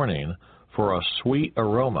the morning, for a sweet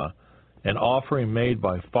aroma, an offering made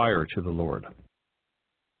by fire to the Lord.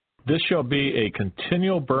 This shall be a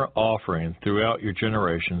continual burnt offering throughout your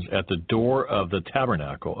generations at the door of the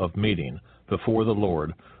tabernacle of meeting before the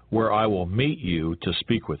Lord, where I will meet you to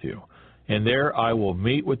speak with you. And there I will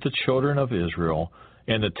meet with the children of Israel,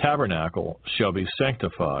 and the tabernacle shall be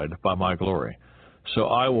sanctified by my glory. So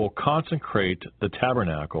I will consecrate the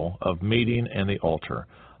tabernacle of meeting and the altar.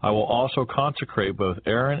 I will also consecrate both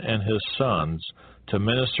Aaron and his sons to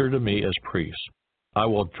minister to me as priests. I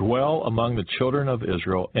will dwell among the children of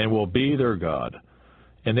Israel and will be their God.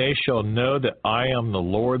 And they shall know that I am the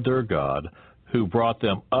Lord their God, who brought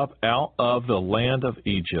them up out of the land of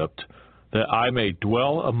Egypt, that I may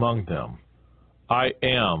dwell among them. I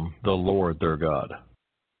am the Lord their God.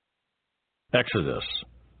 Exodus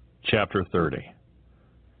chapter 30.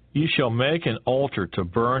 You shall make an altar to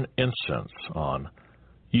burn incense on.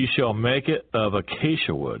 You shall make it of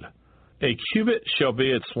acacia wood. A cubit shall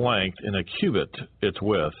be its length, and a cubit its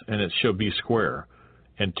width, and it shall be square.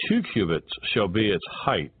 and 2 cubits shall be its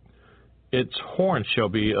height. Its horn shall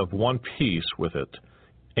be of one piece with it,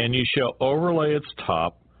 and you shall overlay its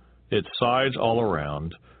top, its sides all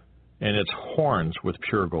around, and its horns with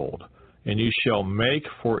pure gold. And you shall make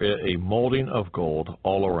for it a molding of gold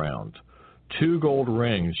all around. 2 gold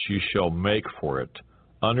rings you shall make for it,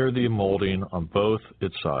 under the molding on both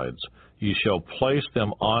its sides. You shall place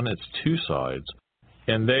them on its 2 sides,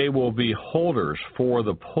 and they will be holders for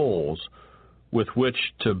the poles with which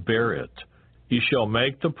to bear it. You shall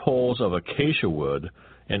make the poles of acacia wood,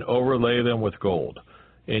 and overlay them with gold.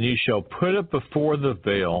 And you shall put it before the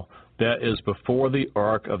veil that is before the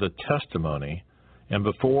ark of the testimony, and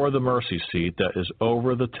before the mercy seat that is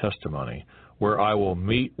over the testimony, where I will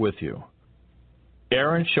meet with you.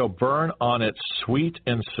 Aaron shall burn on it sweet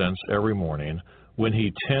incense every morning when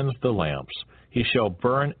he tends the lamps. He shall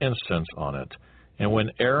burn incense on it. And when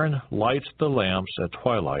Aaron lights the lamps at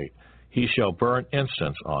twilight, he shall burn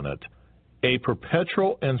incense on it, a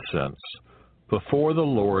perpetual incense before the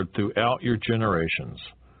Lord throughout your generations.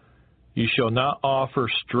 You shall not offer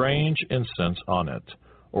strange incense on it,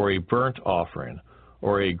 or a burnt offering,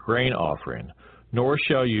 or a grain offering, nor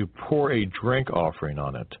shall you pour a drink offering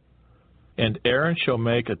on it. And Aaron shall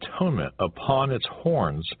make atonement upon its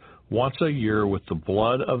horns once a year with the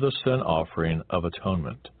blood of the sin offering of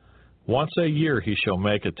atonement. Once a year he shall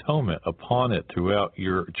make atonement upon it throughout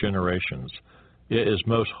your generations. It is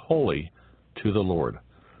most holy to the Lord.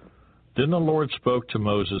 Then the Lord spoke to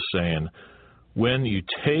Moses, saying, When you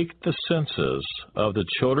take the census of the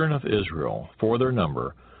children of Israel for their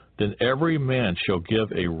number, then every man shall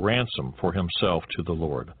give a ransom for himself to the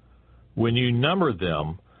Lord. When you number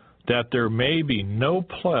them, that there may be no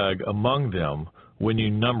plague among them when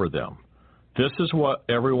you number them. This is what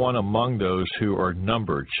everyone among those who are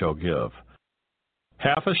numbered shall give.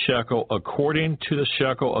 Half a shekel according to the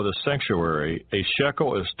shekel of the sanctuary. A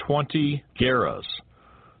shekel is 20 gerahs.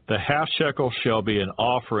 The half shekel shall be an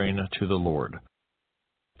offering to the Lord.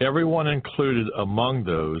 Everyone included among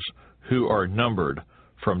those who are numbered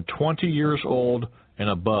from 20 years old and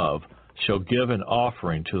above shall give an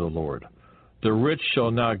offering to the Lord. The rich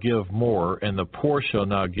shall not give more, and the poor shall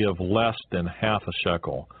not give less than half a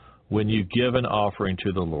shekel, when you give an offering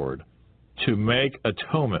to the Lord, to make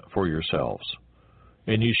atonement for yourselves.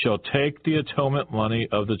 And you shall take the atonement money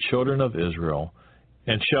of the children of Israel,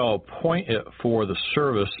 and shall appoint it for the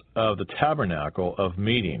service of the tabernacle of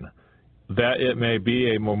meeting, that it may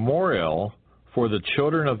be a memorial for the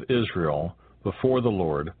children of Israel before the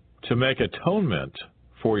Lord, to make atonement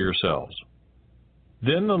for yourselves.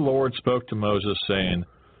 Then the Lord spoke to Moses, saying,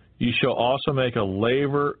 You shall also make a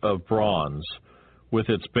laver of bronze, with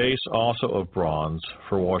its base also of bronze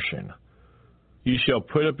for washing. You shall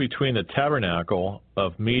put it between the tabernacle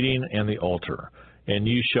of meeting and the altar, and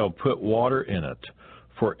you shall put water in it.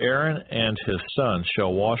 For Aaron and his sons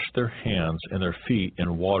shall wash their hands and their feet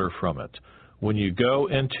in water from it, when you go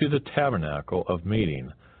into the tabernacle of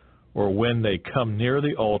meeting, or when they come near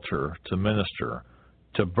the altar to minister,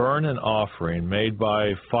 to burn an offering made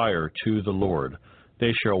by fire to the Lord.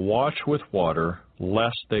 They shall wash with water,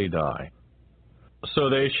 lest they die. So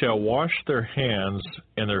they shall wash their hands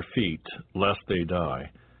and their feet, lest they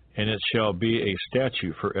die, and it shall be a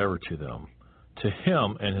statute forever to them, to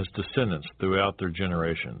him and his descendants throughout their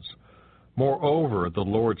generations. Moreover, the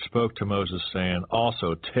Lord spoke to Moses, saying,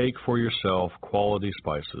 Also take for yourself quality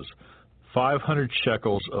spices, 500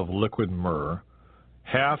 shekels of liquid myrrh,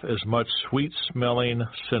 half as much sweet-smelling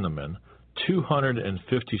cinnamon,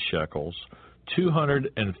 250 shekels,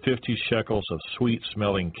 250 shekels of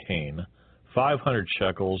sweet-smelling cane, 500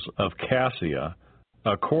 shekels of cassia,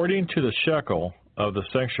 according to the shekel of the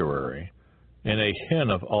sanctuary, and a hin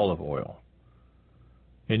of olive oil.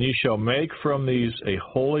 And ye shall make from these a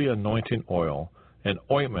holy anointing oil, an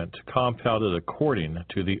ointment compounded according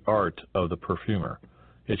to the art of the perfumer.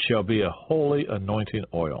 It shall be a holy anointing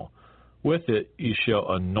oil. With it ye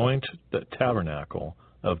shall anoint the tabernacle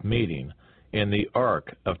of meeting, and the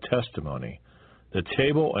ark of testimony, the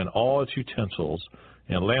table and all its utensils,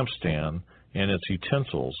 and lampstand and its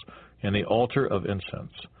utensils, and the altar of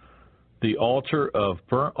incense, the altar of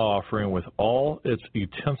burnt offering with all its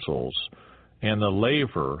utensils, and the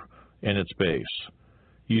laver and its base.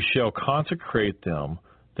 You shall consecrate them,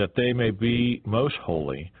 that they may be most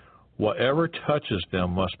holy. Whatever touches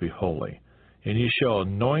them must be holy. And you shall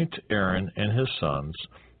anoint Aaron and his sons,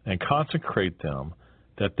 and consecrate them,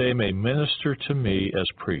 that they may minister to me as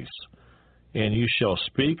priests. And you shall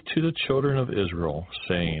speak to the children of Israel,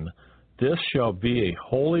 saying, This shall be a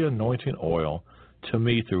holy anointing oil to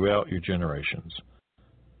me throughout your generations.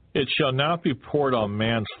 It shall not be poured on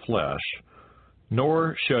man's flesh,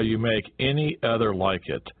 nor shall you make any other like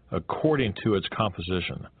it, according to its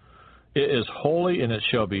composition. It is holy, and it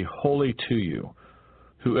shall be holy to you.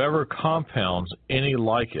 Whoever compounds any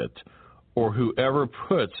like it, or whoever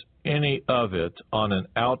puts any of it on an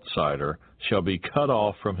outsider, shall be cut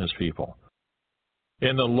off from his people.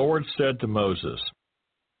 And the Lord said to Moses,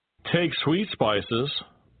 Take sweet spices,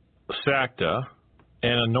 stacte,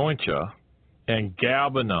 and onycha, and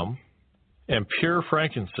galbanum, and pure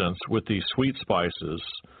frankincense with these sweet spices.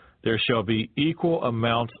 There shall be equal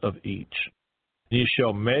amounts of each. Ye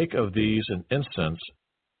shall make of these an incense,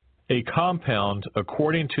 a compound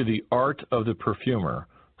according to the art of the perfumer,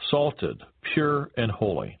 salted, pure, and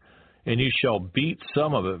holy. And ye shall beat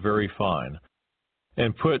some of it very fine,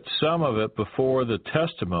 and put some of it before the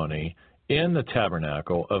testimony in the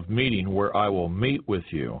tabernacle of meeting where I will meet with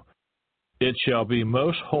you. It shall be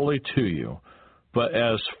most holy to you. But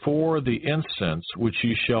as for the incense which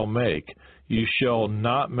ye shall make, ye shall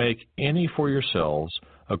not make any for yourselves,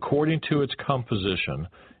 according to its composition.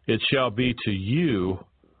 It shall be to you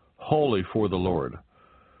holy for the Lord.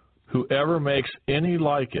 Whoever makes any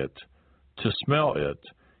like it, to smell it,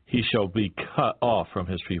 he shall be cut off from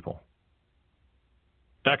his people.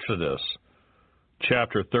 Exodus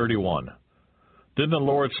chapter 31. Then the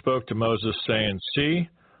Lord spoke to Moses, saying, See,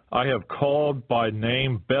 I have called by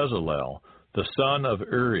name Bezalel, the son of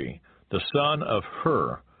Uri, the son of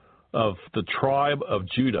Hur, of the tribe of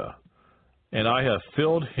Judah, and I have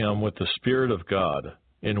filled him with the Spirit of God,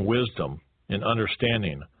 in wisdom, in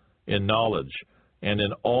understanding, in knowledge, and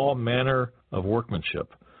in all manner of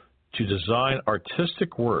workmanship, to design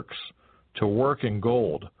artistic works, to work in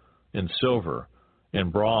gold, in silver, in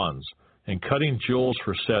bronze, in cutting jewels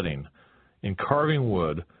for setting, in carving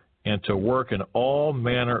wood, and to work in all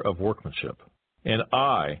manner of workmanship. And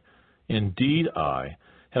I, indeed I,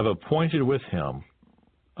 have appointed with him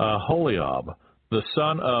Aholiab, the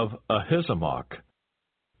son of Ahisamach,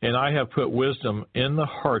 and I have put wisdom in the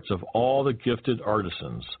hearts of all the gifted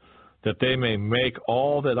artisans, that they may make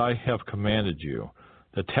all that I have commanded you,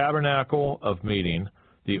 the tabernacle of meeting,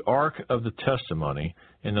 the ark of the testimony,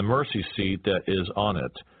 and the mercy seat that is on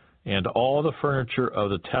it, and all the furniture of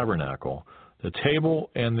the tabernacle, the table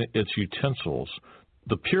and its utensils,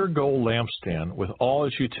 the pure gold lampstand with all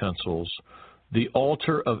its utensils, the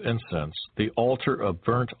altar of incense, the altar of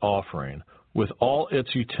burnt offering, with all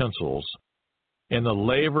its utensils, and the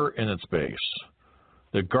laver in its base,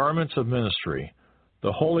 the garments of ministry,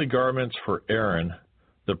 the holy garments for Aaron,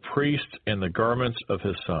 the priest, and the garments of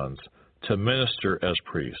his sons, to minister as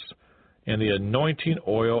priests, and the anointing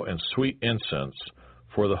oil and sweet incense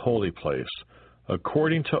for the holy place.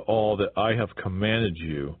 According to all that I have commanded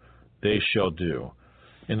you, they shall do.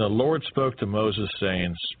 And the Lord spoke to Moses,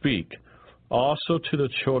 saying, Speak also to the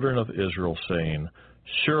children of Israel, saying,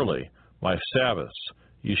 Surely my Sabbaths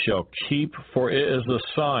ye shall keep, for it is the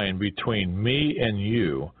sign between me and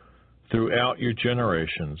you throughout your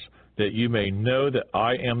generations, that you may know that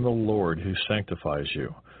I am the Lord who sanctifies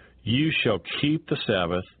you. You shall keep the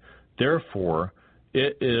Sabbath, therefore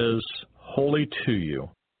it is holy to you.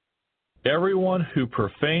 Everyone who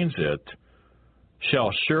profanes it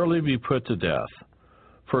shall surely be put to death.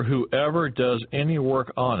 For whoever does any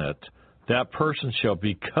work on it, that person shall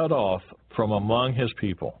be cut off from among his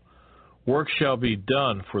people. Work shall be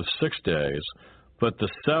done for 6 days, but the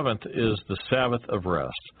seventh is the Sabbath of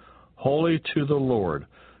rest, holy to the Lord.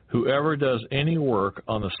 Whoever does any work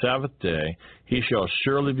on the Sabbath day, he shall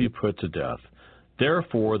surely be put to death.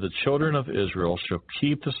 Therefore the children of Israel shall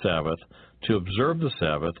keep the Sabbath, to observe the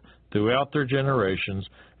Sabbath throughout their generations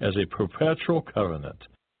as a perpetual covenant.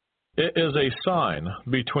 It is a sign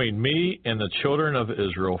between me and the children of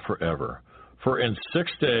Israel forever. For in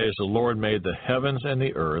 6 days the Lord made the heavens and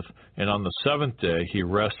the earth, and on the seventh day he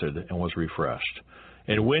rested and was refreshed.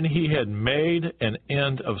 And when he had made an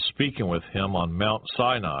end of speaking with him on Mount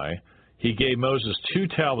Sinai, he gave Moses 2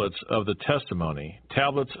 tablets of the testimony,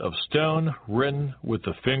 tablets of stone written with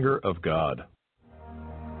the finger of God.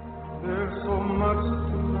 There's so much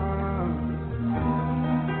to learn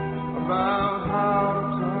about how to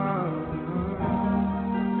turn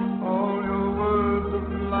all your words of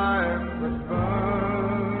life that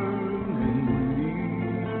burn in me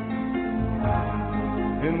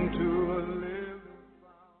into a living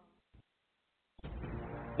vow.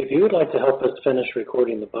 If you would like to help us finish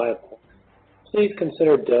recording the Bible, please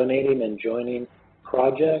consider donating and joining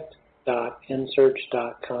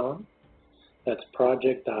project.nsearch.com. That's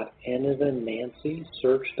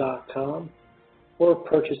project.nancy.search.com, or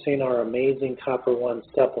purchasing our amazing Copper One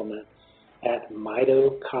supplement at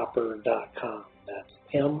mitocopper.com. That's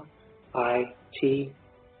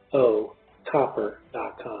MITO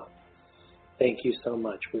copper.com. Thank you so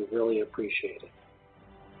much. We really appreciate it.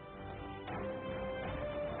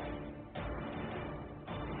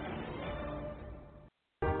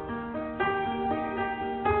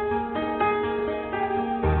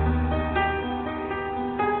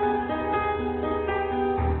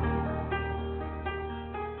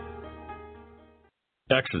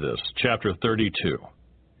 Exodus chapter 32.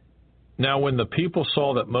 Now when the people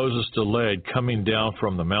saw that Moses delayed coming down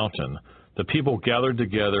from the mountain, the people gathered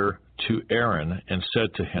together to Aaron and said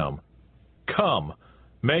to him, Come,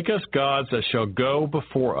 make us gods that shall go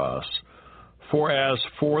before us. For as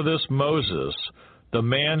for this Moses, the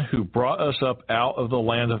man who brought us up out of the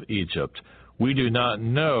land of Egypt, we do not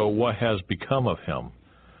know what has become of him.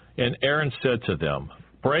 And Aaron said to them,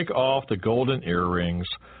 Break off the golden earrings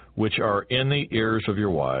which are in the ears of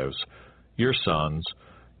your wives, your sons,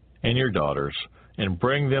 and your daughters, and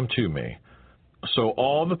bring them to me. So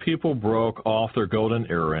all the people broke off their golden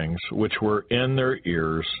earrings, which were in their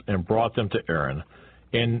ears, and brought them to Aaron.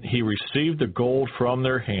 And he received the gold from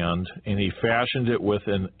their hand, and he fashioned it with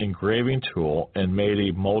an engraving tool, and made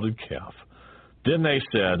a molded calf. Then they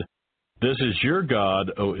said, This is your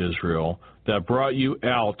God, O Israel, that brought you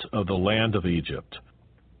out of the land of Egypt.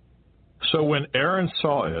 So when Aaron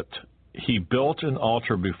saw it, he built an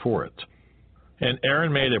altar before it. And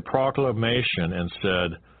Aaron made a proclamation and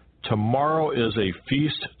said, Tomorrow is a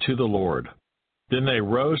feast to the Lord. Then they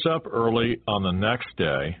rose up early on the next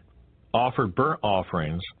day, offered burnt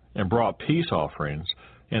offerings, and brought peace offerings,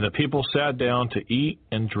 and the people sat down to eat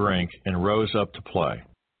and drink and rose up to play.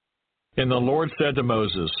 And the Lord said to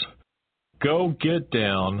Moses, Go get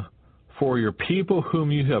down, for your people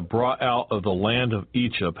whom you have brought out of the land of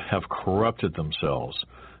Egypt have corrupted themselves.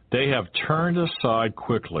 They have turned aside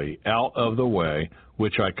quickly out of the way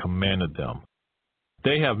which I commanded them.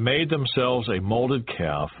 They have made themselves a molded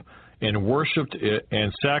calf, and worshipped it,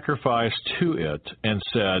 and sacrificed to it, and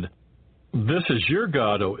said, This is your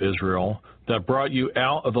God, O Israel, that brought you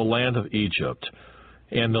out of the land of Egypt.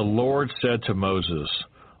 And the Lord said to Moses,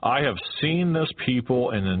 I have seen this people,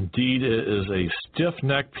 and indeed it is a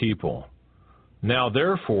stiff-necked people. Now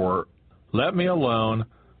therefore, let me alone,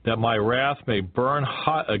 that my wrath may burn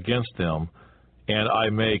hot against them, and I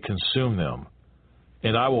may consume them.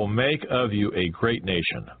 And I will make of you a great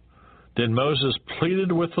nation. Then Moses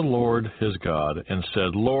pleaded with the Lord his God, and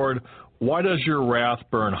said, Lord, why does your wrath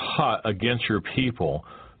burn hot against your people,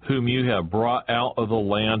 whom you have brought out of the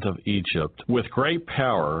land of Egypt, with great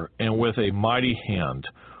power and with a mighty hand?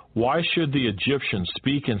 Why should the Egyptians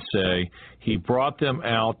speak and say, He brought them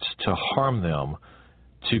out to harm them,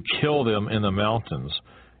 to kill them in the mountains,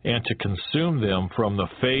 and to consume them from the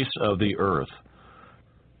face of the earth?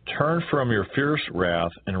 Turn from your fierce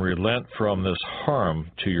wrath and relent from this harm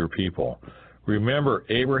to your people. Remember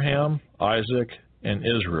Abraham, Isaac, and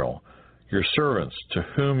Israel, your servants, to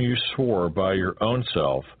whom you swore by your own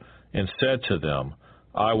self, and said to them,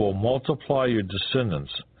 I will multiply your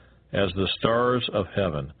descendants as the stars of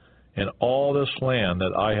heaven, and all this land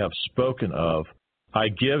that I have spoken of I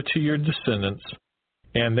give to your descendants,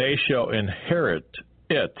 and they shall inherit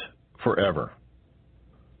it forever.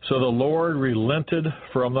 So the Lord relented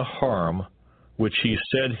from the harm which he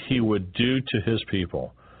said he would do to his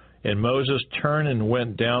people. And Moses turned and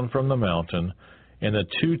went down from the mountain, and the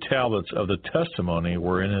 2 tablets of the testimony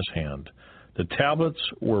were in his hand. The tablets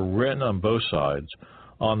were written on both sides.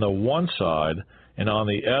 On the one side and on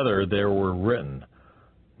the other there were written.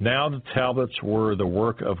 Now the tablets were the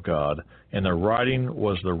work of God, and the writing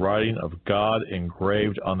was the writing of God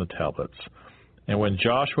engraved on the tablets. And when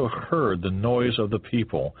Joshua heard the noise of the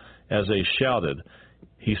people as they shouted,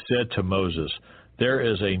 he said to Moses, There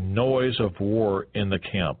is a noise of war in the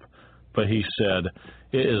camp. But he said,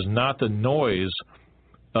 It is not the noise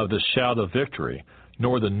of the shout of victory,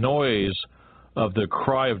 nor the noise of the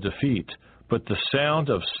cry of defeat, but the sound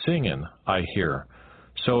of singing I hear.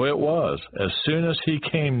 So it was, as soon as he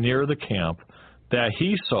came near the camp, that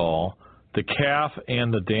he saw the calf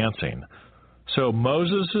and the dancing. So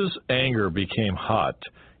Moses' anger became hot,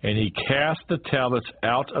 and he cast the tablets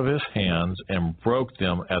out of his hands and broke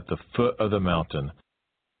them at the foot of the mountain.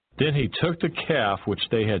 Then he took the calf which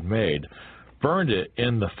they had made, burned it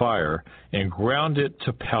in the fire, and ground it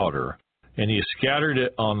to powder. And he scattered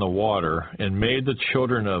it on the water, and made the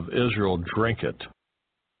children of Israel drink it.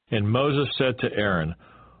 And Moses said to Aaron,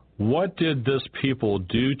 What did this people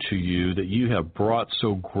do to you that you have brought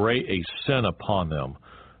so great a sin upon them?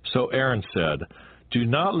 So Aaron said, Do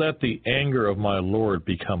not let the anger of my Lord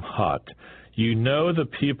become hot. You know the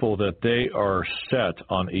people that they are set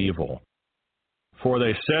on evil. For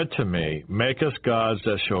they said to me, Make us gods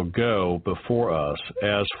that shall go before us.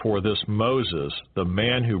 As for this Moses, the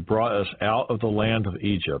man who brought us out of the land of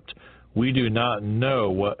Egypt, we do not know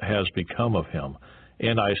what has become of him.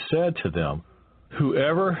 And I said to them,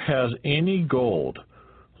 Whoever has any gold,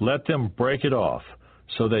 let them break it off.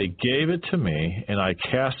 So they gave it to me, and I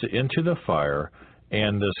cast it into the fire,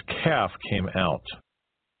 and this calf came out.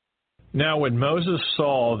 Now when Moses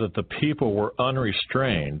saw that the people were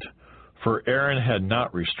unrestrained, for Aaron had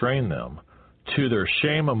not restrained them, to their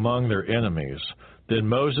shame among their enemies, then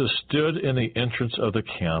Moses stood in the entrance of the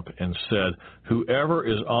camp and said, Whoever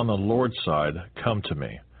is on the Lord's side, come to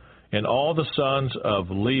me. And all the sons of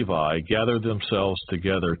Levi gathered themselves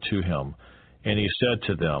together to him. And he said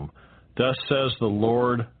to them, Thus says the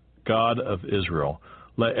Lord God of Israel,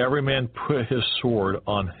 Let every man put his sword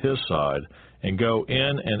on his side, and go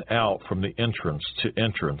in and out from the entrance to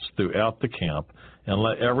entrance throughout the camp, and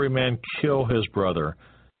let every man kill his brother,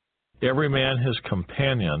 every man his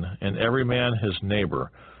companion, and every man his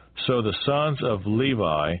neighbor. So the sons of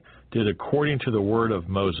Levi did according to the word of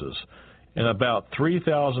Moses. And about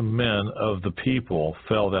 3,000 men of the people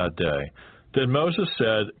fell that day. Then Moses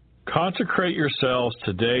said, Consecrate yourselves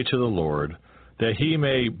today to the Lord, that he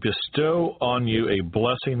may bestow on you a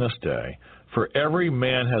blessing this day. For every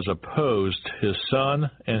man has opposed his son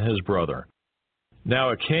and his brother.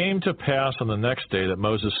 Now it came to pass on the next day that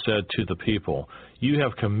Moses said to the people, You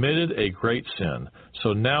have committed a great sin,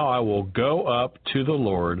 so now I will go up to the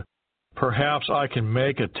Lord. Perhaps I can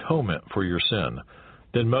make atonement for your sin.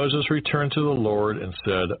 Then Moses returned to the Lord and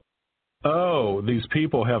said, Oh, these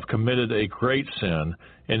people have committed a great sin,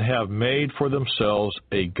 and have made for themselves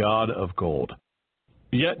a god of gold.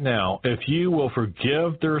 Yet now, if you will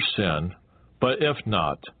forgive their sin, but if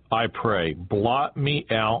not, I pray, blot me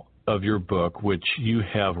out of your book which you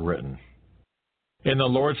have written. And the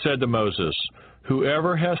Lord said to Moses,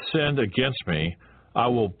 Whoever has sinned against me, I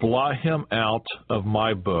will blot him out of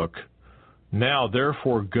my book. Now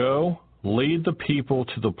therefore go, lead the people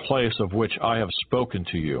to the place of which I have spoken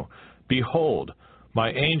to you. Behold,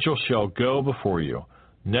 my angel shall go before you.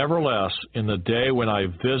 Nevertheless, in the day when I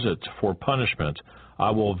visit for punishment,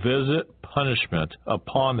 I will visit punishment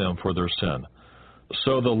upon them for their sin.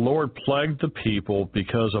 So the Lord plagued the people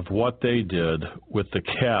because of what they did with the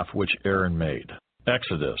calf which Aaron made.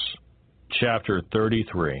 Exodus chapter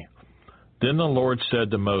 33. Then the Lord said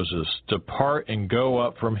to Moses, Depart and go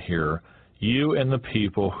up from here, you and the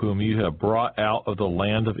people whom you have brought out of the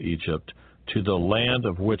land of Egypt, to the land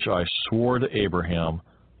of which I swore to Abraham,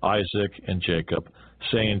 Isaac, and Jacob,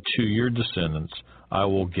 saying, To your descendants I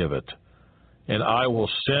will give it. And I will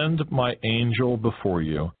send my angel before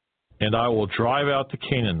you, and I will drive out the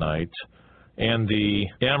Canaanite, and the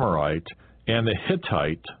Amorite, and the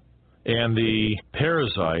Hittite, and the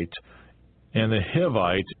Perizzite, and the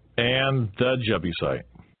Hivite, and the Jebusite.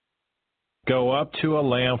 Go up to a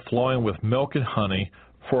land flowing with milk and honey,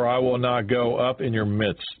 for I will not go up in your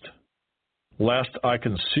midst, lest I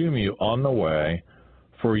consume you on the way,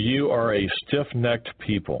 for you are a stiff-necked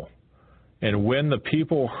people. And when the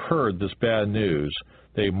people heard this bad news,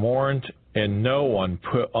 they mourned, and no one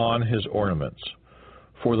put on his ornaments.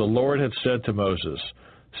 For the Lord had said to Moses,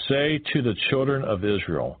 Say to the children of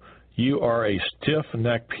Israel, You are a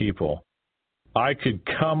stiff-necked people. I could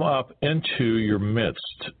come up into your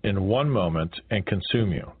midst in one moment and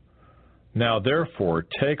consume you. Now therefore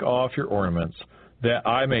take off your ornaments, that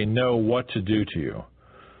I may know what to do to you.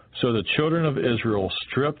 So the children of Israel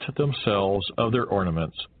stripped themselves of their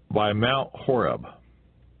ornaments by Mount Horeb.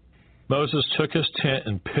 Moses took his tent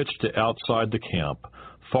and pitched it outside the camp,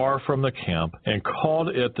 far from the camp, and called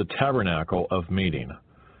it the tabernacle of meeting.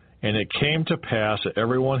 And it came to pass that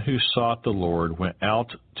everyone who sought the Lord went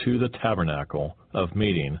out to the tabernacle of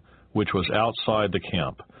meeting, which was outside the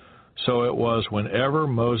camp. So it was whenever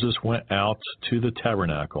Moses went out to the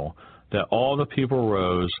tabernacle, that all the people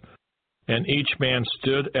rose, and each man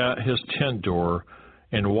stood at his tent door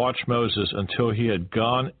and watched Moses until he had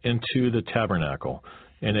gone into the tabernacle.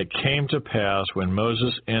 And it came to pass when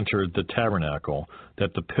Moses entered the tabernacle,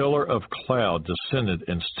 that the pillar of cloud descended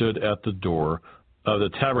and stood at the door of the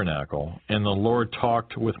tabernacle, and the Lord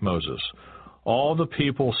talked with Moses. All the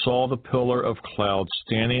people saw the pillar of cloud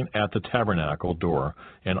standing at the tabernacle door,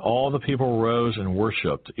 and all the people rose and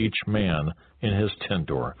worshipped, each man in his tent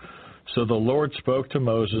door. So the Lord spoke to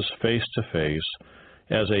Moses face to face,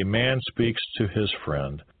 as a man speaks to his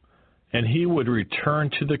friend. And he would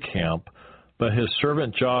return to the camp, but his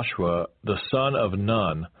servant Joshua, the son of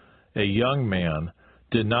Nun, a young man,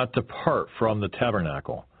 did not depart from the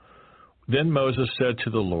tabernacle. Then Moses said to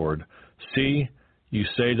the Lord, See, you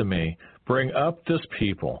say to me, Bring up this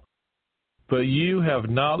people. But you have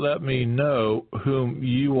not let me know whom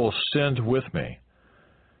you will send with me.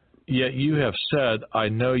 Yet you have said, I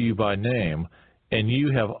know you by name, and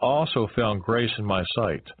you have also found grace in my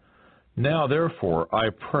sight. Now therefore, I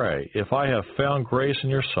pray, if I have found grace in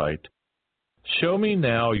your sight, show me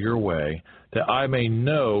now your way, that I may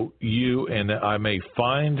know you and that I may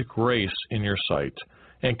find grace in your sight,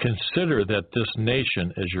 and consider that this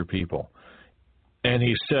nation is your people. And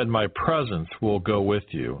he said, my presence will go with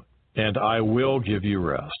you, and I will give you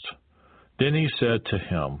rest. Then he said to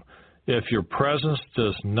him, if your presence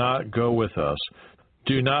does not go with us,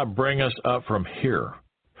 do not bring us up from here.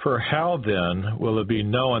 For how then will it be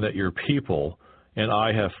known that your people and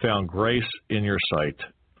I have found grace in your sight,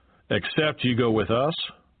 except you go with us?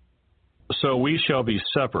 So we shall be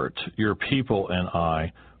separate, your people and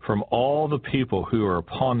I, from all the people who are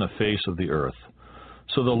upon the face of the earth.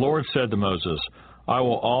 So the Lord said to Moses, I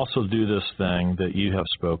will also do this thing that you have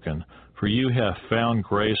spoken, for you have found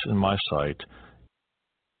grace in my sight,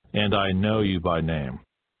 and I know you by name.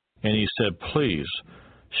 And he said, please,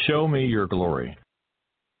 show me your glory.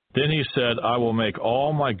 Then he said, I will make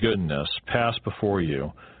all my goodness pass before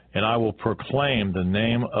you, and I will proclaim the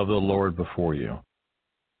name of the Lord before you.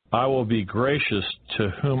 I will be gracious to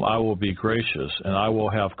whom I will be gracious, and I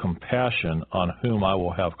will have compassion on whom I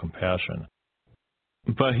will have compassion.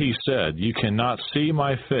 But he said, you cannot see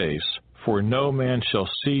my face, for no man shall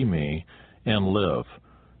see me and live.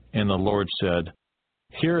 And the Lord said,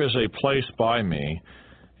 here is a place by me,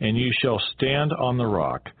 and you shall stand on the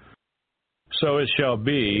rock. So it shall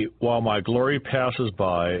be, while my glory passes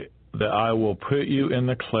by, that I will put you in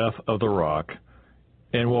the cleft of the rock,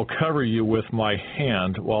 and will cover you with my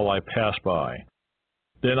hand while I pass by.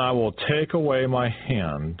 Then I will take away my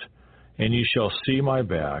hand, and you shall see my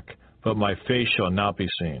back, but my face shall not be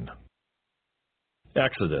seen.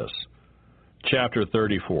 Exodus chapter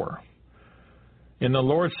 34. And the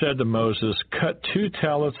Lord said to Moses, cut 2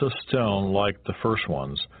 tablets of stone like the first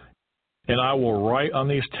ones, and I will write on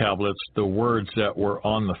these tablets the words that were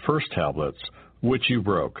on the first tablets, which you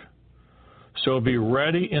broke. So be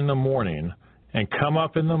ready in the morning, and come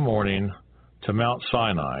up in the morning to Mount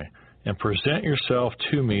Sinai, and present yourself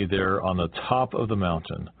to me there on the top of the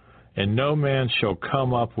mountain. And no man shall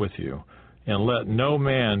come up with you, and let no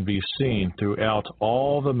man be seen throughout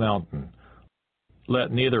all the mountain.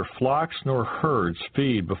 Let neither flocks nor herds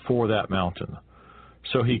feed before that mountain.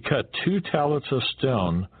 So he cut 2 tablets of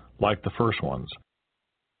stone like the first ones.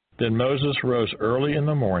 Then Moses rose early in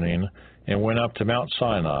the morning and went up to Mount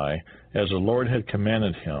Sinai, as the Lord had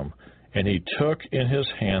commanded him, and he took in his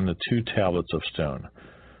hand the 2 tablets of stone.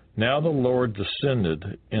 Now the Lord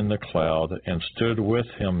descended in the cloud and stood with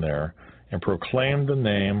him there, and proclaimed the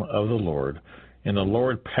name of the Lord. And the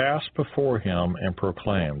Lord passed before him and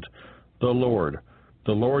proclaimed, the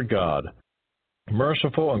Lord God,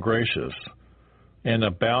 merciful and gracious, and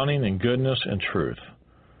abounding in goodness and truth,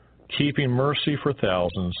 keeping mercy for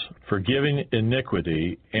thousands, forgiving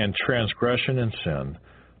iniquity and transgression and sin,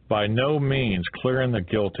 by no means clearing the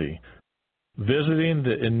guilty, visiting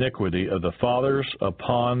the iniquity of the fathers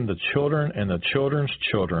upon the children and the children's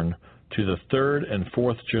children to the 3rd and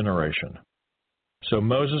 4th generation. So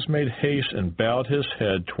Moses made haste and bowed his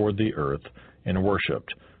head toward the earth and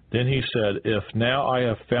worshipped. Then he said, if now I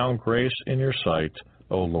have found grace in your sight,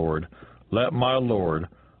 O Lord, let my Lord,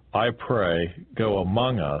 I pray, go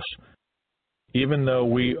among us, even though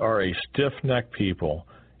we are a stiff-necked people,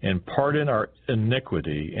 and pardon our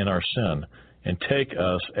iniquity and our sin, and take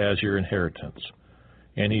us as your inheritance.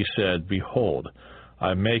 And he said, behold,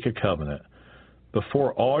 I make a covenant.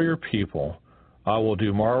 Before all your people I will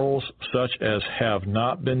do marvels such as have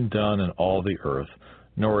not been done in all the earth,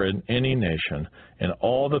 nor in any nation, and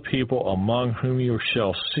all the people among whom you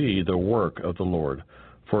shall see the work of the Lord.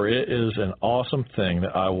 For it is an awesome thing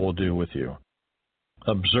that I will do with you.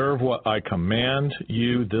 Observe what I command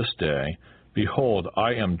you this day. Behold,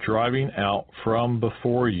 I am driving out from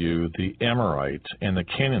before you the Amorite, and the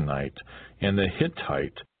Canaanite, and the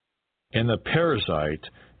Hittite, and the Perizzite,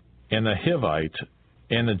 and the Hivite,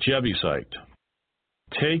 and the Jebusite.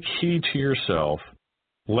 Take heed to yourself,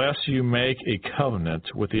 lest you make a covenant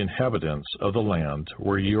with the inhabitants of the land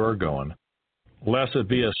where you are going, lest it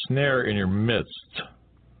be a snare in your midst.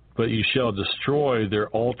 But you shall destroy their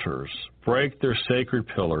altars, break their sacred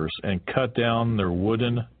pillars, and cut down their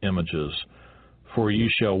wooden images. For you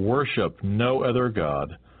shall worship no other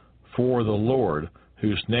God, for the Lord,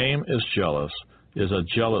 whose name is jealous, is a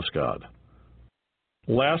jealous God.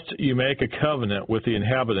 Lest you make a covenant with the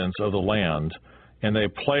inhabitants of the land, and they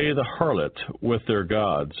play the harlot with their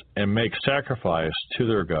gods, and make sacrifice to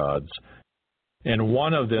their gods, and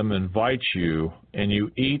one of them invites you, and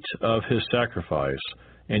you eat of his sacrifice,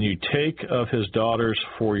 and you take of his daughters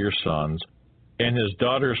for your sons, and his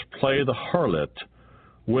daughters play the harlot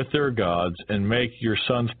with their gods, and make your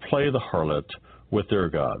sons play the harlot with their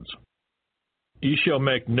gods. Ye shall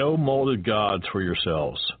make no molded gods for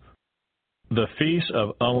yourselves. The feast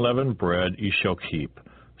of unleavened bread ye shall keep.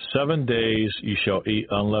 7 days ye shall eat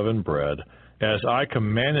unleavened bread, as I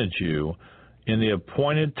commanded you, in the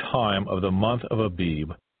appointed time of the month of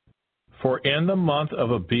Abib. For in the month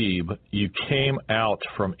of Abib you came out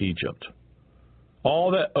from Egypt.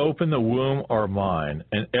 All that open the womb are mine,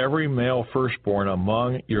 and every male firstborn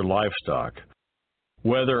among your livestock,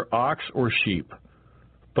 whether ox or sheep.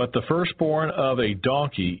 But the firstborn of a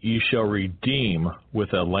donkey ye shall redeem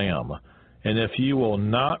with a lamb, and if ye will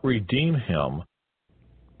not redeem him,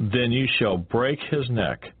 then ye shall break his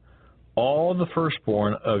neck. All the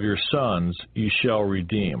firstborn of your sons ye shall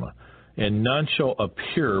redeem, and none shall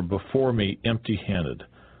appear before me empty-handed.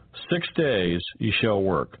 6 days ye shall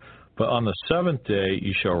work, but on the 7th day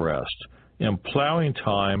ye shall rest. In plowing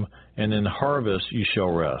time and in harvest ye shall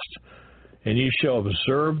rest. And ye shall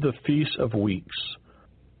observe the feast of weeks,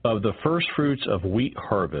 of the firstfruits of wheat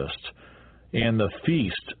harvest, and the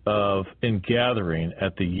feast of ingathering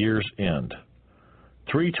at the year's end.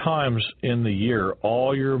 3 times in the year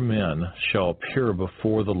all your men shall appear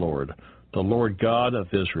before the Lord God of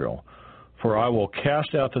Israel. For I will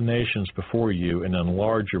cast out the nations before you and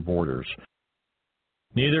enlarge your borders.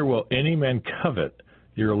 Neither will any man covet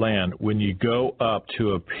your land when you go up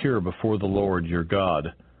to appear before the Lord your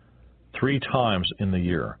God 3 times in the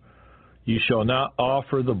year. You shall not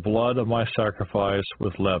offer the blood of my sacrifice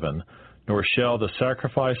with leaven, nor shall the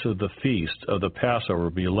sacrifice of the feast of the Passover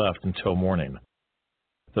be left until morning.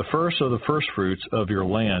 The first of the firstfruits of your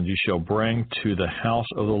land you shall bring to the house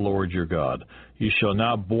of the Lord your God. You shall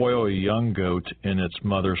not boil a young goat in its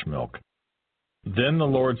mother's milk. Then the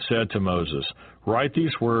Lord said to Moses, Write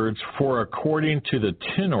these words, for according to the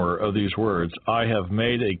tenor of these words I have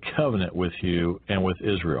made a covenant with you and with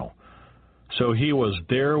Israel. So he was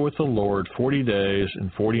there with the Lord 40 days and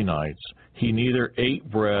 40 nights. He neither ate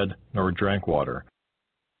bread nor drank water.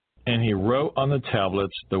 And he wrote on the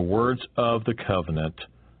tablets the words of the covenant,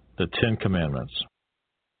 the 10 Commandments.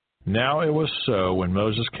 Now it was so, when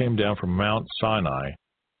Moses came down from Mount Sinai,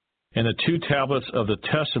 and the 2 tablets of the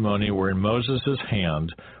testimony were in Moses'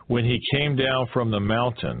 hand, when he came down from the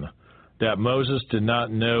mountain, that Moses did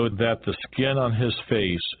not know that the skin on his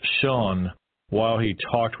face shone while he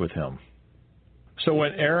talked with him. So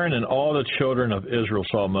when Aaron and all the children of Israel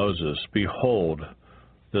saw Moses, behold,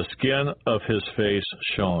 the skin of his face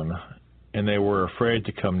shone, and they were afraid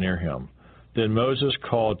to come near him. Then Moses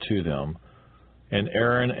called to them, and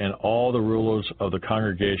Aaron and all the rulers of the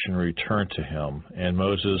congregation returned to him, and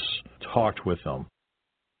Moses talked with them.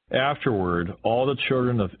 Afterward, all the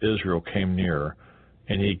children of Israel came near,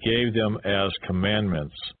 and he gave them as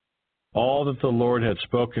commandments all that the Lord had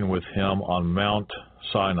spoken with him on Mount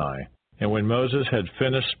Sinai. And when Moses had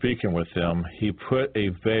finished speaking with them, he put a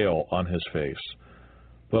veil on his face.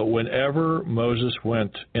 But whenever Moses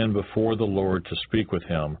went in before the Lord to speak with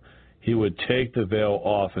him, he would take the veil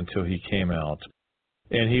off until he came out.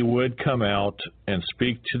 And he would come out and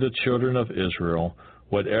speak to the children of Israel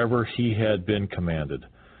whatever he had been commanded.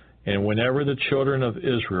 And whenever the children of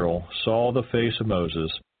Israel saw the face of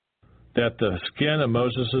Moses, that the skin of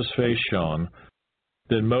Moses' face shone,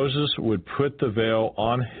 then Moses would put the veil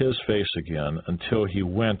on his face again until he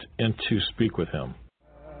went in to speak with him.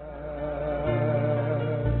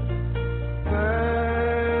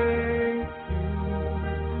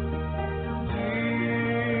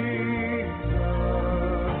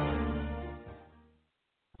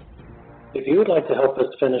 If you would like to help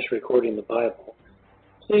us finish recording the Bible,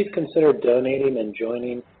 please consider donating and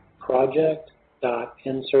joining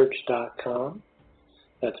project.nsearch.com.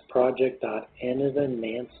 That's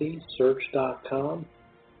project.n-as-in-Nancy-search.com,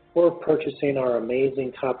 or purchasing our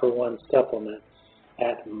amazing Copper One supplement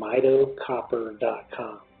at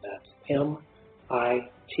mitocopper.com. That's M-I-T-O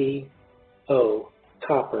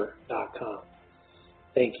copper.com.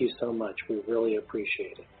 Thank you so much. We really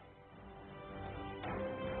appreciate it.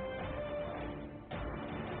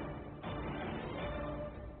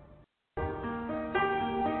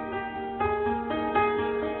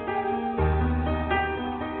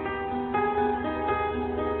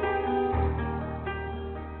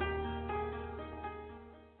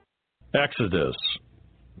 Exodus,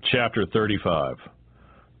 chapter 35.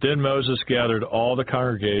 Then Moses gathered all the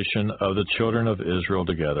congregation of the children of Israel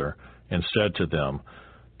together and said to them,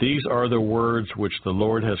 These are the words which the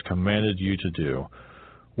Lord has commanded you to do.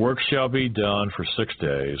 Work shall be done for 6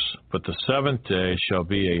 days, but the seventh day shall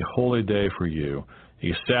be a holy day for you,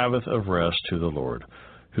 a Sabbath of rest to the Lord.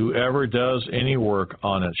 Whoever does any work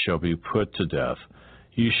on it shall be put to death.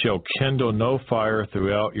 You shall kindle no fire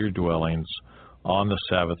throughout your dwellings on the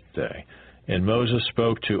Sabbath day. And Moses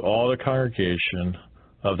spoke to all the congregation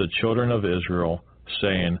of the children of Israel,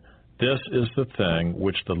 saying, This is the thing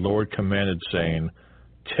which the Lord commanded, saying,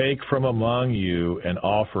 Take from among you an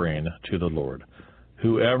offering to the Lord.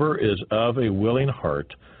 Whoever is of a willing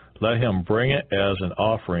heart, let him bring it as an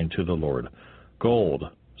offering to the Lord, gold,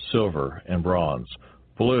 silver, and bronze,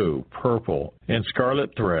 blue, purple, and scarlet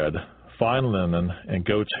thread, fine linen, and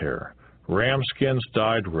goat's hair, ram skins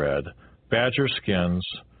dyed red, badger skins,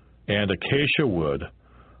 and acacia wood,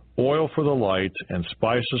 oil for the light, and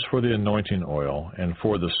spices for the anointing oil, and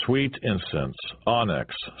for the sweet incense,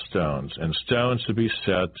 onyx stones, and stones to be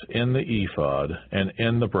set in the ephod and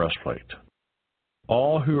in the breastplate.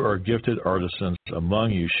 All who are gifted artisans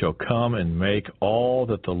among you shall come and make all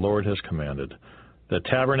that the Lord has commanded: the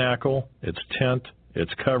tabernacle, its tent,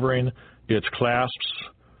 its covering, its clasps,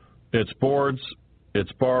 its boards, its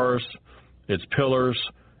bars, its pillars,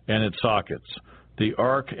 and its sockets, the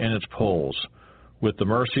ark and its poles, with the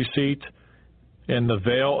mercy seat and the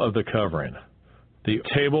veil of the covering, the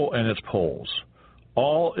table and its poles,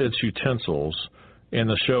 all its utensils, and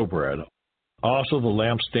the showbread, also the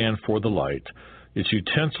lampstand for the light, its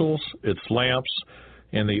utensils, its lamps,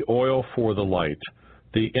 and the oil for the light,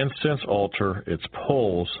 the incense altar, its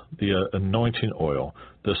poles, the anointing oil,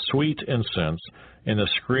 the sweet incense, and the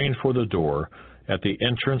screen for the door, at the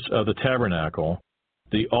entrance of the tabernacle,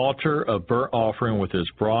 the altar of burnt offering with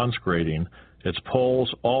its bronze grating, its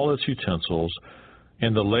poles, all its utensils,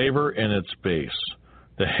 and the laver in its base,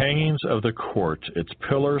 the hangings of the court, its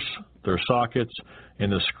pillars, their sockets,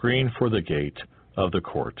 and the screen for the gate of the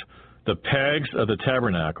court, the pegs of the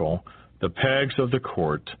tabernacle, the pegs of the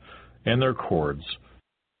court, and their cords,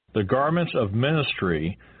 the garments of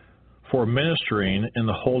ministry for ministering in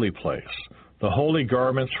the holy place, the holy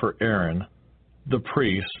garments for Aaron, the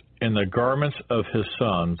priest, and the garments of his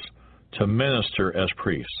sons to minister as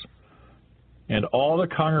priests. And all the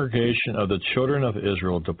congregation of the children of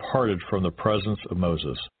Israel departed from the presence of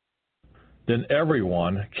Moses. Then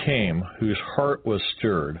everyone came whose heart was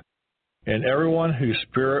stirred, and everyone whose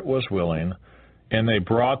spirit was willing, and they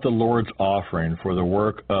brought the Lord's offering for the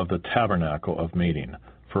work of the tabernacle of meeting,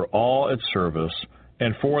 for all its service,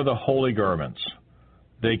 and for the holy garments.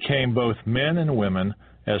 They came both men and women,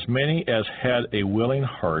 as many as had a willing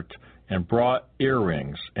heart, and brought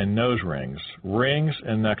earrings and nose rings, rings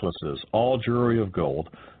and necklaces, all jewelry of gold,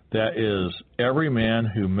 that is, every man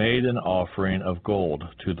who made an offering of gold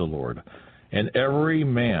to the Lord. And every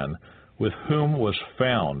man with whom was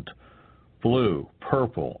found blue,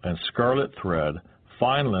 purple, and scarlet thread,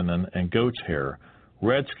 fine linen, and goat's hair,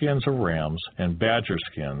 red skins of rams, and badger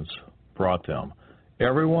skins, brought them.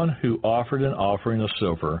 Everyone who offered an offering of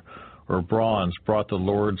silver or bronze brought the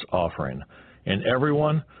Lord's offering, and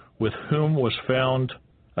everyone with whom was found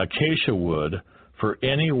acacia wood for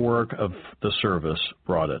any work of the service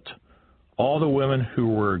brought it. All the women who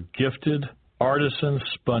were gifted artisans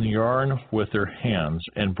spun yarn with their hands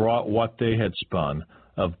and brought what they had spun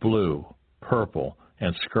of blue, purple,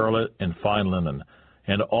 and scarlet and fine linen.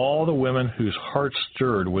 And all the women whose hearts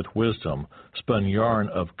stirred with wisdom spun yarn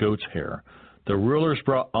of goat's hair. The rulers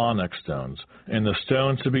brought onyx stones, and the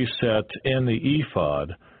stones to be set in the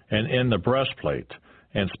ephod and in the breastplate,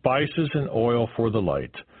 and spices and oil for the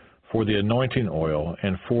light, for the anointing oil,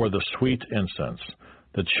 and for the sweet incense.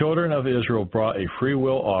 The children of Israel brought a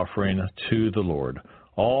freewill offering to the Lord,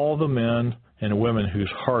 all the men and women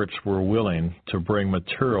whose hearts were willing to bring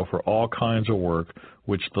material for all kinds of work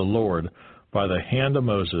which the Lord, by the hand of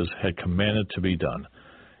Moses, had commanded to be done.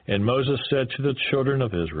 And Moses said to the children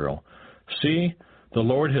of Israel, See, the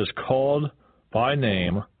Lord has called by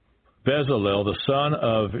name Bezalel, the son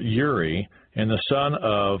of Uri, and the son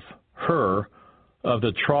of Hur, of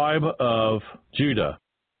the tribe of Judah.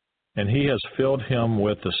 And he has filled him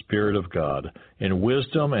with the Spirit of God, in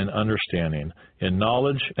wisdom and understanding, in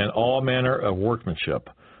knowledge and all manner of workmanship,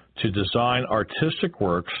 to design artistic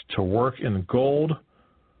works, to work in gold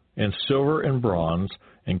and silver and bronze,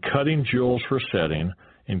 in cutting jewels for setting,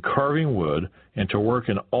 in carving wood, and to work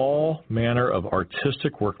in all manner of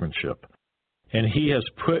artistic workmanship. And he has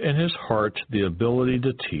put in his heart the ability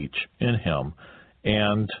to teach in him,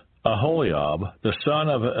 and Aholiab, the son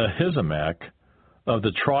of Ahisamach, of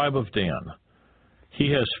the tribe of Dan.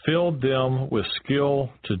 He has filled them with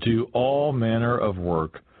skill to do all manner of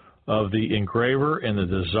work of the engraver and the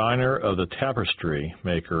designer of the tapestry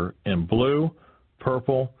maker in blue,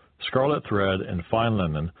 purple, scarlet thread, and fine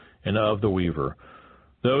linen, and of the weaver,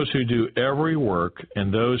 those who do every work,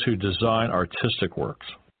 and those who design artistic works.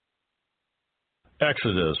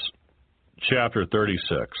 Exodus chapter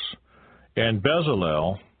 36. And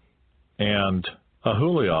Bezalel and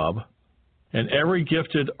Aholiab, and every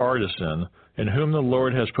gifted artisan in whom the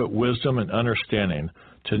Lord has put wisdom and understanding,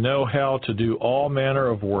 to know how to do all manner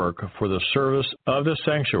of work for the service of the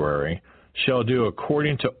sanctuary, shall do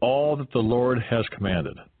according to all that the Lord has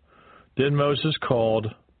commanded. Then Moses called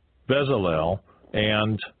Bezalel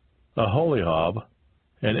and Aholiab,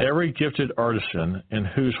 and every gifted artisan in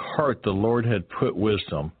whose heart the Lord had put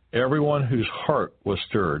wisdom, everyone whose heart was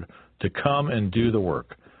stirred, to come and do the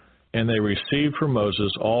work. And they received from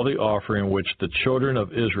Moses all the offering which the children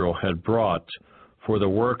of Israel had brought for the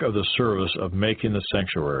work of the service of making the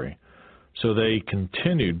sanctuary. So they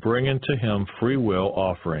continued bringing to him free will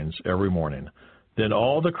offerings every morning. Then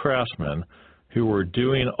all the craftsmen who were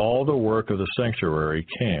doing all the work of the sanctuary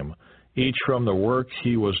came, each from the work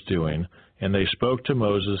he was doing, and they spoke to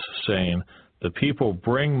Moses, saying, The people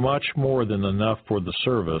bring much more than enough for the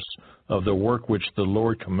service of the work which the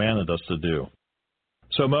Lord commanded us to do.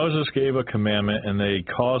 So Moses gave a commandment, and they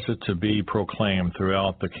caused it to be proclaimed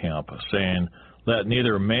throughout the camp, saying, Let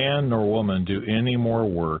neither man nor woman do any more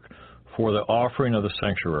work for the offering of the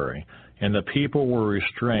sanctuary. And the people were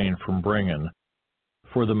restrained from bringing,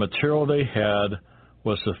 for the material they had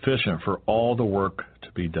was sufficient for all the work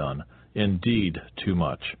to be done, indeed too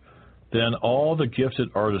much. Then all the gifted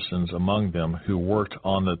artisans among them who worked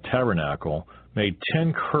on the tabernacle made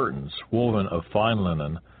 10 curtains woven of fine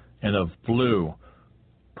linen and of blue,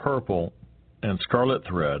 purple, and scarlet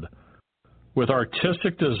thread. With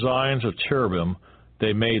artistic designs of cherubim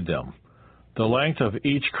they made them. The length of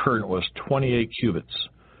each curtain was 28 cubits,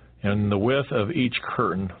 and the width of each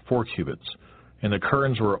curtain 4 cubits, and the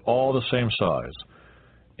curtains were all the same size.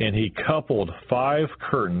 And he coupled 5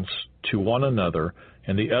 curtains to one another,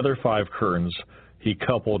 and the other 5 curtains he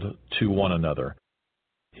coupled to one another.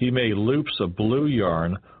 He made loops of blue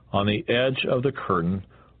yarn on the edge of the curtain,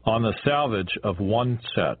 on the selvage of one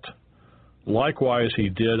set. Likewise he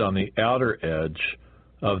did on the outer edge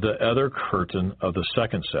of the other curtain of the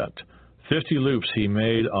second set. 50 loops he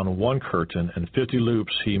made on one curtain, and 50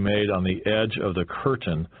 loops he made on the edge of the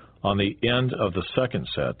curtain on the end of the second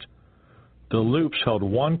set. The loops held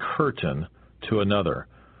one curtain to another.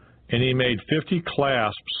 And he made 50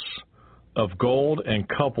 clasps of gold and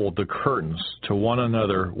coupled the curtains to one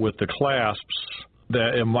another with the clasps,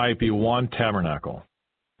 that it might be one tabernacle.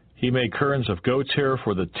 He made curtains of goat's hair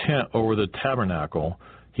for the tent over the tabernacle.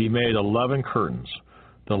 He made 11 curtains.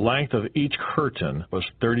 The length of each curtain was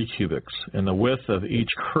 30 cubits, and the width of each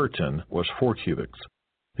curtain was 4 cubits.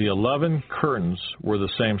 The 11 curtains were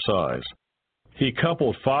the same size. He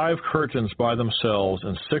coupled 5 curtains by themselves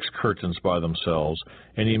and 6 curtains by themselves,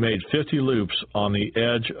 and he made 50 loops on the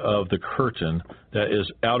edge of the curtain that is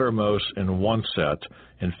outermost in one set,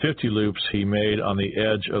 and 50 loops he made on the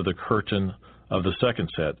edge of the curtain of the second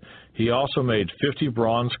set. He also made 50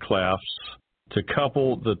 bronze clasps to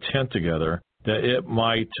couple the tent together, that it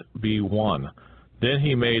might be one. Then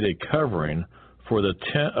he made a covering for the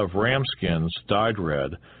tent of ram skins dyed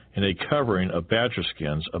red, and a covering of badger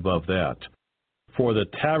skins above that. For the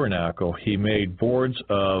tabernacle he made boards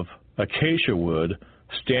of acacia wood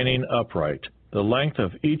standing upright. The length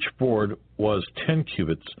of each board was 10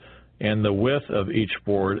 cubits, and the width of each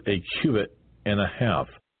board a cubit and a half.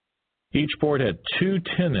 Each board had 2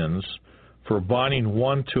 tenons for binding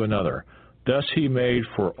one to another. Thus he made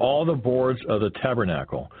for all the boards of the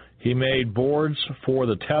tabernacle. He made boards for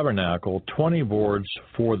the tabernacle, 20 boards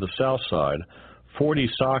for the south side. 40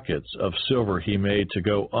 sockets of silver he made to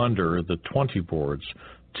go under the 20 boards,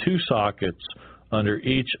 2 sockets under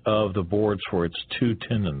each of the boards for its 2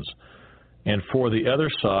 tenons. And for the other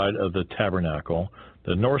side of the tabernacle,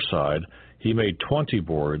 the north side, he made 20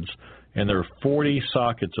 boards, and there were 40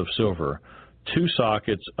 sockets of silver, 2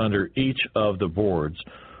 sockets under each of the boards.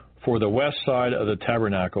 For the west side of the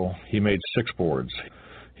tabernacle he made 6 boards.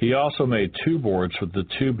 He also made 2 boards for the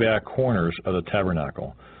 2 back corners of the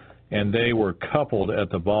tabernacle, and they were coupled at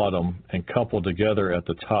the bottom and coupled together at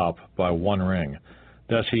the top by one ring.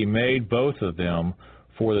 Thus he made both of them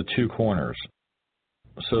for the 2 corners.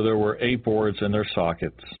 So there were 8 boards and their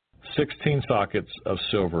sockets, 16 sockets of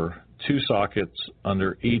silver, 2 sockets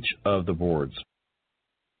under each of the boards.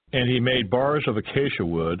 And he made bars of acacia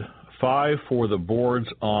wood, 5 for the boards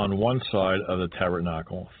on one side of the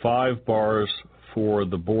tabernacle, 5 bars for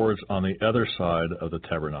the boards on the other side of the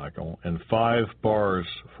tabernacle, and 5 bars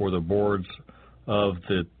for the boards of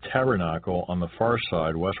the tabernacle on the far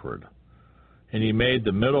side westward. And he made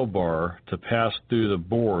the middle bar to pass through the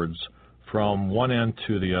boards from one end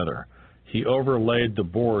to the other. He overlaid the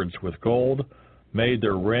boards with gold, made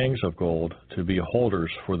their rings of gold to be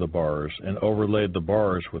holders for the bars, and overlaid the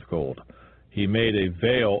bars with gold. He made a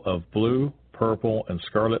veil of blue, purple, and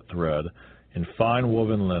scarlet thread in fine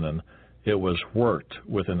woven linen. It was worked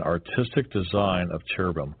with an artistic design of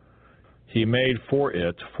cherubim. He made for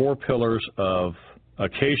it 4 pillars of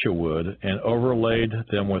acacia wood and overlaid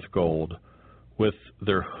them with gold, with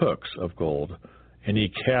their hooks of gold, and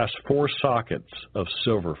he cast 4 sockets of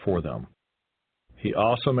silver for them. He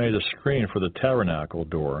also made a screen for the tabernacle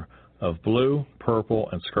door of blue, purple,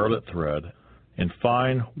 and scarlet thread in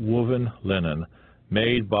fine woven linen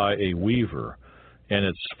made by a weaver, and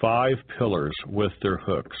its 5 pillars with their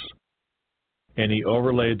hooks. And he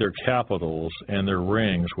overlaid their capitals and their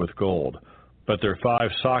rings with gold, but their 5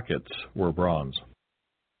 sockets were bronze.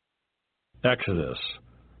 Exodus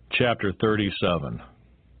chapter 37.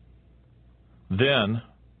 Then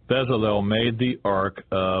Bezalel made the ark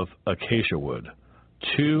of acacia wood.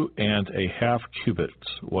 2.5 cubits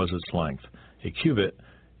was its length, a cubit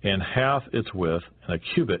and half its width, and a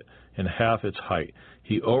cubit and half its height.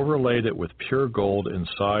 He overlaid it with pure gold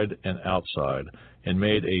inside and outside, and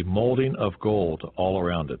made a molding of gold all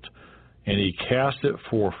around it. And he cast it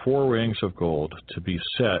for 4 rings of gold to be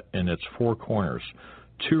set in its 4 corners,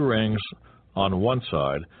 2 rings on one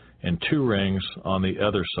side, and 2 rings on the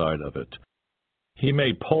other side of it. He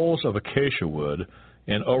made poles of acacia wood,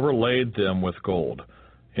 and overlaid them with gold.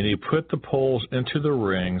 And he put the poles into the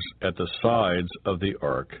rings at the sides of the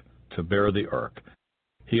ark to bear the ark.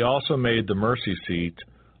 He also made the mercy seat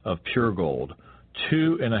of pure gold.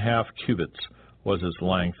 2.5 cubits was its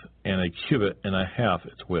length, and a cubit and a half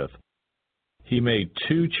its width. He made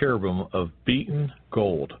 2 cherubim of beaten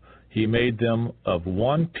gold. He made them of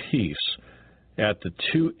one piece at the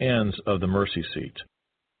 2 ends of the mercy seat.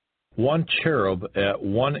 1 cherub at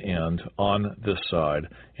one end on this side,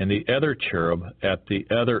 and the other cherub at the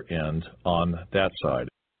other end on that side.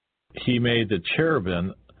 He made the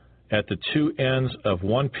cherubim at the 2 ends of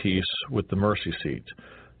one piece with the mercy seat.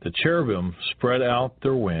 The cherubim spread out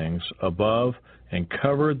their wings above and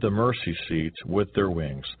covered the mercy seat with their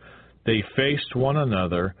wings. They faced one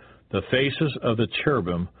another. The faces of the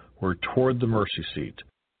cherubim were toward the mercy seat.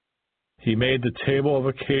 He made the table of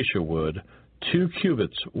acacia wood. 2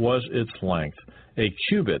 cubits was its length, a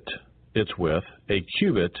cubit its width, a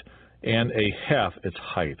cubit and a half its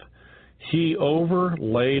height. He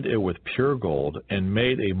overlaid it with pure gold and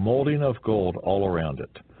made a molding of gold all around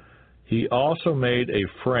it. He also made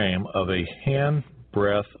a frame of a hand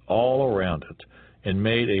breadth all around it, and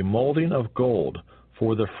made a molding of gold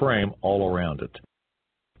for the frame all around it.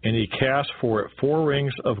 And he cast for it 4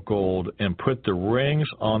 rings of gold, and put the rings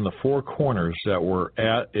on the 4 corners that were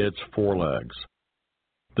at its 4 legs.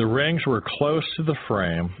 The rings were close to the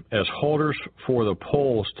frame as holders for the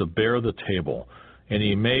poles to bear the table. And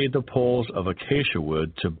he made the poles of acacia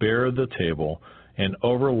wood to bear the table, and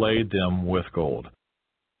overlaid them with gold.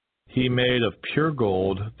 He made of pure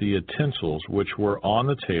gold the utensils which were on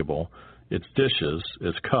the table, its dishes,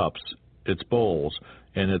 its cups, its bowls,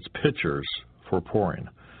 and its pitchers for pouring.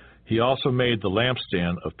 He also made the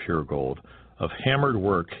lampstand of pure gold. Of hammered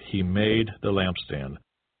work he made the lampstand.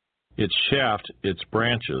 Its shaft, its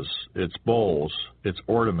branches, its bowls, its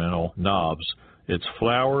ornamental knobs, its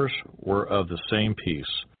flowers were of the same piece.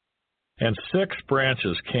 And 6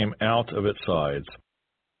 branches came out of its sides,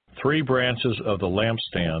 3 branches of the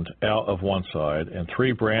lampstand out of one side, and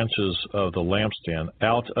 3 branches of the lampstand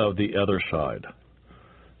out of the other side.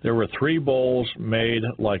 There were 3 bowls made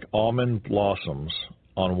like almond blossoms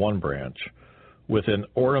on one branch, with an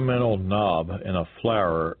ornamental knob and a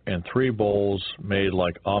flower, and 3 bowls made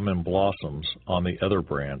like almond blossoms on the other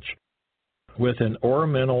branch, with an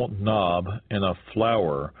ornamental knob and a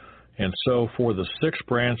flower, and so for the 6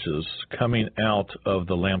 branches coming out of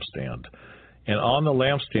the lampstand. And on the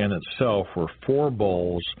lampstand itself were 4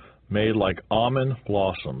 bowls made like almond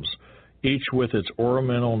blossoms, each with its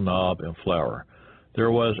ornamental knob and flower.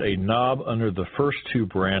 There was a knob under the first 2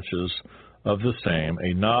 branches of the same,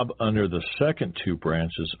 a knob under the second 2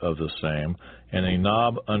 branches of the same, and a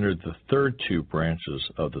knob under the third 2 branches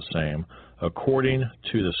of the same, according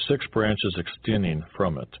to the 6 branches extending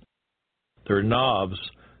from it. Their knobs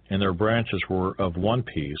and their branches were of one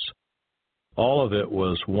piece. All of it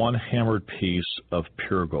was one hammered piece of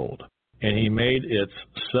pure gold. And he made its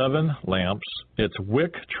 7 lamps, its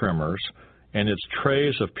wick trimmers, and its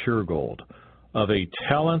trays of pure gold. Of a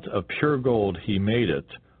talent of pure gold he made it,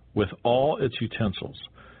 with all its utensils.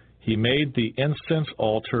 He made the incense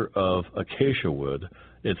altar of acacia wood.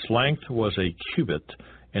 Its length was a cubit,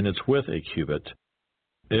 and its width a cubit.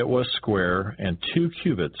 It was square, and 2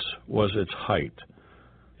 cubits was its height.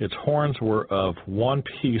 Its horns were of one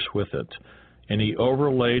piece with it, and he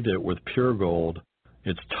overlaid it with pure gold,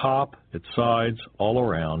 its top, its sides, all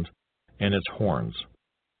around, and its horns.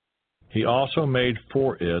 He also made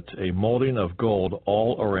for it a molding of gold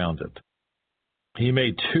all around it. He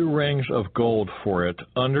made 2 rings of gold for it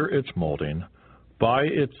under its molding, by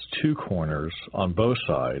its 2 corners on both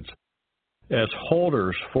sides, as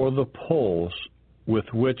holders for the poles with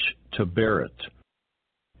which to bear it.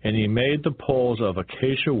 And he made the poles of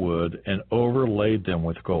acacia wood and overlaid them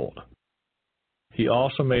with gold. He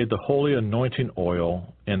also made the holy anointing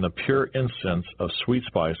oil and the pure incense of sweet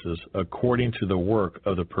spices according to the work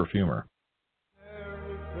of the perfumer.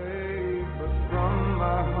 From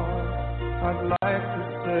my heart, I'd like to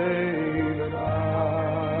say that I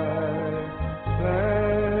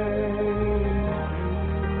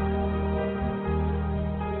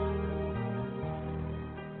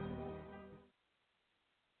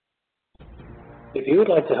If you would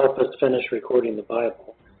like to help us finish recording the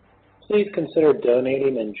Bible, please consider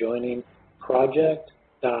donating and joining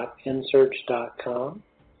project.nsearch.com.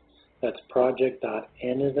 That's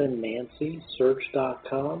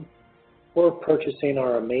project.nancysearch.com, or purchasing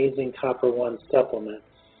our amazing Copper One supplement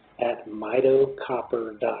at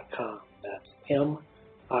mitocopper.com. That's M-I-T-O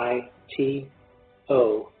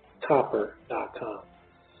copper.com.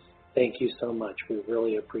 Thank you so much. We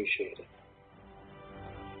really appreciate it.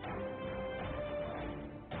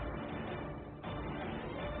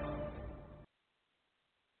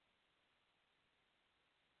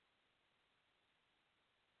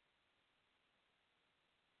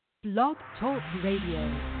 Blog Talk Radio.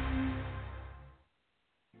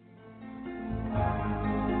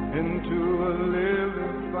 into a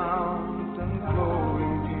living fountain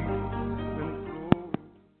flowing deep and flowing.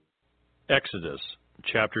 Exodus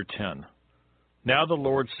chapter 10. Now the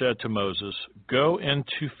Lord said to Moses, Go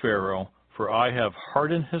into Pharaoh, for I have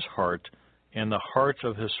hardened his heart and the hearts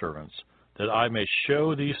of his servants, that I may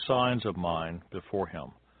show these signs of mine before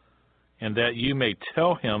him, and that you may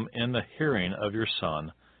tell him in the hearing of your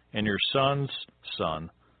son and your son's son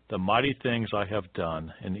the mighty things I have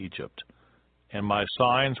done in Egypt, and my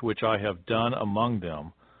signs which I have done among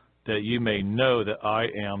them, that you may know that I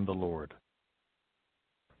am the Lord.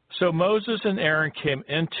 So Moses and Aaron came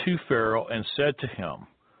into Pharaoh and said to him,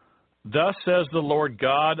 Thus says the Lord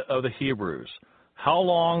God of the Hebrews, How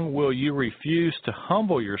long will you refuse to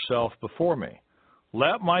humble yourself before me?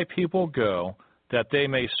 Let my people go, that they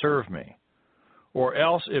may serve me. Or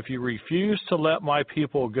else, if you refuse to let my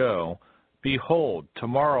people go, behold,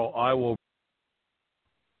 tomorrow I will